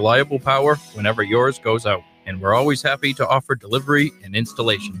deliver reliable power whenever yours goes out. And we're always happy to offer delivery and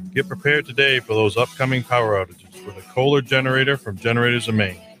installation. Get prepared today for those upcoming power outages with a Kohler generator from Generators of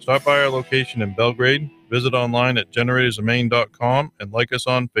Maine. Stop by our location in Belgrade, visit online at generatorsofmaine.com, and like us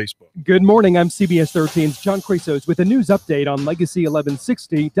on Facebook. Good morning. I'm CBS 13's John Chrysos with a news update on Legacy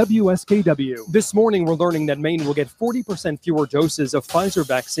 1160 WSKW. This morning, we're learning that Maine will get 40% fewer doses of Pfizer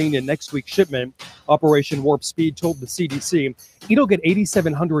vaccine in next week's shipment. Operation Warp Speed told the CDC it'll get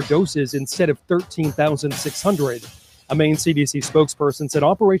 8,700 doses instead of 13,600. A Maine CDC spokesperson said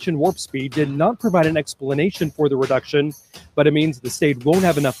Operation Warp Speed did not provide an explanation for the reduction, but it means the state won't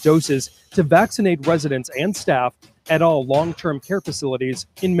have enough doses to vaccinate residents and staff at all long-term care facilities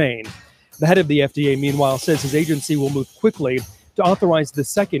in Maine. The head of the FDA, meanwhile, says his agency will move quickly to authorize the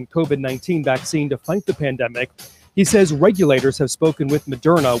second COVID-19 vaccine to fight the pandemic. He says regulators have spoken with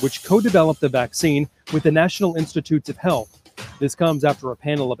Moderna, which co-developed the vaccine with the National Institutes of Health. This comes after a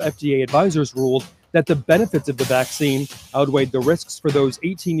panel of FDA advisors ruled that the benefits of the vaccine outweighed the risks for those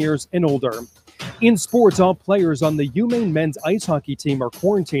 18 years and older. In sports, all players on the UMaine men's ice hockey team are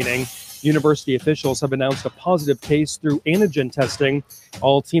quarantining. University officials have announced a positive case through antigen testing.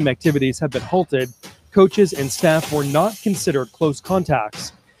 All team activities have been halted. Coaches and staff were not considered close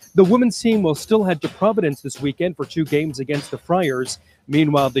contacts. The women's team will still head to Providence this weekend for 2 games against the Friars.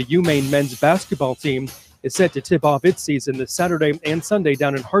 Meanwhile, the UMaine men's basketball team is set to tip off its season this Saturday and Sunday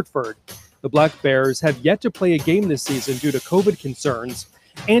down in Hartford. The Black Bears have yet to play a game this season due to COVID concerns.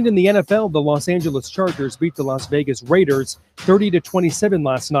 And in the NFL, the Los Angeles Chargers beat the Las Vegas Raiders 30-27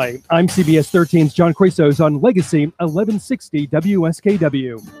 last night. I'm CBS 13's John Chrysos on Legacy 1160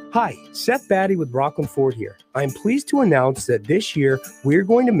 WSKW. Hi, Seth Batty with Rockland Ford here. I'm pleased to announce that this year we're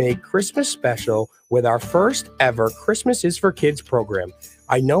going to make Christmas special with our first ever Christmas is for Kids program.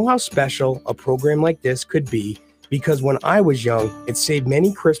 I know how special a program like this could be because when I was young, it saved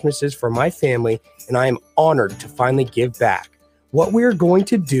many Christmases for my family, and I am honored to finally give back. What we are going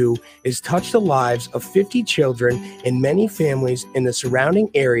to do is touch the lives of 50 children and many families in the surrounding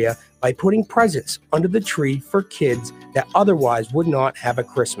area by putting presents under the tree for kids that otherwise would not have a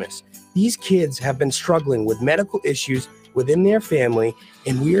Christmas. These kids have been struggling with medical issues within their family,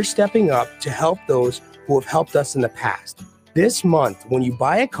 and we are stepping up to help those who have helped us in the past. This month, when you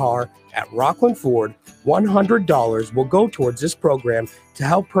buy a car at Rockland Ford, $100 will go towards this program to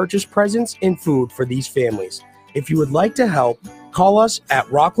help purchase presents and food for these families. If you would like to help, call us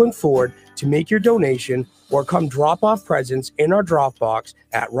at Rockland Ford to make your donation or come drop off presents in our drop box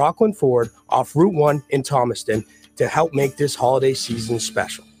at Rockland Ford off Route 1 in Thomaston to help make this holiday season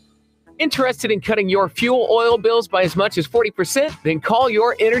special. Interested in cutting your fuel oil bills by as much as 40%? Then call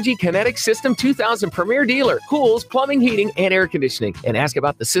your Energy Kinetic System 2000 Premier dealer, Pools, Plumbing, Heating, and Air Conditioning, and ask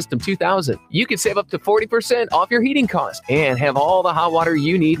about the System 2000. You can save up to 40% off your heating cost and have all the hot water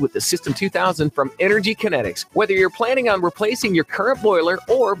you need with the System 2000 from Energy Kinetics. Whether you're planning on replacing your current boiler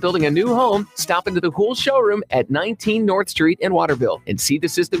or building a new home, stop into the Pools showroom at 19 North Street in Waterville and see the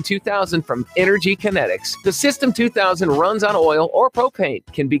System 2000 from Energy Kinetics. The System 2000 runs on oil or propane,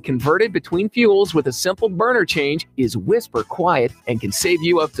 can be converted between fuels with a simple burner change, is whisper quiet, and can save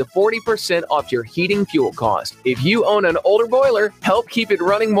you up to 40% off your heating fuel cost. If you own an older boiler, help keep it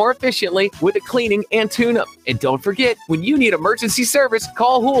running more efficiently with a cleaning and tune-up. And don't forget, when you need emergency service,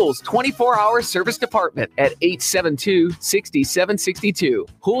 call Hool's 24-hour service department at 872-6762.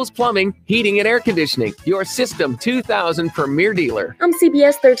 Hool's Plumbing, Heating, and Air Conditioning, your System 2000 Premier dealer. I'm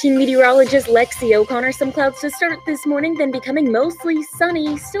CBS 13 meteorologist Lexi O'Connor. Some clouds to start this morning, then becoming mostly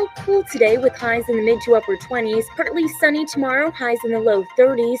sunny. Still cool today with highs in the mid to upper 20s. Partly sunny tomorrow, highs in the low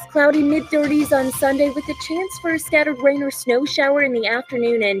 30s. Cloudy mid 30s on Sunday with a chance for a scattered rain or snow shower in the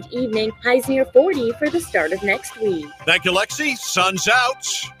afternoon and evening. Highs near 40 for the start of next week. Thank you, Lexi. Sun's out.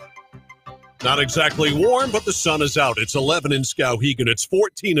 Not exactly warm, but the sun is out. It's 11 in Skowhegan. It's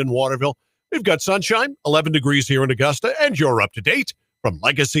 14 in Waterville. We've got sunshine, 11 degrees here in Augusta, and you're up to date from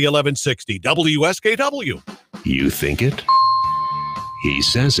Legacy 1160 WSKW. You think it? He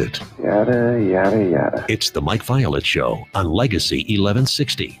says it. Yada, yada, yada. It's the Mike Violet Show on Legacy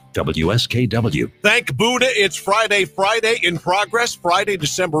 1160 WSKW. Thank Buddha. It's Friday in progress. Friday,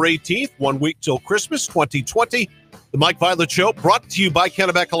 December 18th, 1 week till Christmas 2020. The Mike Violet Show brought to you by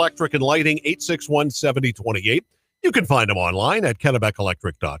Kennebec Electric and Lighting, 861-7028. You can find them online at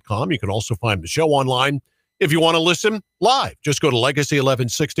kennebecelectric.com. You can also find the show online if you want to listen live. Just go to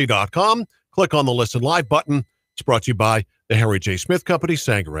legacy1160.com, click on the Listen Live button. It's brought to you by the Harry J. Smith Company,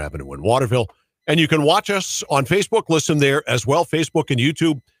 Sanger Avenue in Waterville. And you can watch us on Facebook, listen there as well, Facebook and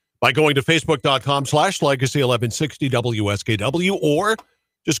YouTube, by going to facebook.com/Legacy1160 WSKW, or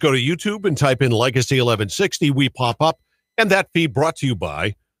just go to YouTube and type in Legacy 1160. We pop up, and that feed brought to you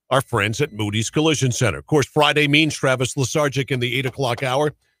by our friends at Moody's Collision Center. Of course, Friday means Travis Lesargic in the 8 o'clock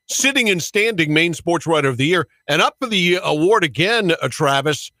hour, sitting and standing Maine Sports Writer of the Year. And up for the award again,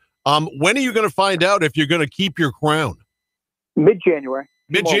 Travis, when are you going to find out if you're going to keep your crown? Mid-January.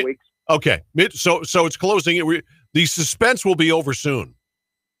 More weeks. Okay. So it's closing. The suspense will be over soon.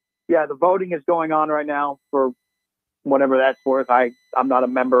 Yeah, the voting is going on right now for whatever that's worth. I'm not a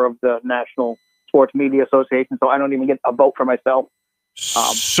member of the National Sports Media Association, so I don't even get a vote for myself.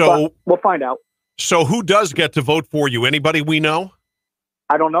 So we'll find out. So who does get to vote for you? Anybody we know?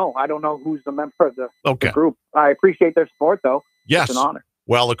 I don't know. I don't know who's the member of the group. I appreciate their support, though. Yes. It's an honor.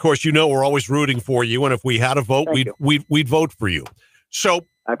 Well, of course, we're always rooting for you, and if we had a vote, we'd vote for you. So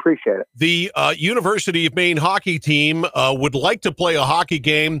I appreciate it. The University of Maine hockey team would like to play a hockey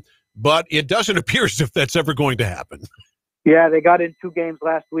game, but it doesn't appear as if that's ever going to happen. Yeah, they got in 2 games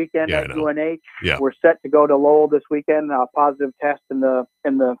last weekend at UNH. Yeah. We're set to go to Lowell this weekend. Positive test, and the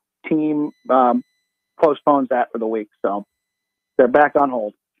team postpones that for the week, so they're back on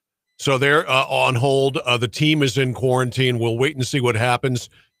hold. So they're on hold. The team is in quarantine. We'll wait and see what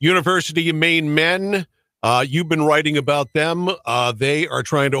happens. University of Maine men, you've been writing about them. They are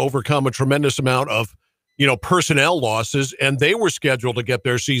trying to overcome a tremendous amount of, personnel losses, and they were scheduled to get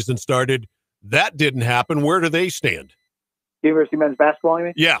their season started. That didn't happen. Where do they stand? University men's basketball, you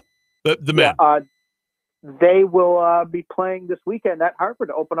mean? Yeah, the men. Yeah, they will be playing this weekend at Hartford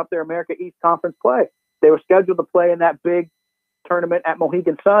to open up their America East Conference play. They were scheduled to play in that big tournament at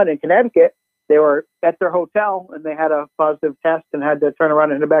Mohegan Sun in Connecticut, they were at their hotel and they had a positive test and had to turn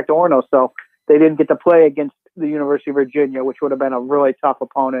around and head back to Orono. So they didn't get to play against the University of Virginia, which would have been a really tough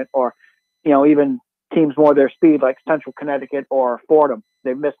opponent, or, even teams more their speed like Central Connecticut or Fordham.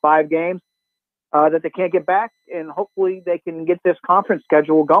 They've missed 5 games that they can't get back, and hopefully they can get this conference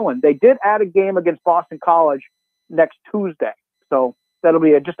schedule going. They did add a game against Boston College next Tuesday, so that'll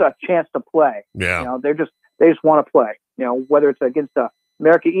be just a chance to play. Yeah. They just want to play. Whether it's against the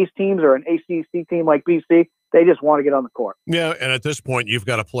America East teams or an ACC team like BC, they just want to get on the court. Yeah, and at this point, you've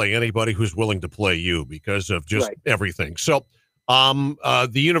got to play anybody who's willing to play you because of just everything. So the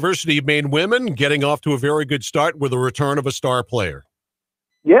University of Maine women getting off to a very good start with the return of a star player.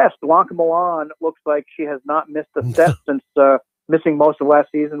 Yes, Blanca Milan looks like she has not missed a step since missing most of last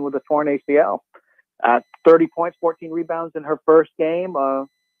season with a torn ACL. 30 points, 14 rebounds in her first game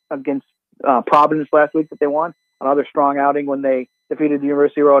against Providence last week that they won. Another strong outing when they defeated the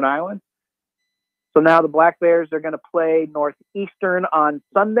University of Rhode Island. So now the Black Bears are going to play Northeastern on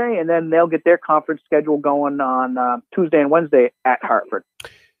Sunday, and then they'll get their conference schedule going on Tuesday and Wednesday at Hartford.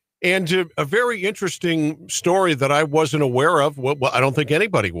 And a very interesting story that I wasn't aware of. Well, I don't think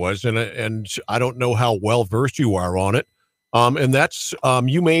anybody was, and I don't know how well versed you are on it. And that's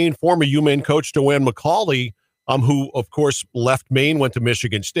former UMaine coach Joanne McCauley, who of course left Maine, went to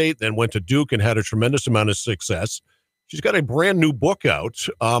Michigan State, then went to Duke, and had a tremendous amount of success. She's got a brand new book out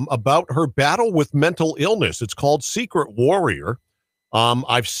about her battle with mental illness. It's called Secret Warrior.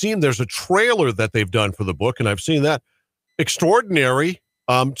 I've seen there's a trailer that they've done for the book, and I've seen that. Extraordinary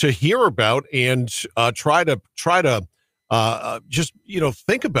to hear about and try to just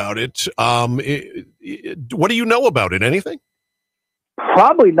think about it. What do you know about it? Anything?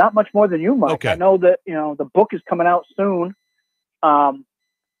 Probably not much more than you, Mike. Okay. I know that the book is coming out soon.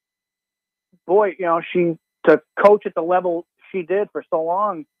 She to coach at the level she did for so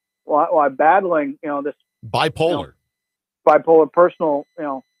long while battling this bipolar personal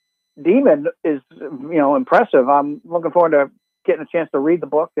demon is impressive. I'm looking forward to getting a chance to read the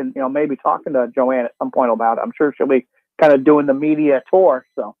book and maybe talking to Joanne at some point about it. I'm sure she'll be kind of doing the media tour.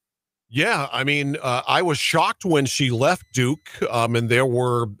 So yeah, I mean, I was shocked when she left Duke, and there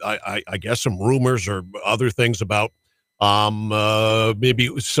were I guess some rumors or other things about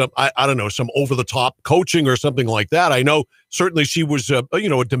maybe some I don't know, some over the top coaching or something like that. I know certainly she was a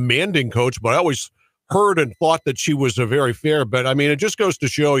demanding coach, but I always heard and thought that she was a very fair. But I mean, it just goes to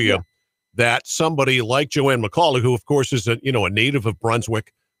show you that somebody like Joanne McCauley, who of course is a native of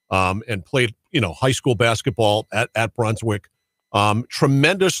Brunswick, and played high school basketball at Brunswick,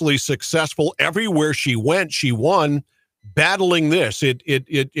 tremendously successful everywhere she went. She won. Battling this,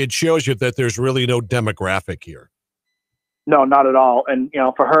 it shows you that there's really no demographic here. No, not at all. And,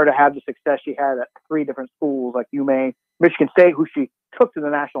 for her to have the success she had at 3 different schools like UMaine, Michigan State, who she took to the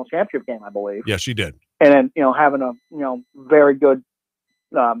national championship game, I believe. Yes, she did. And then, having a, very good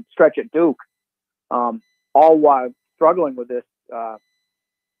stretch at Duke, all while struggling with this,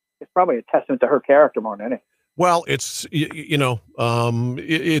 it's probably a testament to her character more than anything. Well, it's,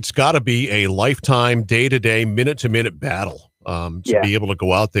 it's got to be a lifetime, day-to-day, minute-to-minute battle to be able to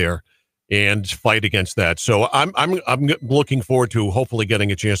go out there and fight against that. So I'm looking forward to hopefully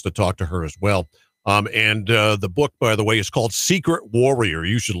getting a chance to talk to her as well. And the book, by the way, is called Secret Warrior.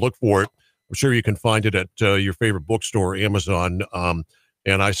 You should look for it. I'm sure you can find it at your favorite bookstore, Amazon.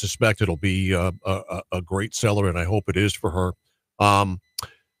 And I suspect it'll be a great seller, and I hope it is for her.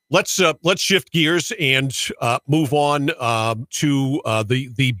 Let's shift gears and move on to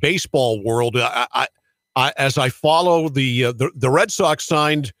the baseball world. I as I follow the Red Sox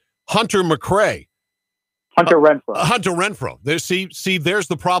signed Hunter McRae. Hunter Renfroe. Hunter Renfroe. There's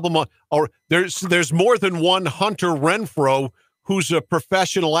the problem. There's more than one Hunter Renfroe who's a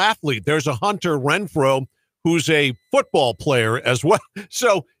professional athlete. There's a Hunter Renfroe who's a football player as well.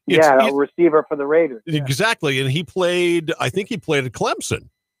 So a receiver for the Raiders. Exactly, and I think he played at Clemson.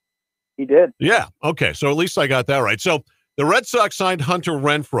 He did. Yeah. Okay. So at least I got that right. So the Red Sox signed Hunter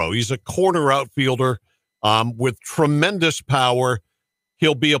Renfroe. He's a corner outfielder with tremendous power.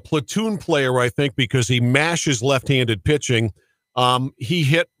 He'll be a platoon player, I think, because he mashes left-handed pitching. He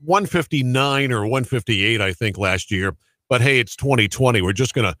hit 159 or 158, I think, last year. But, hey, it's 2020. We're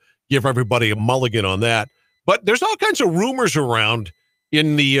just going to give everybody a mulligan on that. But there's all kinds of rumors around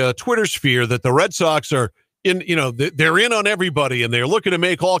in the Twitter sphere that the Red Sox are they're in on everybody, and they're looking to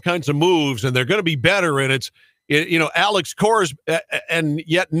make all kinds of moves, and they're going to be better. And it's Alex Cora's, and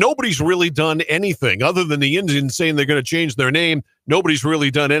yet nobody's really done anything other than the Indians saying they're going to change their name. Nobody's really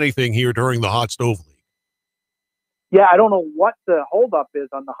done anything here during the Hot Stove League. Yeah, I don't know what the holdup is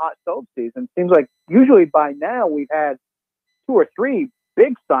on the Hot Stove season. Seems like usually by now we've had 2 or 3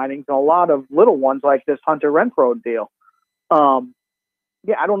 big signings and a lot of little ones like this Hunter Renfroe deal.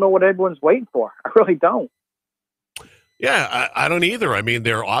 Yeah, I don't know what everyone's waiting for. I really don't. Yeah, I don't either. I mean,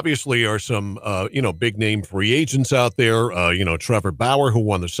 there obviously are some, big name free agents out there. Trevor Bauer, who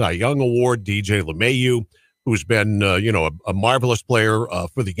won the Cy Young Award, DJ LeMahieu, who's been, a marvelous player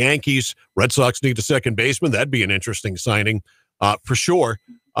for the Yankees. Red Sox need a second baseman. That'd be an interesting signing for sure.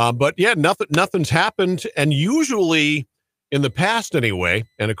 But yeah, nothing's happened. And usually in the past anyway,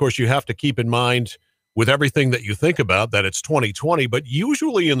 and of course you have to keep in mind with everything that you think about that it's 2020, but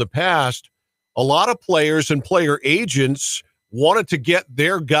usually in the past, a lot of players and player agents wanted to get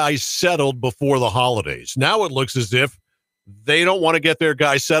their guys settled before the holidays. Now it looks as if they don't want to get their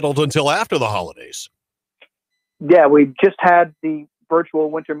guys settled until after the holidays. Yeah, we just had the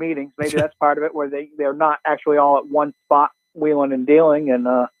virtual winter meetings. Maybe that's part of it, where they're not actually all at one spot wheeling and dealing. And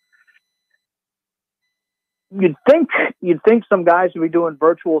you'd think some guys would be doing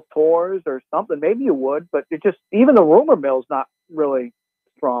virtual tours or something. Maybe you would, but it just, even the rumor mill's not really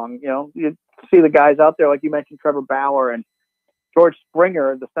strong. You see the guys out there, like you mentioned, Trevor Bauer and George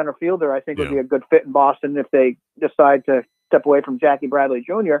Springer, the center fielder, I think would be a good fit in Boston if they decide to step away from Jackie Bradley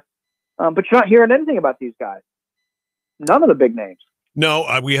Jr. But you're not hearing anything about these guys. None of the big names. No,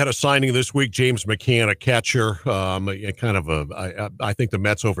 we had a signing this week, James McCann, a catcher. I think the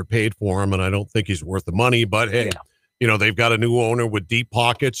Mets overpaid for him, and I don't think he's worth the money. But hey, they've got a new owner with deep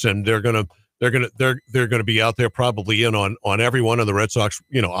pockets, and they're gonna be out there probably in on everyone. And the Red Sox,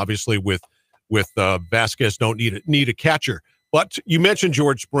 obviously with Vasquez don't need a catcher. But you mentioned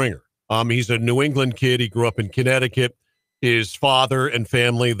George Springer. He's a New England kid. He grew up in Connecticut. His father and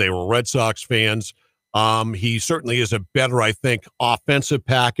family, they were Red Sox fans. He certainly is a better, I think, offensive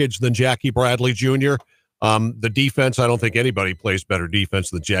package than Jackie Bradley Jr. The defense, I don't think anybody plays better defense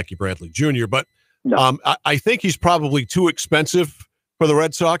than Jackie Bradley Jr. But I think he's probably too expensive for the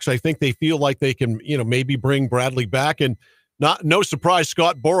Red Sox. I think they feel like they can, maybe bring Bradley back. And no surprise,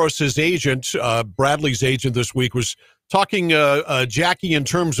 Scott Boras, his agent, Bradley's agent this week, was talking Jackie in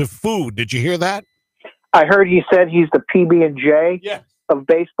terms of food. Did you hear that? I heard he said he's the PB&J of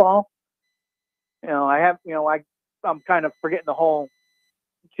baseball. I'm kind of forgetting the whole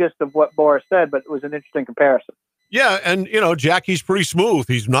gist of what Boras said, but it was an interesting comparison. Yeah, and Jackie's pretty smooth.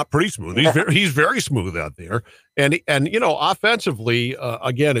 He's not pretty smooth. He's very smooth out there. And offensively,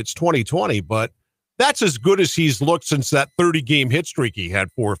 again, it's 2020, but that's as good as he's looked since that 30-game hit streak he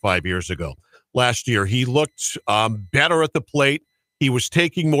had 4 or 5 years ago. Last year, he looked better at the plate. He was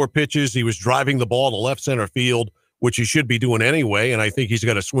taking more pitches. He was driving the ball to left center field, which he should be doing anyway, and I think he's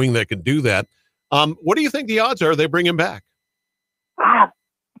got a swing that can do that. What do you think the odds are they bring him back?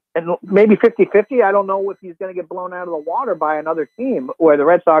 And maybe 50-50. I don't know if he's going to get blown out of the water by another team where the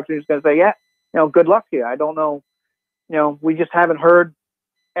Red Sox are just going to say, good luck to you. I don't know. We just haven't heard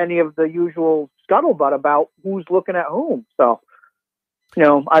any of the usual scuttlebutt about who's looking at whom. So,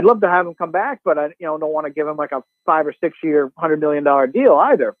 I'd love to have him come back, but I, don't want to give him like a 5 or 6 year, $100 million deal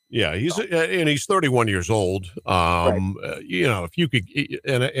either. Yeah, he's 31 years old. Right. If you could,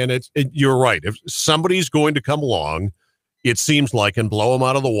 and you're right. If somebody's going to come along, it seems like, and blow him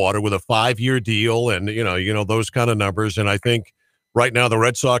out of the water with a 5-year deal, and those kind of numbers. And I think right now the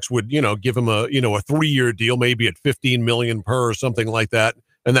Red Sox would, give him a 3-year deal, maybe at $15 million per or something like that,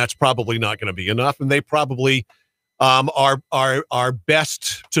 and that's probably not going to be enough. And they probably are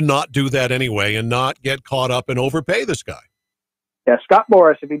best to not do that anyway and not get caught up and overpay this guy. Yeah, Scott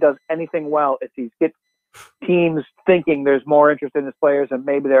Boras, if he does anything well, if he gets teams thinking there's more interest in his players than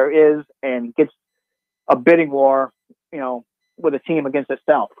maybe there is, and gets a bidding war, with a team against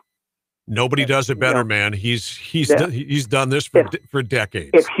itself. Nobody does it better, man. He's done this for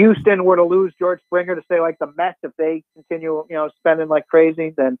decades. If Houston were to lose George Springer to, say, like the Mets, if they continue, spending like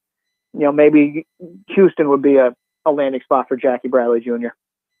crazy, then maybe Houston would be a landing spot for Jackie Bradley Jr.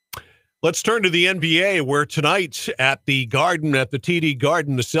 Let's turn to the NBA, where tonight at the Garden, at the TD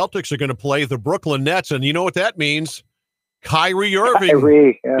Garden, the Celtics are going to play the Brooklyn Nets, and you know what that means? Kyrie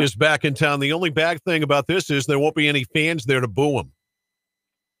Irving is back in town. The only bad thing about this is there won't be any fans there to boo him.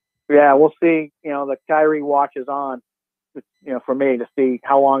 Yeah, we'll see. The Kyrie watch is on, for me, to see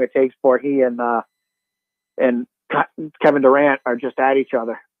how long it takes before he and Kevin Durant are just at each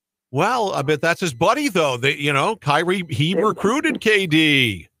other. Well, I bet that's his buddy, though. Kyrie, he recruited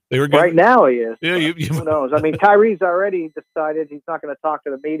KD. Right now he is. Yeah, who knows? I mean, Kyrie's already decided he's not going to talk to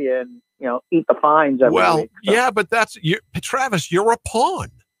the media and eat the fines every week. So. Yeah, but Travis, you're a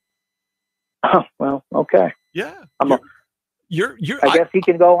pawn. Oh, well, okay. Yeah, I guess he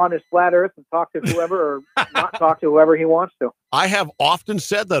can go on his flat earth and talk to whoever, or not talk to whoever he wants to. I have often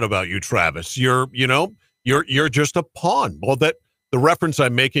said that about you, Travis. You're You're just a pawn. Well, that the reference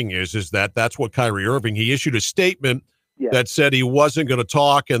I'm making is that's what Kyrie Irving, he issued a statement that said he wasn't going to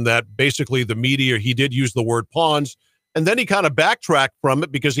talk, and that basically the media, he did use the word pawns, and then he kind of backtracked from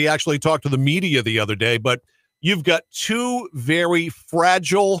it because he actually talked to the media the other day. But you've got two very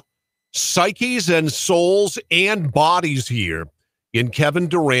fragile psyches and souls and bodies here in Kevin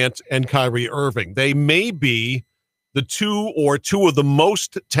Durant and Kyrie Irving. They may be two of the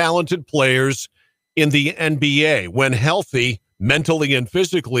most talented players in the NBA. When healthy, mentally and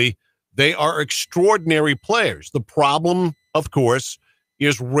physically, they are extraordinary players. The problem, of course,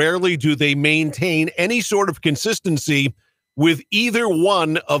 is rarely do they maintain any sort of consistency with either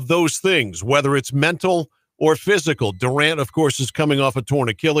one of those things, whether it's mental or physical. Durant, of course, is coming off a torn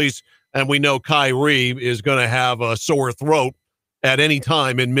Achilles, and we know Kyrie is going to have a sore throat at any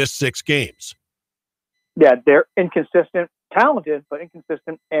time and miss 6 games. Yeah, they're inconsistent, talented, but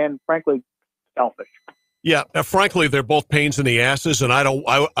inconsistent, and frankly, selfish. Yeah, frankly, they're both pains in the asses, and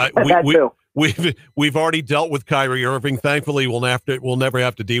we've already dealt with Kyrie Irving. Thankfully, we'll never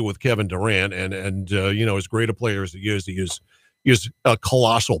have to deal with Kevin Durant, and as great a player as he is a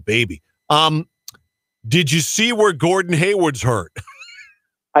colossal baby. Did you see where Gordon Hayward's hurt?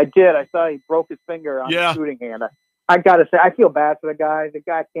 I did. I saw he broke his finger on the shooting hand. I got to say, I feel bad for the guy. The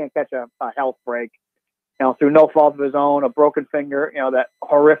guy can't catch a health break, through no fault of his own, a broken finger, that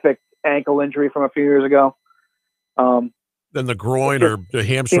horrific ankle injury from a few years ago. Then the groin or the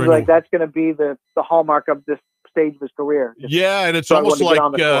hamstring. Seems like that's going to be the hallmark of this stage of his career. And it's almost like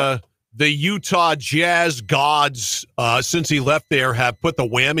the Utah Jazz gods, since he left there, have put the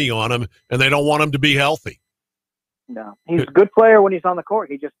whammy on him, and they don't want him to be healthy. No, he's a good player when he's on the court.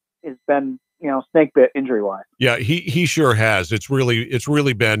 He just has been, snake bit injury wise. Yeah, he sure has. It's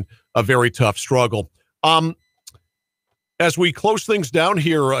really been a very tough struggle. As we close things down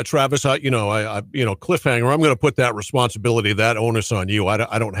here, Travis, I cliffhanger. I'm going to put that responsibility, that onus on you.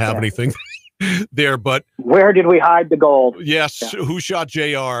 I don't have anything there, but where did we hide the gold? Yes, who shot JR?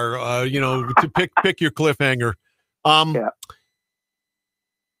 To pick your cliffhanger.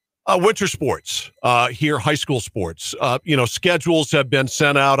 Winter sports here, high school sports. Schedules have been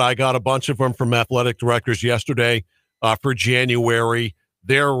sent out. I got a bunch of them from athletic directors yesterday for January.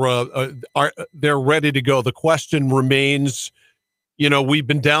 They're ready to go. The question remains, we've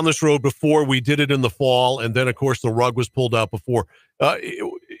been down this road before. We did it in the fall, and then, of course, the rug was pulled out before.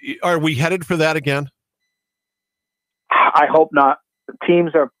 Are we headed for that again? I hope not. The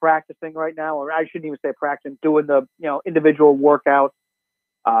teams are practicing right now, or I shouldn't even say practicing, doing the individual workouts.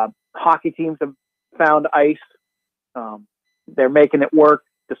 Hockey teams have found ice. They're making it work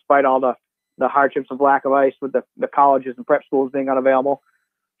despite all the hardships of lack of ice with the colleges and prep schools being unavailable.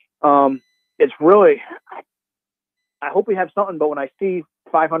 It's really, I hope we have something, but when I see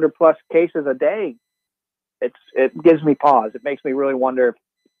 500 plus cases a day, it gives me pause. It makes me really wonder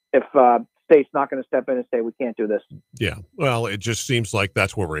if state's not going to step in and say, we can't do this. Yeah. Well, it just seems like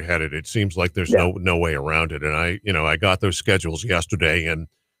that's where we're headed. It seems like there's no way around it. And I got those schedules yesterday, and,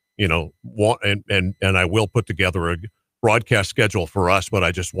 and I will put together a broadcast schedule for us, but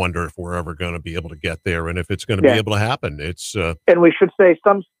I just wonder if we're ever going to be able to get there and if it's going to be able to happen. It's and we should say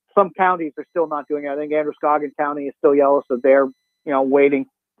some counties are still not doing it. I think Androscoggin County is still yellow, so they're waiting.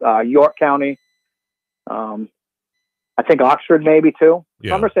 York County, I think Oxford maybe too.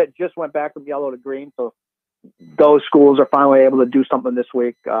 Somerset just went back from yellow to green, so those schools are finally able to do something this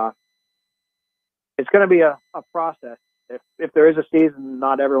week. It's going to be a process. If there is a season,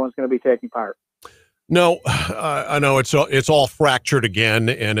 not everyone's going to be taking part. No, I know it's all fractured again,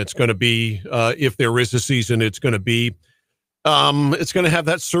 and it's going to be if there is a season, it's going to be it's going to have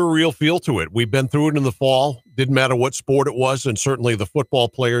that surreal feel to it. We've been through it in the fall. Didn't matter what sport it was, and certainly the football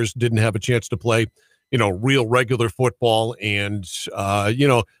players didn't have a chance to play, real regular football. And I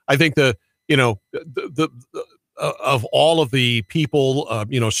think the of all of the people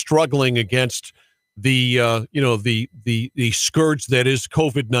struggling against the scourge that is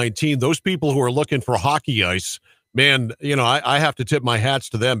COVID-19, those people who are looking for hockey ice, man, I have to tip my hats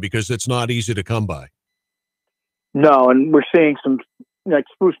to them because it's not easy to come by. No, and we're seeing some, like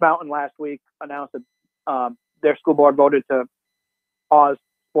Spruce Mountain last week announced that their school board voted to pause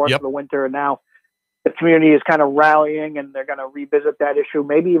sports for the winter, and now the community is kind of rallying, and they're going to revisit that issue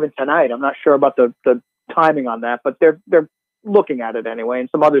maybe even tonight. I'm not sure about the timing on that, but they're looking at it anyway, and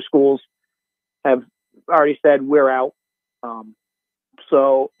some other schools have already said we're out.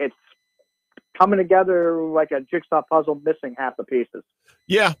 So it's coming together like a jigsaw puzzle, missing half the pieces.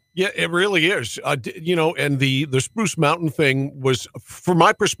 Yeah, it really is. And the Spruce Mountain thing was, from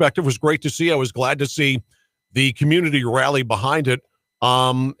my perspective, was great to see. I was glad to see the community rally behind it.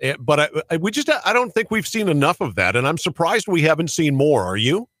 But I don't think we've seen enough of that, and I'm surprised we haven't seen more. Are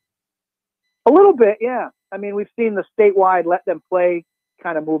you? A little bit, yeah. I mean, we've seen the statewide let them play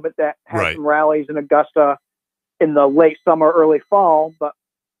kind of movement that had some rallies in Augusta in the late summer, early fall, but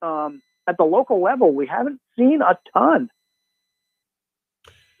at the local level, we haven't seen a ton.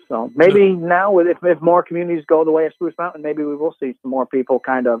 So maybe now, if more communities go the way of Spruce Mountain, maybe we will see some more people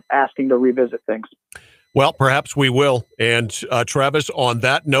kind of asking to revisit things. Well, perhaps we will. And Travis, on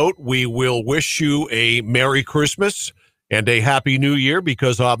that note, we will wish you a Merry Christmas and a Happy New Year,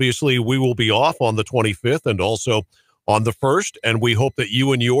 because obviously we will be off on the 25th and also on the 1st. And we hope that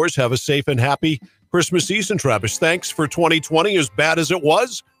you and yours have a safe and happy Christmas season, Travis. Thanks for 2020. As bad as it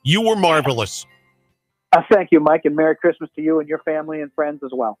was, you were marvelous. Thank you, Mike, and Merry Christmas to you and your family and friends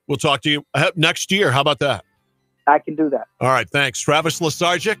as well. We'll talk to you next year. How about that? I can do that. All right, thanks. Travis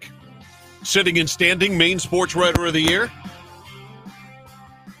Lesargic, sitting and standing, Maine Sports Writer of the Year.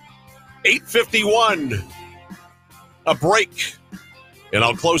 8:51. A break. And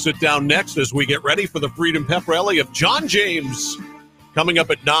I'll close it down next as we get ready for the Freedom Pep Rally of John James. Coming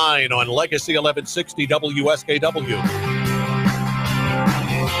up at 9 on Legacy 1160 WSKW.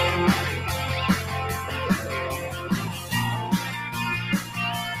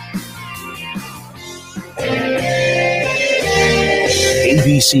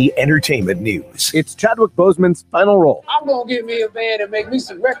 ABC Entertainment News. It's Chadwick Boseman's final role. I'm going to get me a band and make me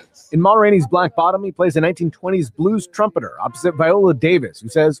some records. In Ma Rainey's Black Bottom, he plays a 1920s blues trumpeter opposite Viola Davis, who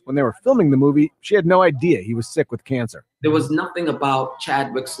says when they were filming the movie, she had no idea he was sick with cancer. There was nothing about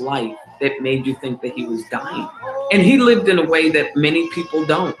Chadwick's life that made you think that he was dying. And he lived in a way that many people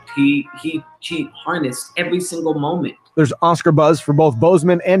don't. He harnessed every single moment. There's Oscar buzz for both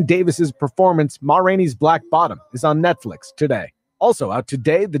Boseman and Davis's performance. Ma Rainey's Black Bottom is on Netflix today. Also out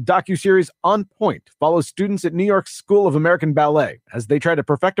today, the docuseries On Point follows students at New York's School of American Ballet as they try to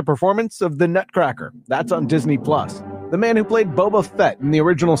perfect a performance of The Nutcracker. That's on Disney+. The man who played Boba Fett in the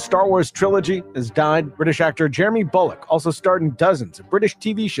original Star Wars trilogy has died. British actor Jeremy Bulloch also starred in dozens of British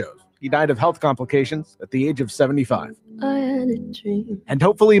TV shows. He died of health complications at the age of 75. I had a dream. And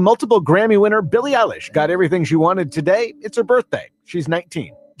hopefully multiple Grammy winner Billie Eilish got everything she wanted today. It's her birthday. She's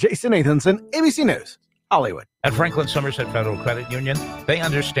 19. Jason Nathanson, ABC News, Hollywood. At Franklin Somerset Federal Credit Union, they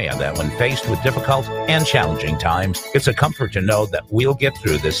understand that when faced with difficult and challenging times, it's a comfort to know that we'll get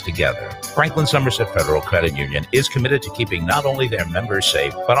through this together. Franklin Somerset Federal Credit Union is committed to keeping not only their members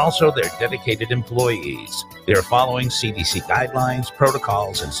safe, but also their dedicated employees. They are following CDC guidelines,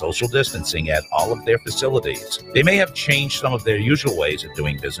 protocols, and social distancing at all of their facilities. They may have changed some of their usual ways of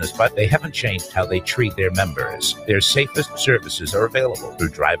doing business, but they haven't changed how they treat their members. Their safest services are available through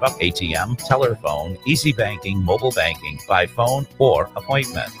drive-up ATM, telephone, easy banking, mobile banking, by phone, or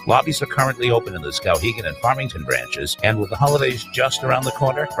appointment. Lobbies are currently open in the Skowhegan and Farmington branches, and with the holidays just around the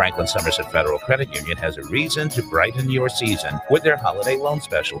corner, Franklin Somerset Federal Credit Union has a reason to brighten your season with their holiday loan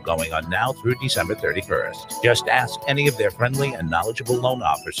special going on now through December 31st. Just ask any of their friendly and knowledgeable loan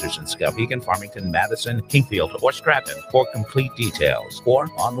officers in Skowhegan, Farmington, Madison, Kingfield, or Stratton for complete details, or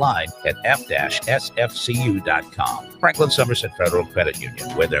online at f-sfcu.com. Franklin Somerset Federal Credit Union,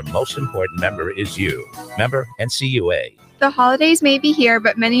 where their most important member is you. Member NCUA. The holidays may be here,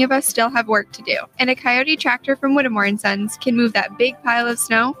 but many of us still have work to do. And a Coyote tractor from Whittemore & Sons can move that big pile of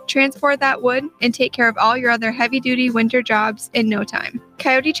snow, transport that wood, and take care of all your other heavy-duty winter jobs in no time.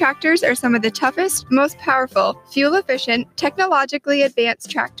 Coyote tractors are some of the toughest, most powerful, fuel-efficient, technologically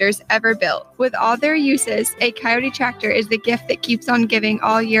advanced tractors ever built. With all their uses, a Coyote tractor is the gift that keeps on giving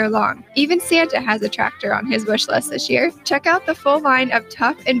all year long. Even Santa has a tractor on his wish list this year. Check out the full line of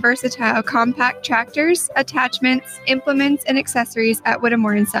tough and versatile compact tractors, attachments, implements, and accessories at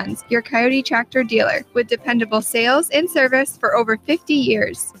Whittemore & Sons, your Coyote tractor dealer, with dependable sales and service for over 50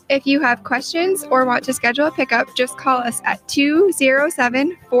 years. If you have questions or want to schedule a pickup, just call us at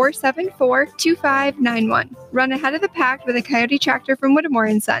 207-474-2591. Run ahead of the pack with a Coyote tractor from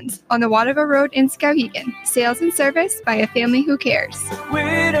Whittemore & Sons on the Waterville Road in Skowhegan. Sales and service by a family who cares.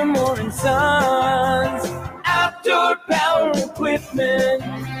 Whittemore & Sons, outdoor power equipment.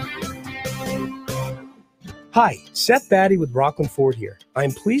 Hi, Seth Batty with Rockland Ford here.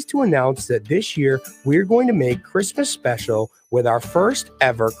 I'm pleased to announce that this year we're going to make Christmas special with our first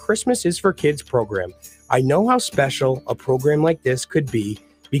ever Christmas is for Kids program. I know how special a program like this could be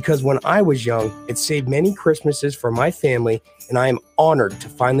because when I was young, it saved many Christmases for my family, and I am honored to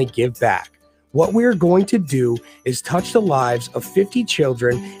finally give back. What we are going to do is touch the lives of 50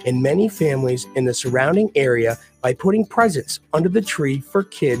 children and many families in the surrounding area by putting presents under the tree for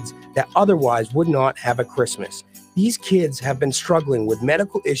kids that otherwise would not have a Christmas. These kids have been struggling with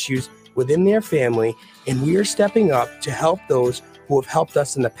medical issues within their family, and we are stepping up to help those who have helped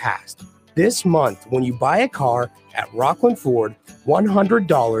us in the past. This month, when you buy a car at Rockland Ford,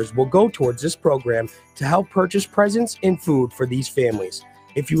 $100 will go towards this program to help purchase presents and food for these families.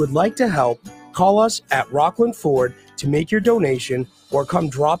 If you would like to help, call us at Rockland Ford to make your donation or come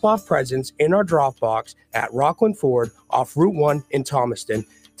drop off presents in our drop box at Rockland Ford off Route 1 in Thomaston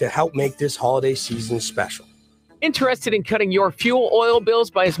to help make this holiday season special. Interested in cutting your fuel oil bills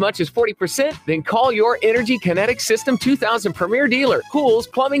by as much as 40%? Then call your Energy Kinetic System 2000 premier dealer, pools,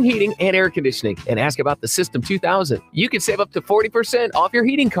 plumbing, heating, and air conditioning, and ask about the System 2000. You can save up to 40% off your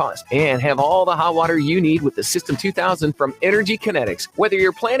heating costs and have all the hot water you need with the System 2000 from Energy Kinetics. Whether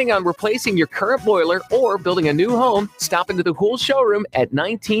you're planning on replacing your current boiler or building a new home, stop into the Pool showroom at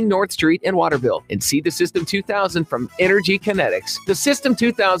 19 North Street in Waterville and see the System 2000 from Energy Kinetics. The System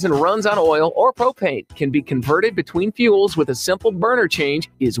 2000 runs on oil or propane, can be converted between fuels with a simple burner change,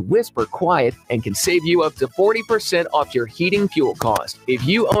 is whisper quiet, and can save you up to 40% off your heating fuel cost. If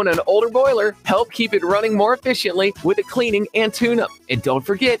you own an older boiler, help keep it running more efficiently with a cleaning and tune-up. And don't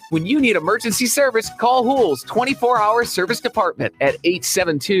forget, when you need emergency service, call Hool's 24-hour service department at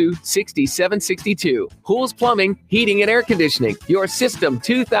 872-6762. Hool's Plumbing, Heating, and Air Conditioning, your System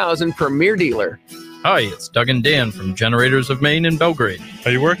 2000 premier dealer. Hi, it's Doug and Dan from Generators of Maine in Belgrade.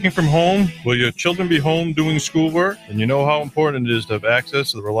 Are you working from home? Will your children be home doing schoolwork? And you know how important it is to have access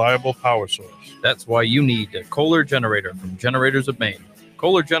to the reliable power source. That's why you need a Kohler generator from Generators of Maine.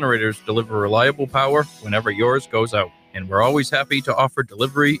 Kohler generators deliver reliable power whenever yours goes out, and we're always happy to offer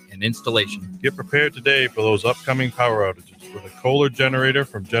delivery and installation. Get prepared today for those upcoming power outages with a Kohler generator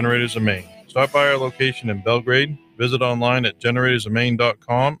from Generators of Maine. Stop by our location in Belgrade. Visit online at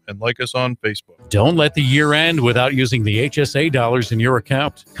generatorsofmaine.com and like us on Facebook. Don't let the year end without using the HSA dollars in your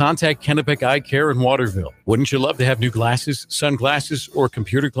account. Contact Kennebec Eye Care in Waterville. Wouldn't you love to have new glasses, sunglasses, or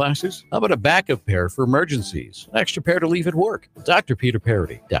computer glasses? How about a backup pair for emergencies? An extra pair to leave at work? Dr. Peter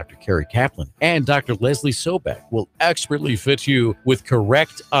Parody, Dr. Kerry Kaplan, and Dr. Leslie Sobek will expertly fit you with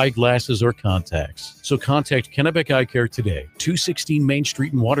correct eyeglasses or contacts. So contact Kennebec Eye Care today, 216 Main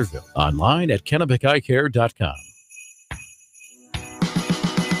Street in Waterville. Online at kennebeceyecare.com.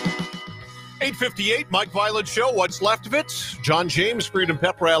 8:58, Mike Violet Show. What's left of it? John James, Freedom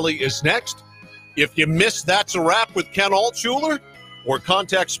Pep Rally is next. If you missed That's a Wrap with Ken Altshuler or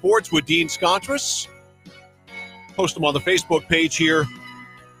Contact Sports with Dean Scontras, post them on the Facebook page here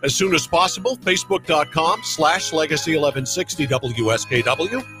as soon as possible. Facebook.com/Legacy1160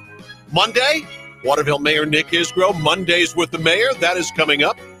 WSKW. Monday, Waterville Mayor Nick Isgro. Mondays with the mayor. That is coming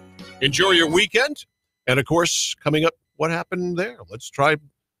up. Enjoy your weekend. And, of course, coming up, what happened there? Let's try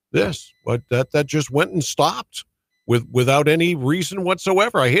this. But that just went and stopped without any reason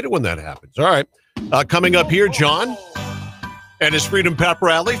whatsoever. I hate it when that happens. All right. Coming up here, John and his Freedom Pep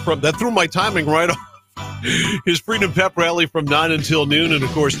Rally that threw my timing right off. His Freedom Pep Rally from 9 until noon. And, of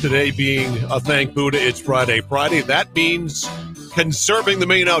course, today being a Thank Buddha, it's Friday. That means conserving the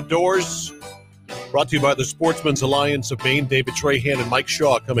Maine outdoors. Brought to you by the Sportsman's Alliance of Maine. David Trahan and Mike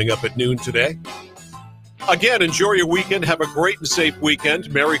Shaw coming up at noon today. Again, enjoy your weekend. Have a great and safe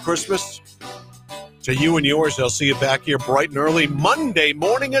weekend. Merry Christmas to you and yours. I'll see you back here bright and early Monday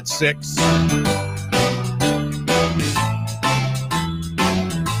morning at 6.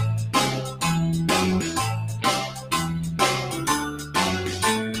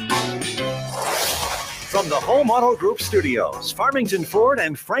 From the Home Auto Group Studios, Farmington Ford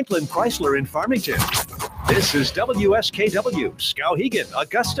and Franklin Chrysler in Farmington. This is WSKW, Skowhegan,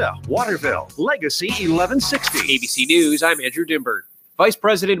 Augusta, Waterville, Legacy 1160. ABC News, I'm Andrew Dimbert. Vice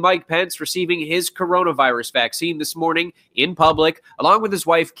President Mike Pence receiving his coronavirus vaccine this morning in public, along with his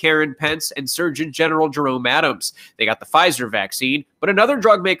wife Karen Pence and Surgeon General Jerome Adams. They got the Pfizer vaccine, but another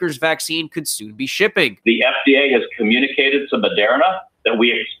drug maker's vaccine could soon be shipping. The FDA has communicated to Moderna that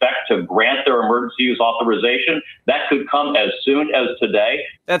we expect to grant their emergency use authorization. That could come as soon as today.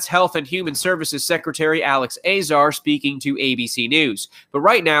 That's Health and Human Services Secretary Alex Azar speaking to ABC News. But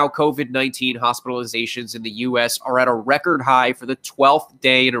right now, COVID-19 hospitalizations in the U.S. are at a record high for the 12th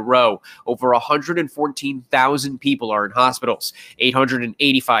day in a row. Over 114,000 people are in hospitals.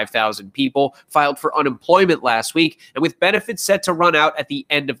 885,000 people filed for unemployment last week. And with benefits set to run out at the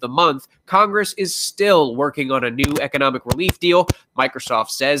end of the month, Congress is still working on a new economic relief deal. Microsoft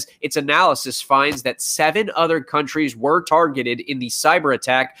says its analysis finds that 7 other countries were targeted in the cyber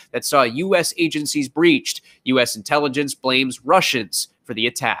attack that saw U.S. agencies breached. U.S. intelligence blames Russians for the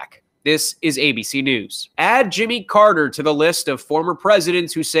attack. This is ABC News. Add Jimmy Carter to the list of former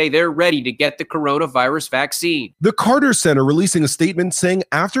presidents who say they're ready to get the coronavirus vaccine. The Carter Center releasing a statement saying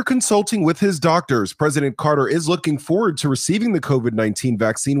after consulting with his doctors, President Carter is looking forward to receiving the COVID-19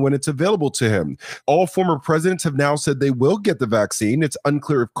 vaccine when it's available to him. All former presidents have now said they will get the vaccine. It's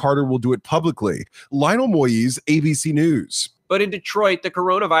unclear if Carter will do it publicly. Lionel Moyes, ABC News. But in Detroit, the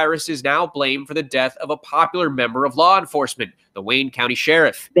coronavirus is now blamed for the death of a popular member of law enforcement, the Wayne County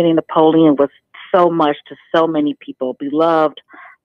Sheriff. Benny Napoleon was so much to so many people, beloved